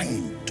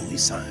blind to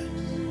his signs.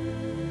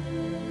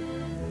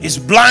 He's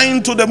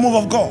blind to the move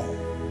of God.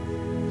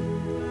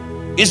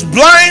 He's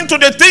blind to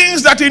the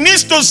things that he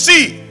needs to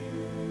see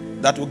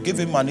that will give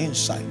him an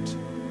insight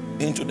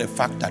into the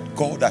fact that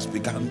God has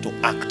begun to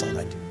act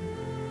already.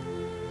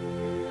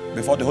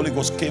 Before the Holy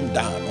Ghost came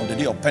down on the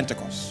day of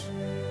Pentecost,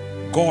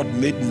 God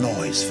made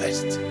noise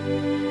first.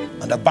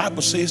 And the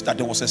Bible says that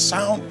there was a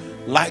sound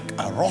like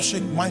a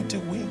rushing mighty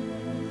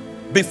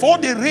wind. Before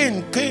the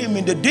rain came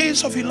in the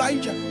days of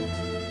Elijah,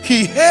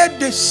 he heard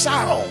the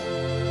sound.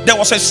 There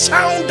was a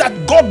sound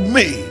that God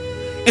made.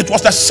 It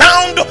was the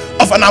sound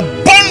of an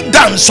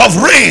abundance of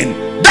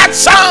rain. That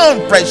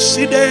sound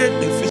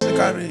preceded the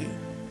physical rain.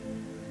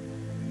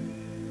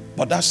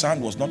 But that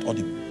sound was not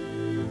audible.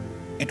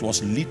 It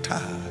was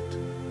littered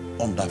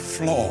on the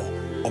floor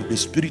of the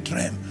spirit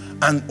realm.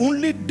 And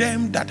only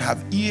them that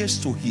have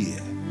ears to hear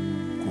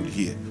could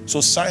hear.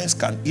 So signs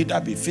can either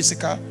be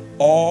physical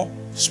or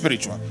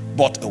spiritual.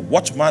 But a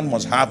watchman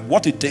must have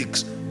what it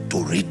takes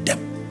to read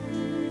them.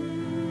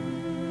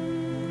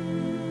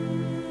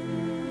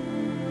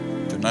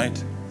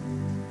 Tonight,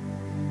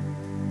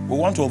 we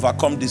want to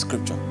overcome this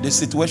scripture, the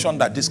situation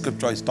that this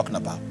scripture is talking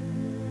about,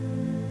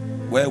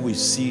 where we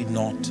see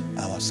not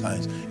our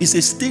signs. It's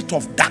a state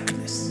of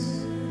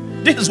darkness.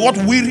 This is what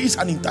wearies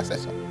an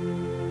intercessor.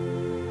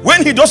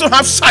 When he doesn't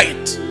have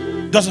sight,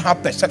 doesn't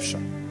have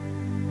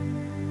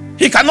perception,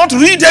 he cannot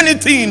read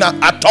anything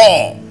at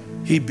all.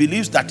 He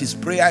believes that his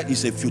prayer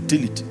is a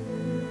futility.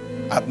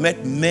 I've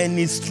met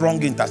many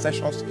strong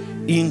intercessors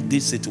in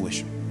this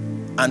situation,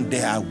 and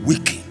they are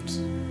weakened.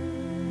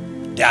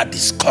 They are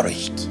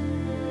discouraged,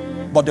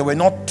 but they were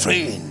not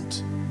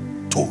trained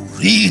to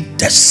read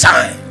the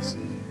signs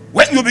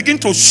When you begin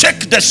to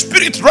shake the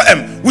spirit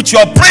realm with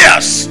your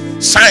prayers,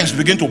 signs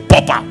begin to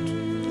pop out.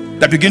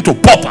 They begin to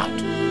pop out.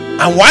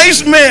 And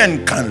wise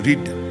men can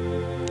read them.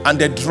 And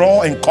they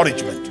draw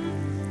encouragement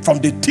from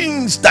the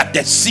things that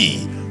they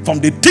see, from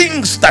the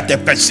things that they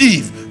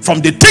perceive,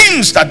 from the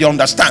things that they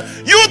understand.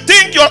 You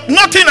think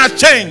nothing has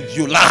changed.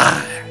 You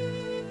lie.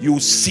 You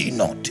see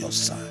not your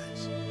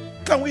signs.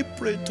 Can we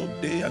pray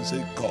today and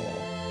say, God,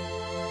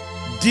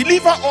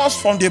 deliver us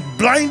from the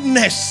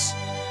blindness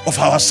of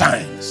our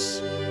signs.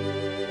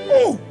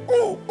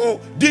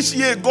 This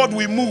year God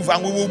will move,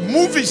 and we will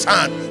move his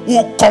hand. We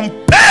will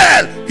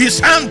compel his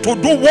hand to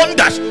do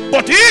wonders.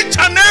 But each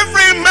and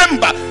every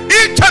member,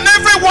 each and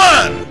every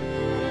one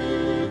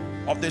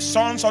of the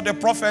sons of the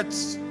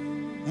prophets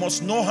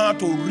must know how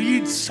to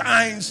read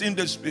signs in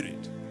the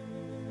spirit.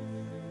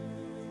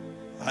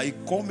 I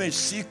come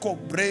siko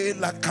bre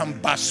la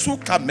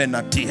kambasuka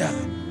menatia.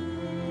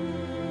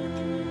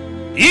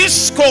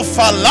 Isko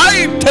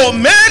falai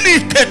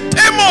tomeli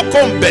ketemo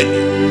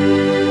kombeli.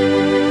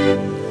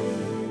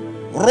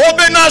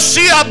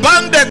 Robenashia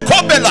bande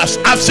kobelas.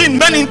 I've seen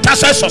many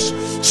intercessors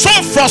so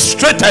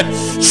frustrated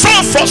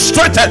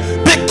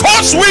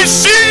because we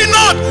see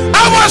not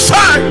our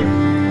side.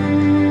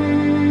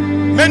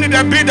 Many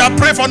they bid that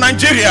pray for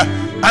Nigeria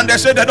and they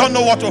say they don't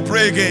know what to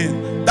pray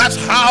again. That's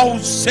how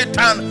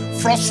Satan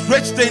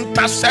frustrates the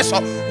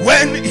intercessor.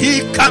 When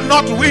he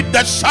cannot read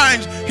the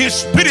signs, his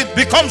spirit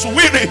becomes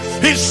weary,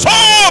 his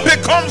soul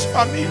becomes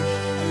famished.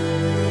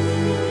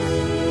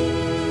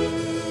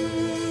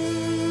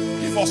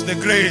 Give us the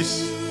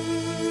grace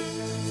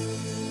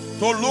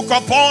to look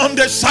upon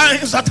the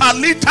signs that are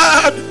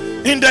littered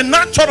in the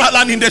natural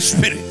and in the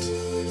spirit.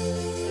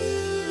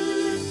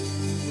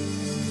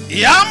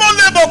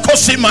 Yamolebo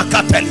kosima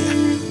katelia.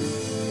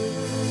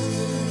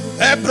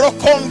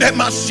 Ebrokonde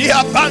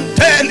masia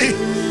banteli.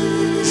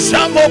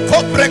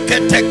 Shamoko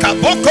brekete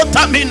kaboko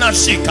tamina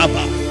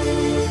shikaba.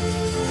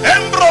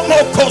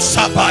 Embromoko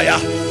sabaya.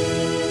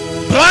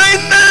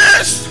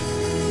 Blindness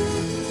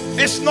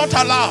is not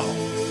allowed.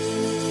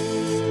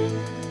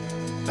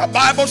 The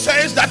Bible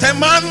says that a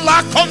man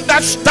lack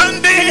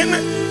understanding,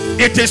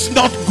 it is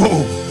not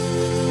good.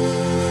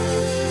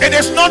 It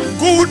is not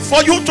good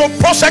for you to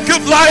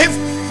prosecute life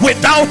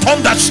without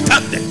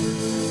understanding.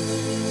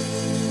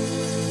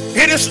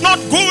 It is not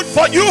good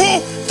for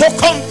you to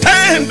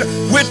contend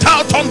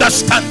without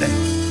understanding.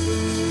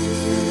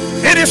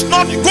 It is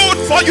not good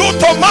for you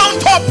to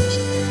mount up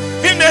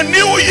in a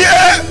new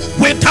year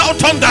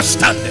without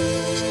understanding.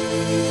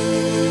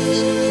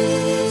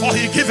 For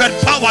he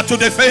giveth power to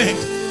the faint,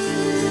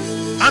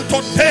 and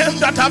to them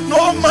that have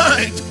no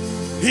might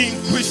he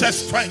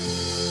increases strength.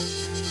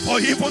 For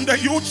even the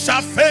youth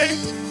shall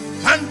faint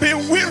and be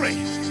weary,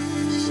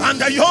 and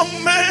the young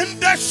men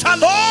they shall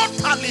not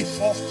tarry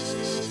for.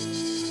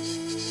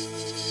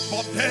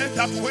 But they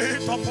that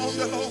wait upon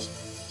the Lord,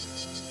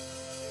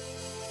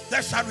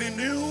 they shall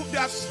renew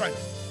their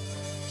strength.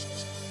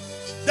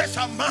 They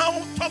shall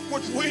mount up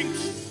with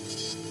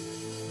wings.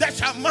 They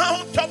shall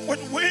mount up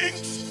with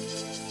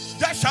wings.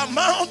 They shall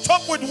mount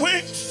up with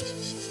wings.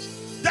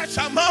 They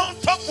shall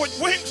mount up with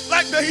wings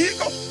like the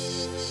eagle.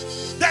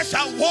 They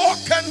shall walk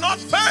and not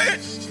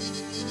faint.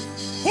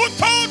 Who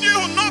told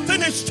you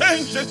nothing is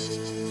changing?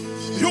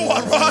 You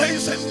are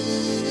rising.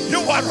 You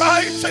are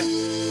rising.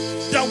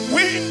 The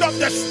wind of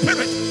the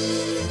Spirit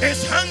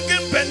is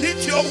hanging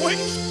beneath your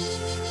wings,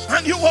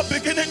 and you are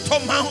beginning to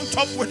mount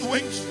up with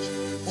wings.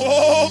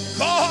 Oh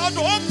God,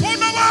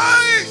 open our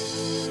eyes.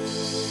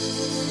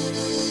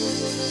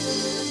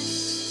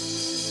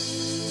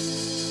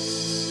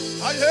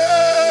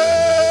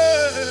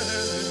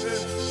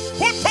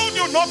 Who told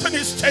you nothing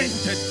is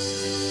changing?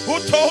 Who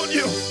told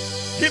you?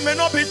 He may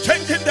not be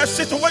changing the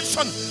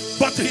situation,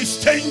 but he's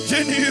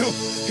changing you.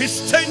 He's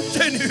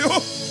changing you.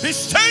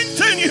 He's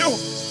changing you.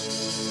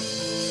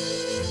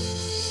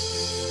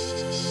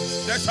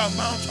 They shall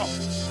mount up.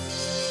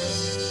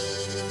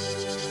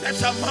 They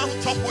shall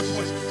mount up with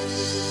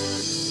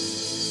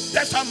wings.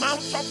 They shall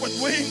mount up with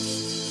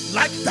wings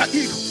like the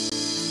eagle.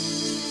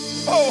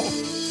 Oh,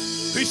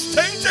 he's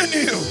changing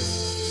you.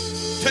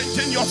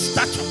 Changing your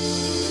stature.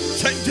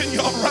 Changing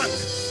your rank.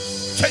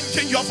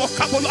 Changing your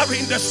vocabulary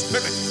in the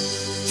spirit.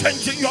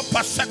 Changing your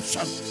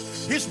perception.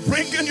 He's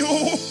bringing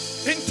you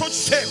into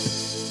shape.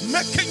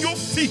 Making you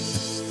fit.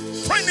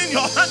 Training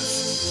your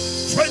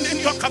hands.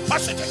 Training your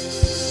capacity.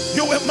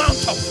 You will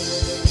mount up.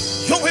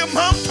 You will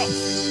mount up.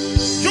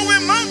 You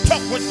will mount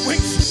up with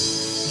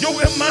wings. You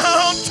will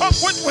mount up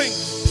with wings.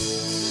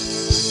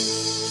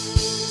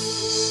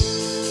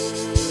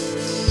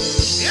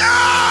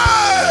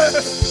 Yeah!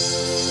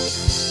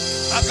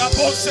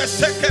 Agabose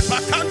seke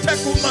bakante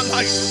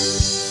kumalai.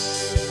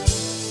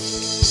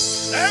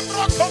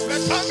 Embro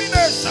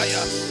kompetamine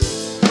saya.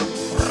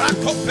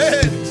 Rakope.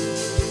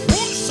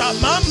 Usa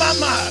mama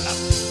mala.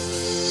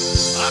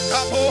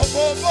 Agabo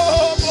bo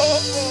bo bo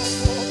bo.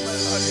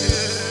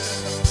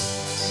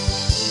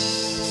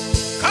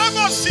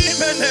 Como si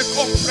me ne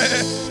compre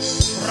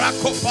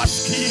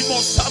rakopaskimo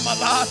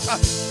samalata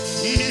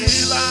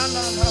ila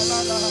la la la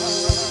la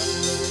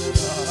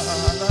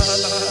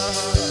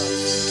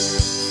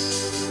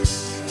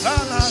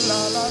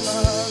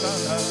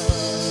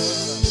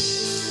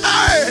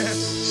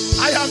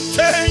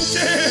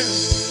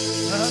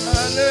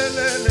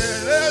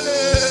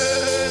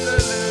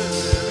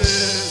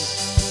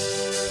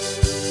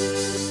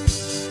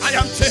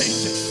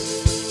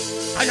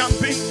am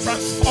being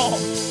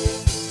transformed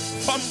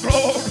from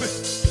glory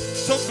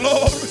to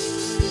glory.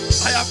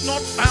 I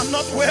am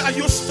not where I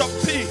used to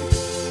be.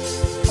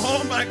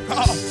 Oh my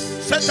God.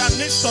 Satan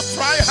needs to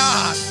try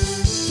hard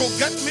to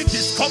get me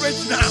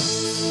discouraged now,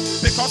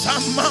 because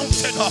I'm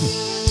mounted up.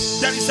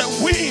 There is a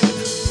wind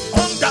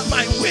under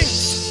my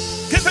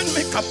wings, giving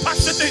me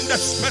capacity in the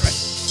spirit.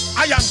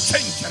 I am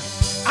changing.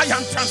 I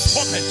am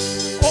transforming.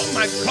 Oh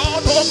my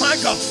God, oh my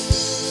God.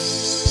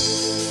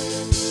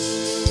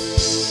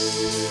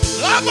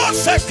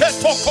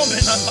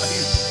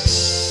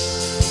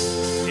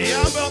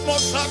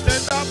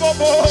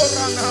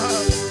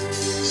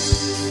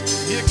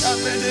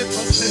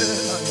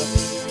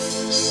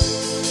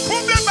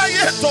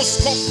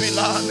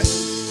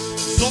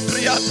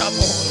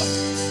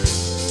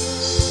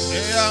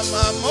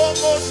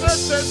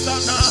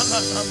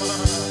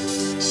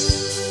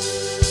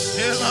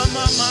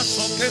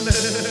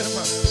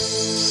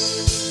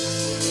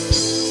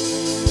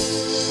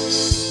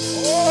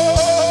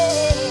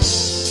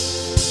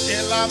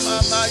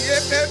 Mama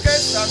yeke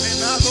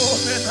samina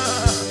lomena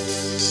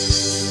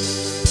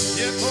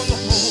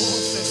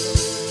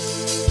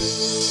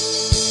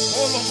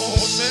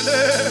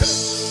olomosele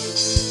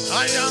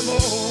ayamo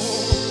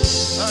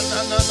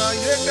na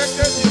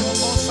yeke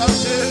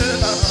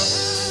dimosatela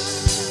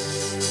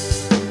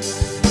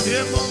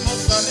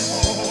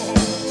yemomosanimo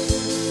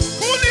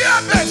kulia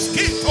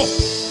beskito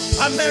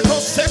ameno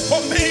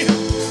sekomi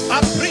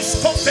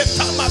aprisco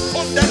fetama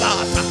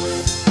condelata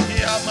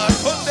yama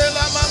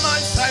condela mama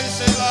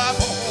saisela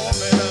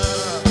bomena.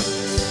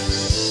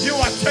 You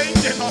are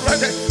changing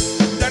already.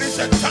 There is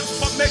a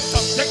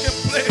transformation taking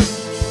place.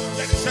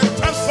 There is a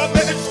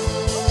transformation.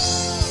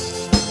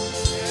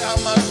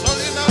 Yama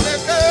solina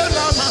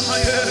lekela mama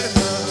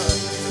yema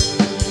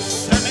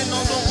senino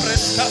no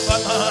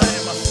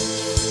preskavanaima.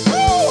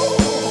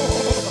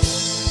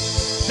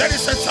 There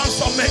is a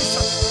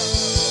transformation.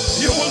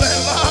 You will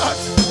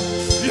enlarge.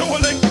 You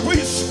will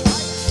increase.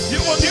 You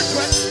will need to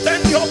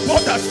extend your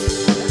borders,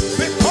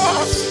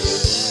 because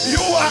you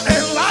are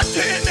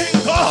enlarging in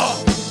God.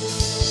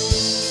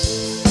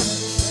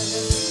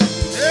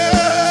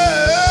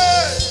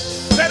 Yeah.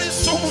 Very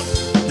soon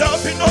there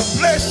will be no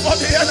place for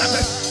the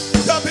enemy.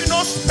 There will be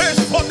no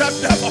space for the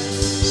devil,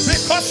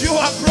 because you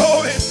are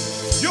growing.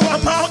 You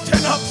are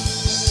mounting up.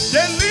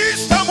 The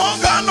least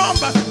among our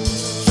numbers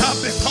shall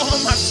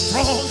become as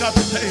strong as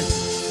they.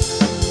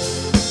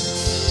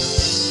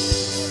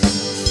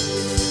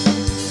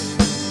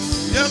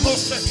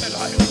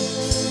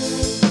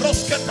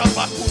 Rosketa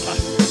bakula,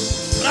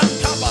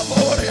 ranta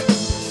baboria,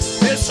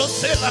 eso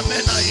se la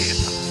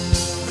menaita,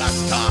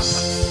 rastata,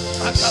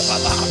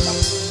 akabalata,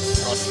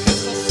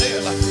 rosketo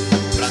sela,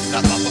 ranta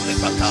babore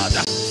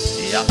patada,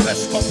 ia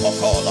pesco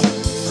pocola,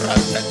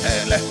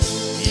 rantetele,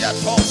 ia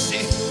tosi,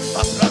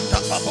 apranta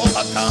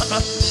babola cana,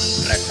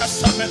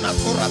 recasamena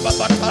cura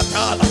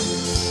babatala,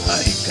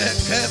 ai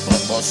che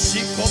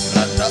bombosico,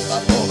 ranta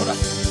babora.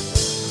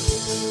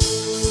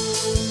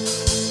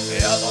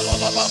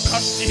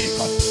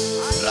 Castigo,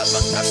 la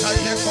batata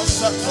yeko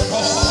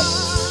satoro,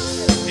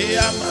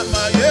 ya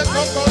mama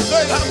yeko koso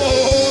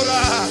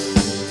l'amora,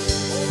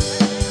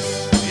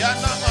 ya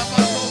na mama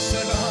no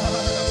se la,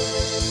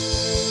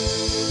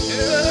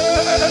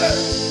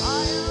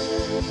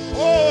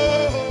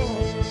 oh,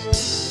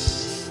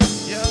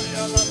 ya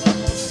la mama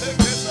no se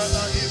que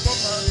la yeko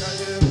manga.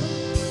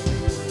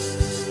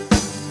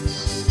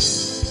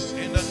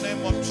 In the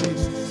name of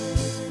Jesus.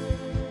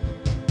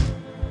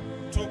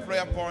 2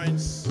 prayer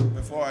points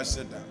before I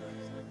sit down.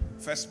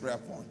 First prayer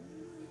point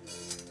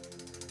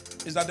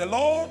is that the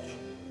Lord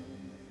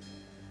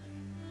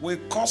will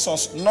cause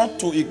us not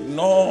to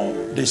ignore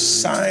the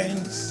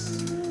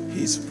signs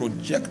He's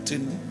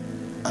projecting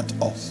at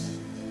us.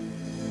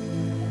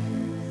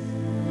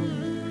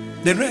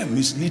 The realm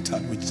is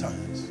littered with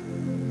signs.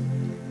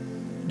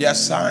 There are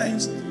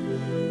signs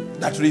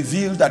that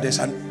reveal that there's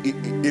a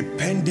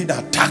pending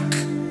attack.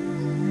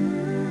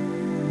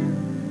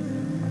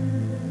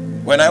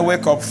 When I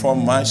wake up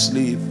from my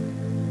sleep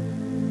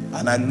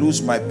and I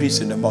lose my peace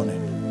in the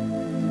morning,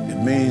 it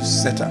means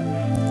Satan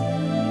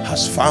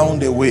has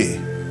found a way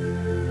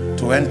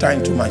to enter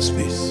into my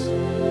space.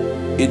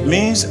 It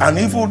means an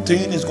evil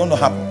thing is going to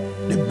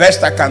happen. The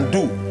best I can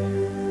do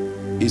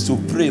is to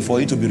pray for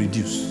it to be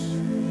reduced.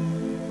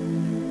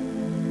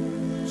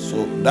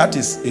 So that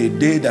is a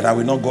day that I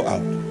will not go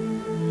out.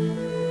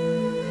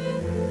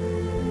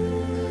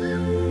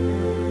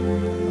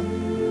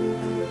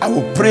 I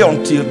will pray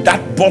until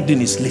that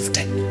burden is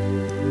lifted.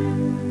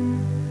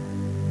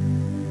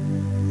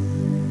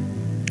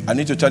 I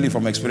need to tell you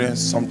from experience,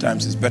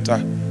 sometimes it's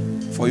better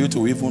for you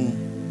to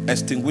even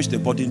extinguish the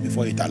burden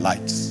before it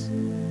alights.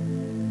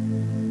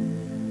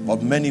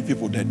 But many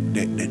people, they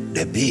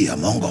be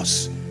among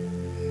us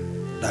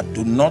that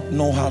do not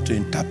know how to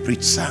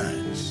interpret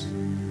signs.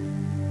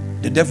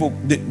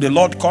 The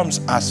Lord comes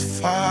as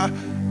far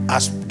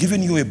as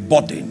giving you a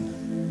burden,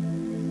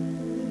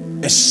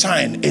 a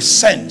sign, a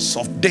sense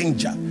of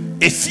danger,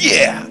 a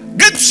fear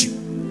grips you.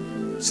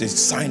 It's a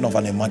sign of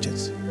an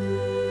emergency.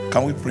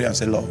 Can we pray and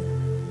say, Lord,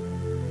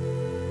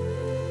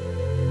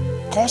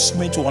 cause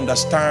me to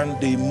understand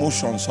the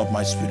emotions of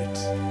my spirit.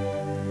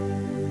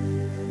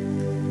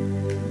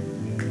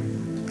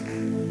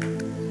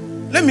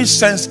 Let me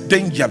sense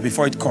danger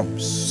before it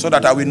comes, so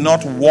that I will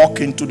not walk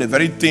into the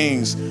very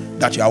things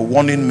that you are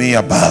warning me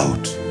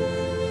about.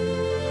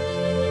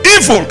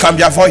 Evil can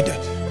be avoided.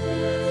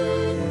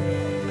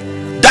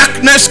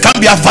 Darkness can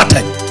be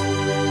averted.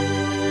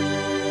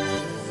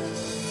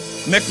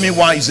 Make me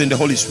wise in the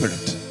Holy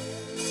Spirit.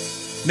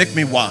 Make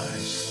me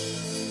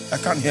wise. I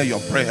can't hear your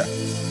prayer.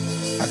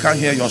 I can't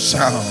hear your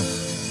sound.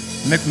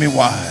 Make me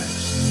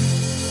wise.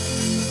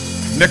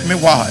 Make me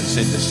wise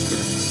in the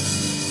Spirit.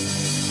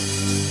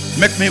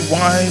 Make me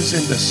wise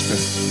in the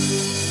Spirit.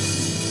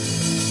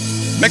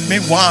 Make me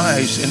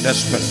wise in the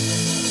Spirit.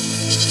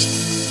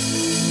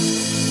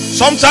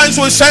 Sometimes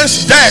we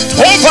sense death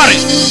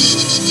hovering.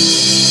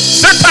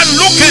 Satan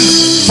looking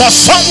for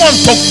someone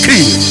to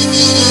kill.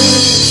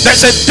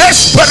 There's a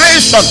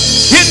desperation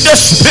in the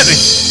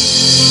spirit.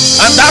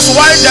 And that's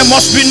why there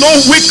must be no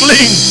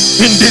weakling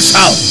in this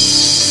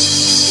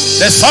house.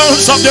 The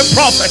sons of the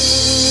prophet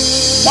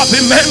must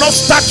be men of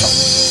stature.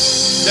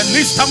 The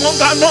least among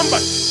our number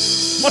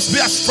must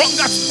be as strong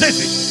as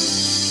David.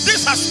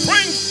 These are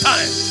strange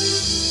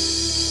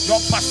times.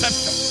 Your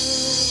perception,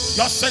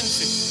 your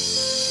sensing,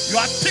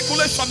 your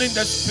articulation in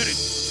the spirit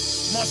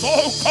must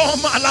all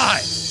come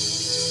alive.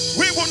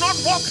 We will not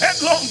walk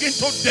headlong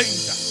into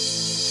danger.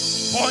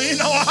 For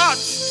in our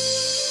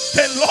hearts,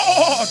 the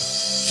Lord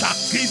shall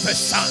give a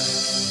sign.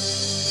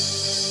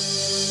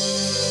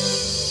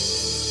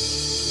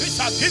 He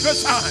shall give a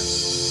sign.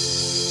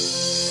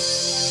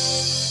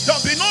 There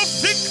will be no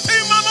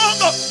victim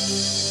among us.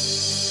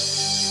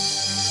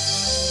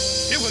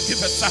 He will give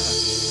a sign.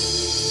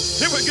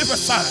 He will give a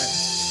sign.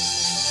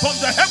 From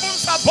the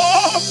heavens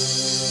above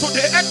to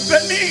the earth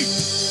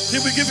beneath, he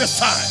will give a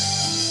sign.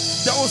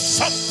 There was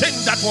something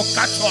that will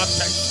catch your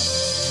attention.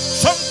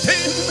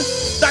 Something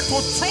that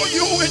will throw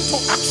you into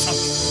action.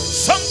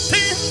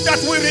 Something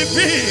that will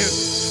reveal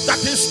that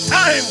it's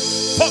time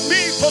for me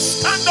to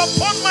stand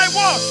upon my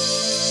word.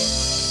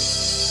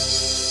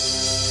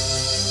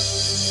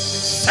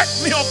 Set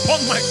me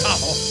upon my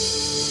tower.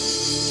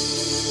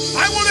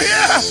 I will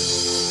hear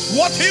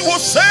what he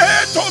will say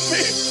to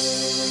me.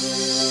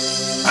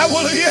 I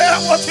will hear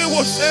what he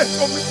will say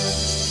to me.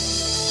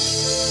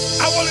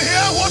 I will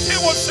hear what he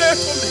will say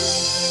to me.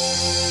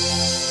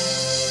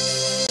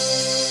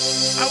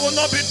 I will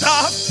not be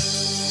daft.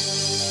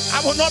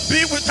 I will not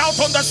be without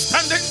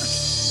understanding.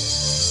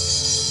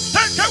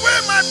 Take away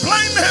my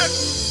blindness.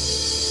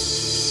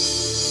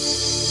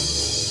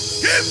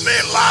 Give me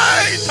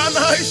light and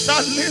I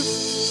shall live.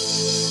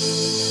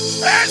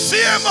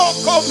 Esiemo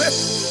come.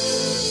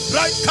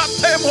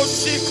 Raikatemo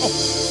siko.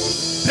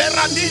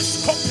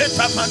 Peranisco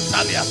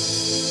petamantalia.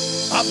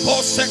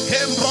 Abose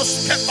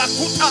kembros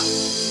kepakuta.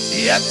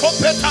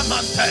 Iekopeta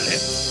mantele.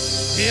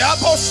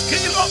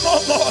 Iaboskilo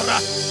momora.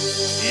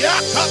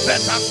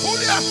 Iakapeta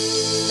kulia.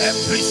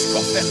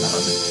 Ebrisco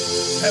felame.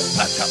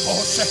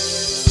 Epakabose.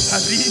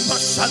 Arima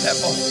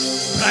salebo.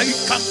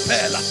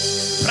 Braikampela.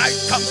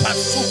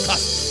 Braikampasuka.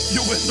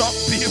 You will not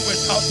be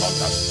without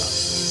understanding.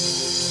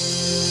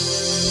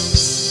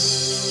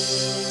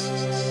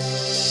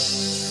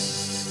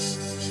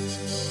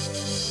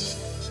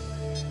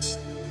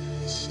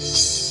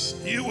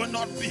 You will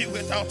not be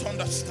without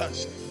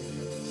understanding.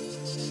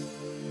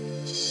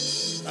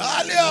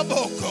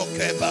 Aliaboko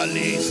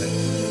kebalise,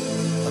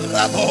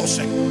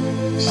 rabose,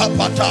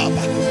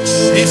 apataba,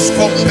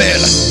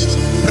 iskopela,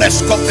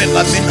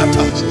 preskopela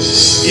minata,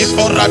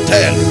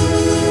 ikoratel,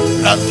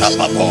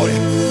 rantapapoy,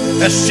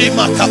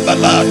 esima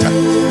kabalata,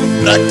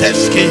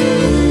 rateski,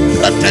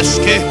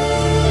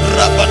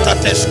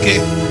 rabatateski,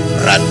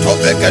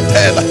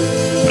 rantobegatela,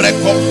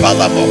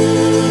 prekompalamo,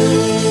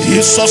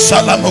 iso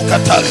salamo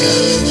katalia,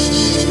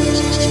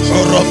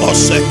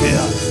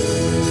 oromosekia.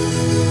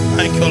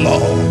 Thank you,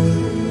 Lord.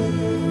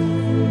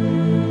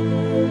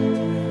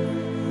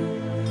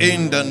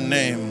 In the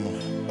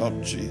name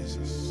of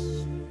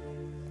Jesus.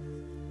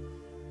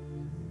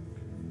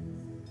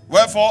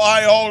 Wherefore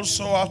I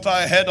also, after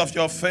I heard of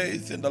your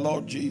faith in the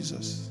Lord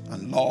Jesus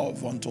and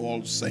love unto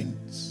all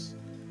saints,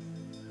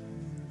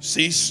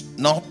 cease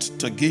not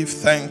to give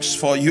thanks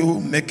for you,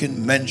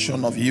 making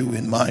mention of you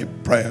in my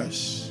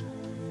prayers,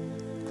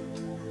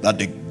 that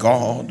the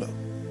God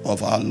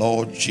of our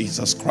Lord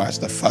Jesus Christ,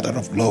 the Father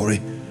of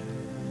glory,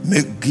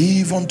 may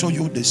give unto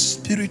you the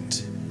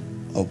spirit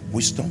of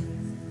wisdom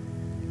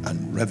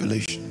and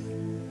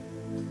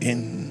revelation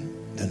in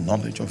the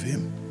knowledge of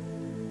him,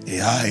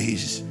 the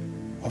eyes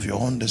of your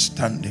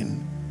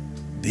understanding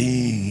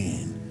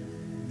being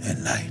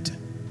enlightened.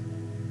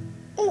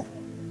 Oh,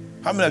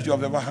 how many of you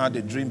have ever had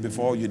a dream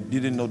before you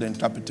didn't know the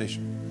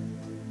interpretation?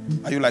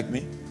 Are you like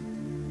me?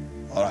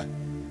 All right.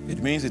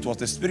 It means it was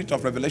the spirit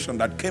of revelation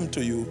that came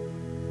to you.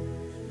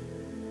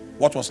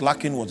 What was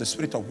lacking was the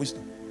spirit of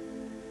wisdom.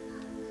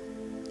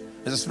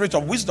 It's the spirit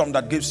of wisdom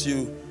that gives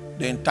you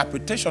the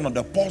interpretation of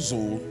the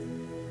puzzle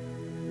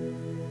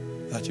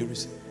that you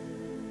receive.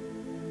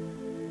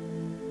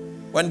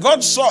 When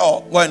Paul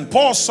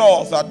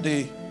saw that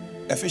the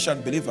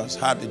Ephesian believers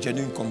had a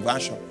genuine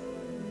conversion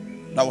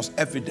that was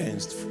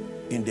evidenced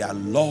in their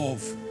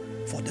love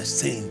for the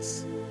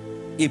saints.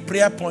 A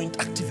prayer point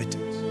activated.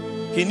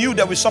 He knew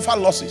they will suffer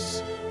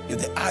losses if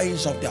the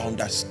eyes of their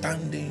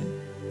understanding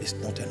is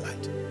not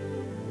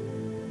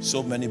enlightened.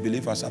 So many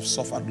believers have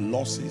suffered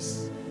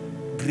losses,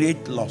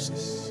 great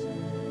losses,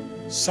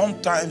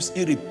 sometimes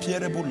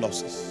irreparable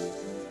losses,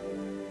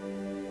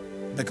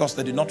 because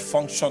they did not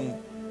function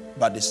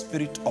by the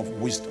spirit of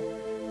wisdom.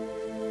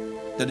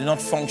 They did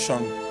not function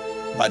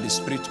by the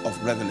spirit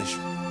of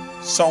revelation.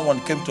 Someone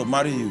came to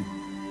marry you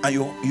and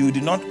you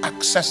did not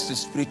access the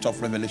spirit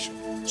of revelation.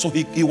 So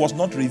he was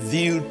not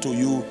revealed to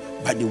you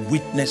by the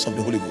witness of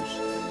the Holy Ghost.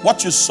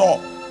 What you saw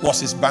was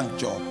his bank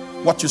job.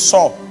 What you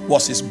saw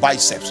was his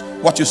biceps.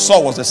 What you saw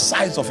was the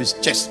size of his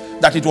chest,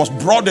 that it was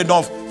broad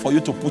enough for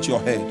you to put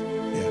your head.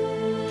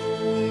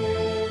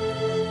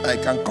 Yeah. I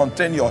can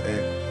contain your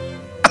head.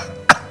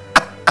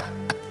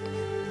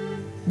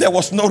 There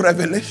was no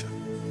revelation.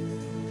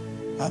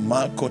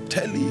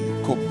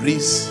 Amakoteli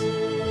Kobris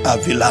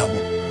Avilamo.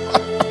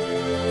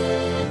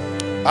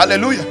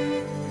 Hallelujah.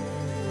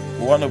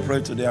 We want to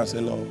pray today and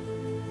say, Lord,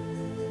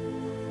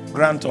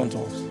 grant unto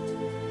us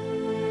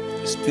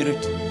the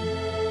spirit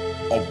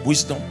of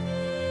wisdom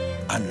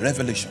and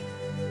revelation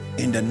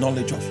in the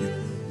knowledge of you.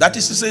 That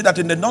is to say that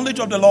in the knowledge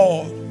of the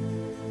Lord,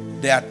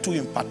 there are two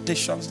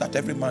impartations that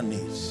every man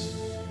needs.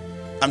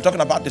 I'm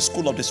talking about the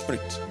school of the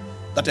Spirit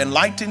that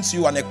enlightens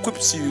you and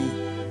equips you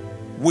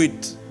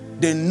with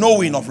the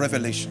knowing of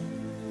revelation.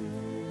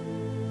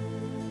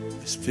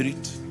 The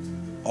spirit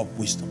of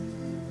wisdom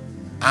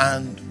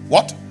and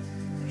what?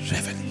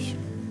 Revelation.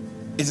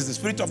 It is the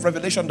spirit of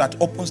revelation that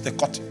opens the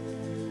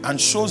curtain and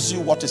shows you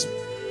what is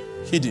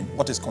hidden,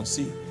 what is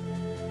concealed.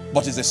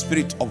 But it's the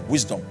spirit of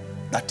wisdom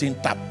that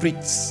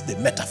interprets the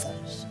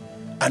metaphors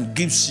and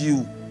gives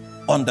you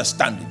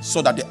understanding,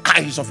 so that the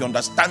eyes of your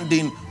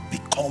understanding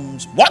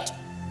becomes what?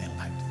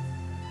 Enlightened.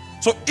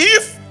 So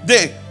if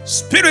the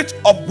spirit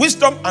of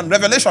wisdom and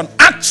revelation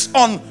acts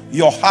on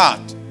your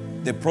heart,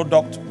 the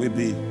product will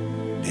be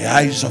the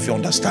eyes of your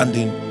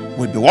understanding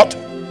will be what?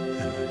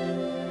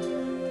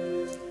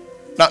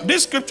 Now,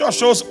 this scripture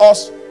shows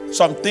us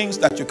some things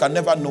that you can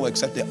never know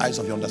except the eyes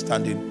of your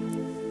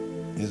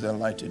understanding is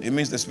enlightened. It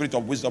means the spirit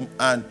of wisdom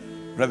and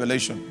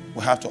revelation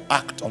will have to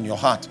act on your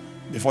heart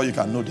before you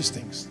can know these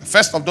things. The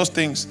first of those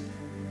things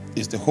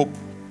is the hope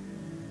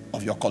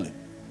of your calling.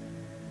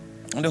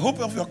 And the hope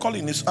of your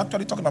calling is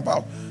actually talking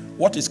about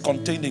what is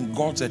contained in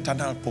God's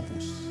eternal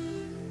purpose.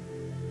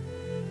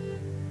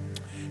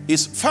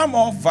 It's far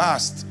more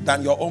vast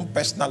than your own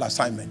personal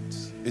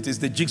assignment. It is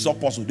the jigsaw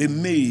puzzle, the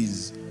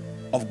maze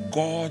of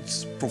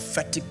God's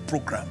prophetic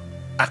program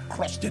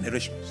across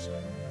generations.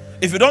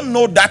 If you don't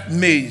know that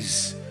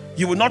maze,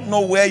 you will not know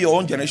where your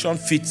own generation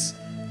fits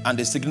and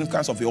the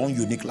significance of your own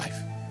unique life.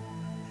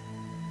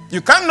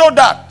 You can't know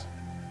that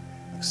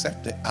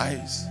except the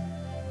eyes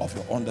of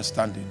your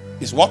understanding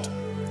is what?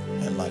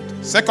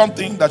 Enlightened. Second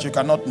thing that you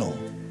cannot know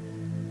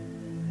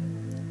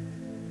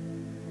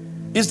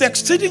is the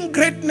exceeding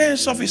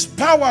greatness of his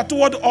power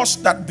toward us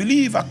that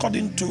believe,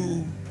 according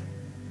to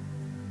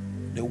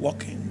the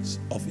workings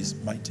of his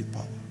mighty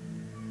power.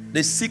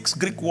 The 6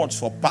 Greek words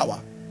for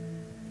power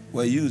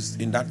were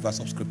used in that verse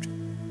of scripture.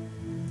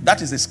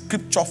 That is a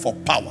scripture for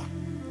power.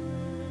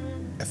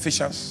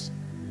 Ephesians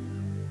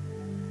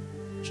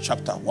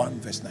chapter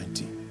 1 verse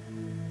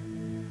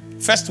 19.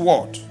 First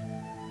word,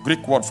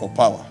 Greek word for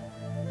power,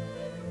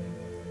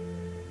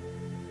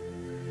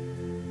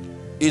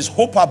 is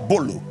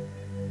hopabolo.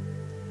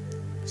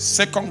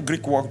 Second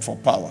Greek word for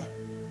power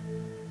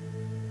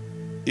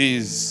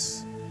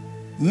is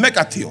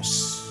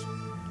megatheos.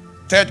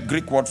 Third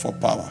Greek word for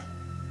power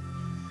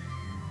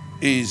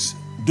is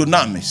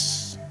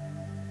dunamis.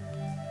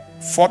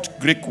 Fourth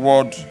Greek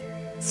word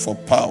for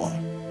power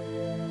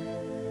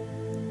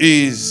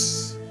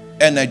is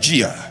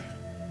energia.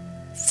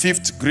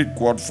 Fifth Greek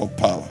word for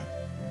power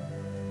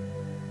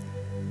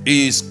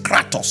is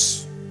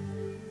kratos.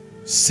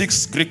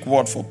 Sixth Greek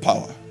word for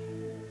power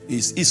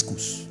is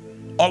ischus.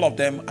 All of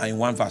them are in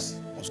one verse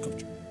of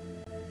scripture.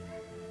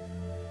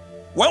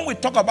 When we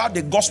talk about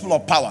the gospel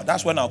of power,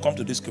 that's when I'll come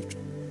to this scripture.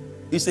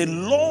 It's a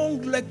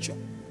long lecture.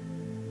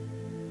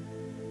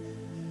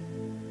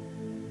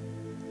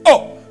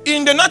 Oh,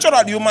 in the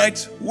natural, you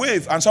might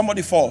wave and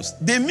somebody falls.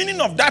 The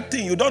meaning of that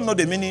thing, you don't know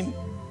the meaning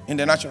in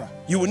the natural.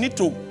 You will need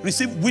to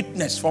receive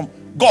witness from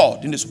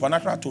God in the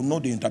supernatural to know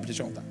the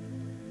interpretation of that.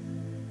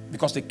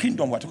 Because the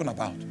kingdom we're talking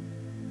about,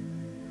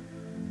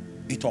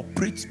 it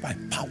operates by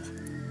power.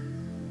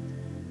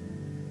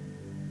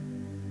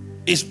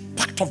 Is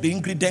part of the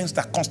ingredients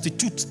that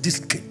constitutes this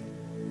king.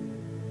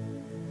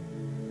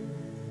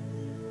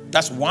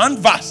 That's one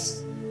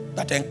verse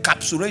that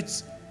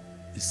encapsulates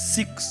the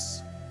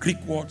 6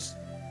 Greek words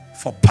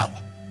for power.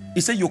 He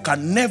said you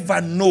can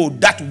never know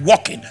that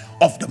working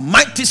of the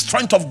mighty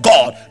strength of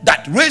God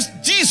that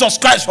raised Jesus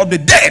Christ from the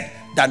dead,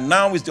 that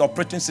now is the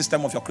operating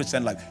system of your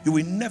Christian life. You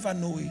will never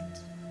know it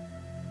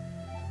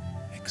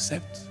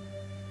except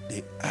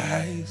the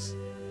eyes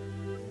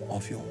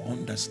of your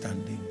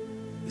understanding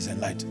is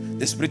enlightened.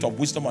 The spirit of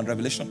wisdom and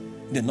revelation,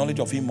 the knowledge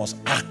of him must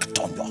act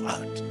on your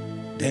heart.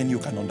 Then you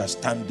can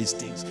understand these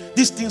things.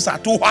 These things are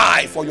too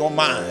high for your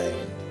mind.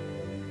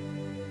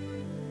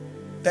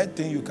 That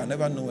thing you can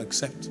never know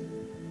except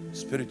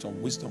spirit of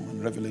wisdom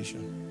and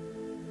revelation.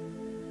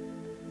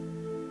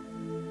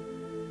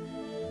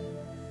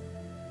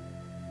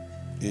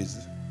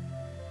 Is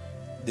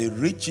the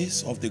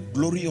riches of the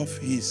glory of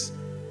his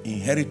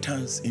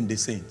inheritance in the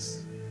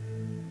saints.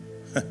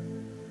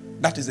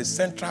 That is the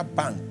central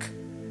bank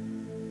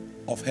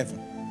of heaven.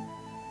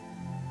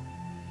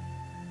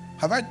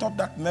 Have I taught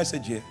that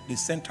message here? The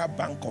central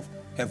bank of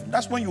heaven.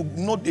 That's when you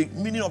know the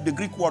meaning of the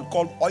Greek word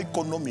called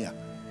oikonomia.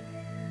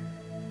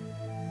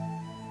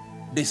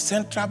 The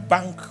central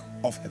bank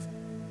of heaven.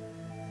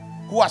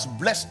 Who has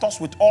blessed us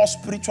with all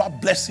spiritual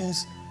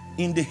blessings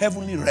in the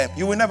heavenly realm.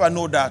 You will never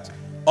know that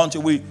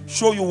until we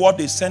show you what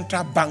the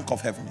central bank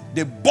of heaven is.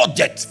 The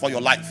budget for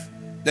your life.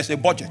 There's a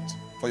budget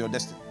for your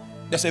destiny.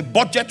 There's a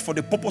budget for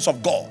the purpose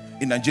of God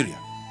in Nigeria.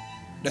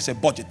 There's a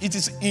budget. It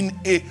is in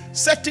a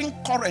certain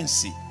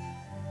currency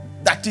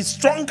that is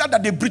stronger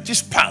than the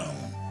British pound.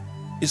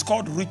 It's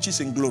called riches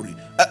in glory.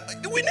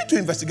 We need to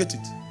investigate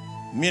it.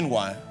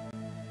 Meanwhile,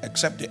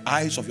 except the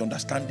eyes of your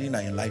understanding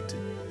are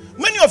enlightened.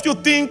 Many of you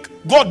think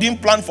God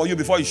didn't plan for you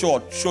before he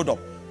showed up.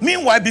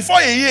 Meanwhile, before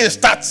a year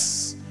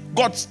starts,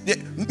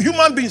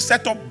 human beings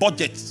set up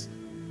budgets.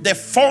 They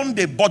fund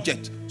a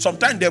budget.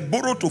 Sometimes they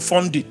borrow to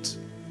fund it,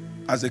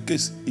 as the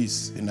case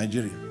is in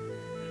Nigeria.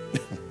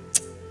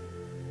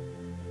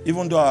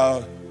 Even though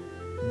our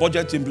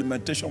budget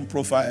implementation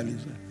profile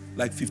is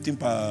like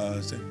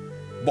 15%,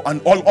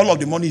 and all of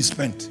the money is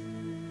spent.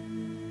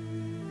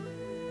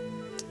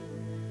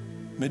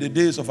 May the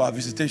days of our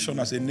visitation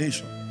as a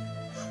nation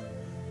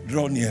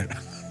draw near.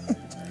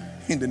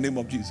 In the name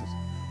of Jesus.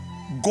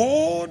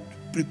 God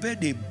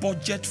prepared a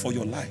budget for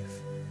your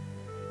life.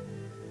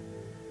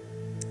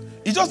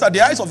 It's just that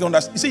the eyes of your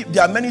understanding. You see,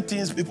 there are many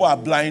things people are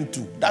blind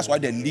to. That's why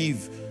they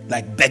live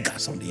like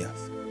beggars on the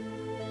earth.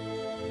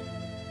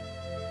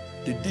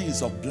 The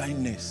days of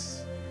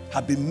blindness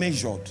have been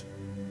measured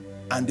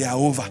and they are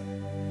over.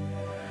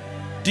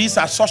 These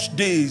are such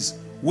days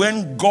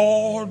when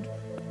God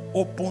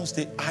opens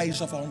the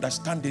eyes of our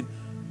understanding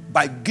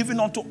by giving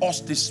unto us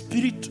the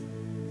spirit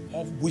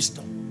of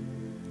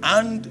wisdom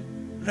and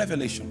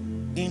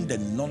revelation in the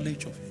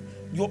knowledge of him.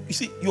 You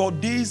see, your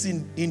days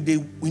in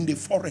the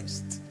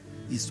forest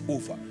is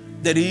over.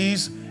 There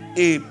is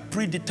a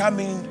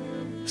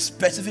predetermined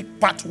specific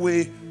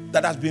pathway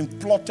that has been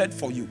plotted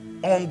for you.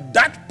 On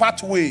that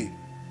pathway,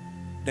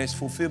 there's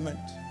fulfillment,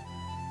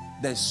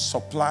 there's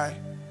supply,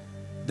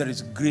 there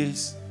is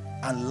grace,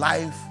 and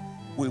life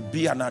will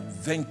be an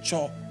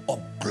adventure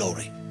of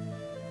glory.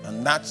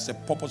 And that's the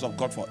purpose of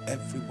God for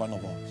every one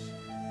of us.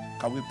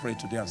 Can we pray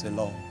today and say,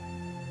 Lord,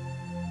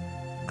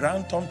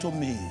 grant unto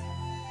me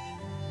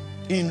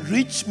in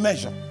rich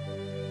measure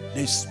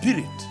the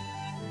spirit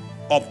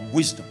of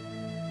wisdom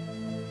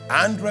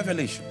and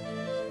revelation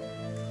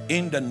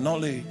in the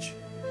knowledge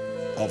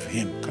of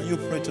him. Can you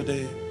pray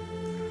today?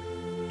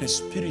 The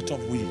spirit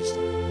of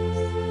wisdom.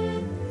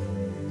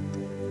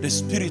 The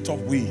spirit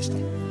of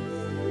wisdom.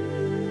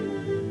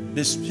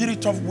 The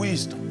spirit of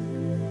wisdom.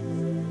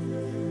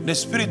 The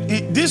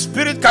spirit, this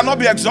spirit cannot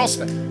be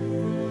exhausted.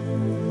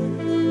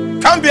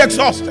 Can't be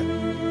exhausted.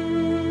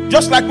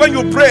 Just like when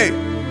you pray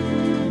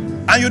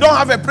and you don't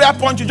have a prayer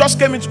point, you just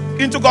came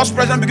into God's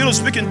presence and begin to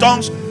speak in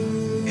tongues.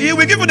 He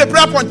will give you the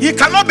prayer point. He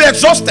cannot be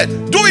exhausted.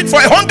 Do it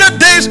for 100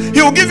 days.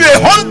 He will give you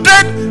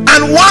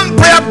 101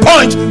 prayer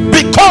points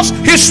because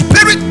his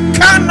spirit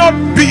cannot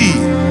be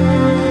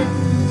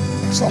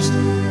exhausted.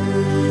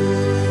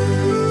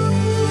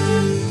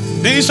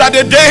 These are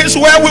the days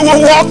where we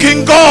will walk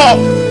in God.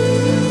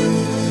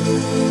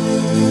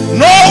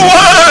 No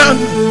one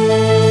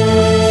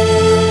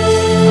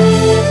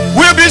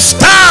will be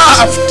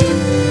starved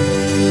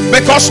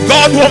because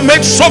God will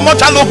make so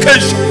much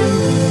allocation.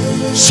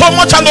 So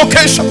much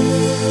allocation,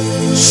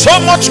 so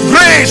much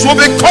grace will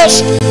be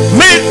caused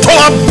me to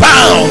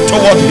abound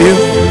toward him.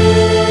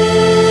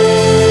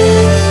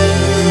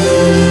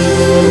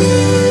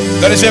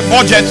 There is a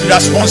budget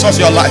that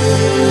sponsors your life,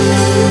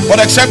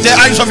 but except the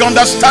eyes of your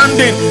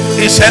understanding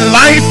is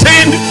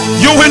enlightened,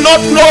 you will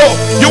not know.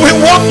 You will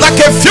walk like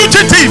a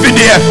fugitive in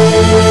the air.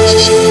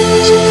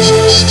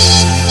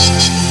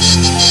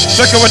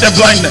 Take away the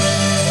blindness,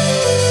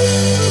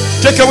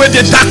 take away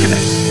the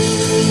darkness.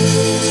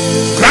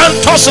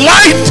 Grant us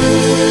light,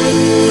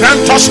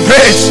 grant us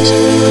grace.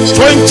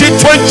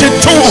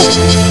 2022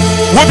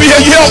 will be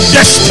a year of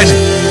destiny.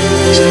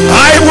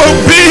 I will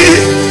be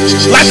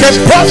like a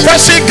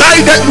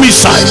prophecy-guided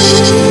missile.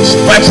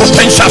 My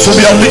potentials will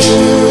be unleashed.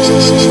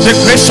 The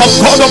grace of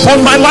God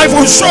upon my life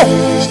will show.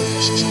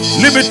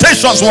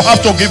 Limitations will have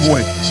to give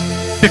way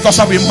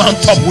because I will mount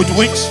up with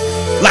wings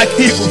like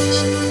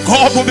eagles.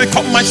 God will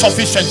become my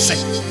sufficiency.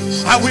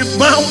 I will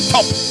mount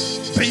up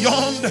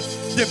beyond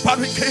the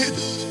barricade,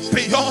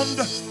 beyond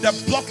the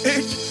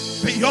blockade,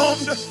 beyond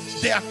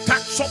the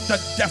attacks of the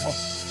devil.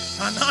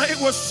 and I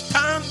will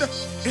stand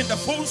in the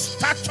full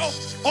stature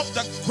of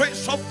the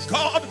grace of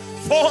God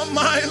for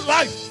my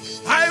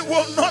life. I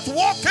will not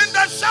walk in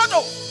the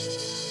shadow,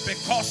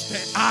 because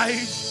the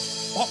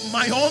eyes of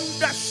my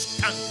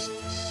understanding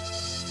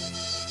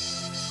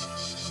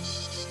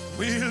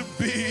will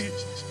be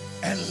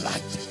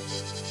enlightened.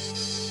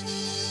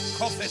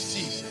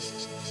 Prophecy.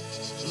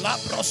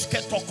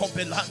 Labrosketo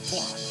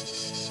kobelantua.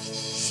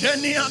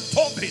 Genia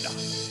tobida.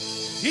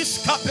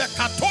 Iskabe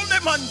katole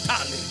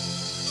mantale.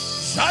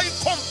 Jai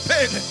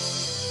compele.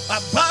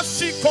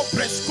 Abasi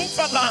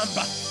kompreskufa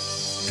lamba.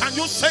 Can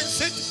you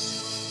sense it?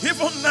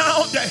 Even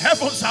now the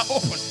heavens are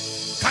open.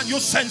 Can you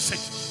sense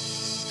it?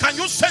 Can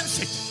you sense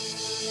it?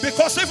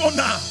 Because even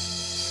now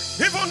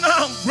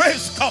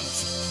grace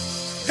comes.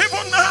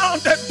 Even now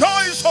the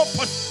door is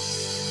open.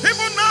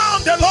 Even now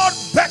the Lord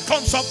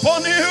beckons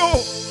upon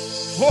you.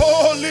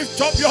 Oh, lift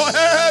up your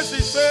heads,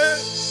 he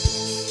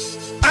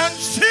says, and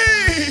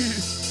see.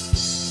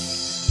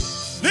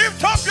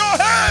 Lift up your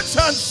heads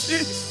and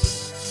see.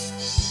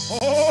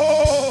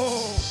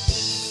 Oh,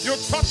 you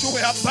thought you were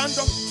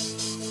abandoned.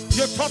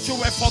 You thought you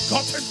were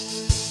forgotten.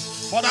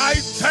 But I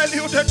tell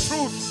you the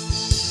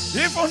truth.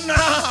 Even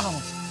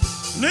now,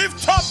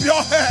 lift up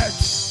your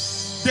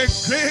heads. The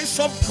grace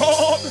of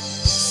God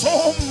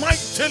so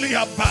mightily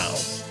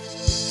abounds.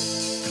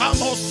 Come,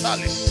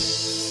 Osayi.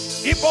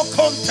 Ibo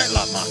konte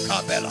la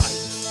makabela.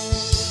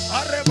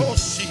 Aremo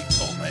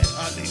siko me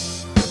ali.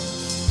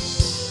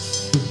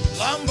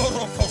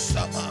 Lamboro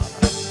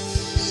kosamara.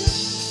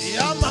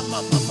 Yama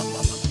mama.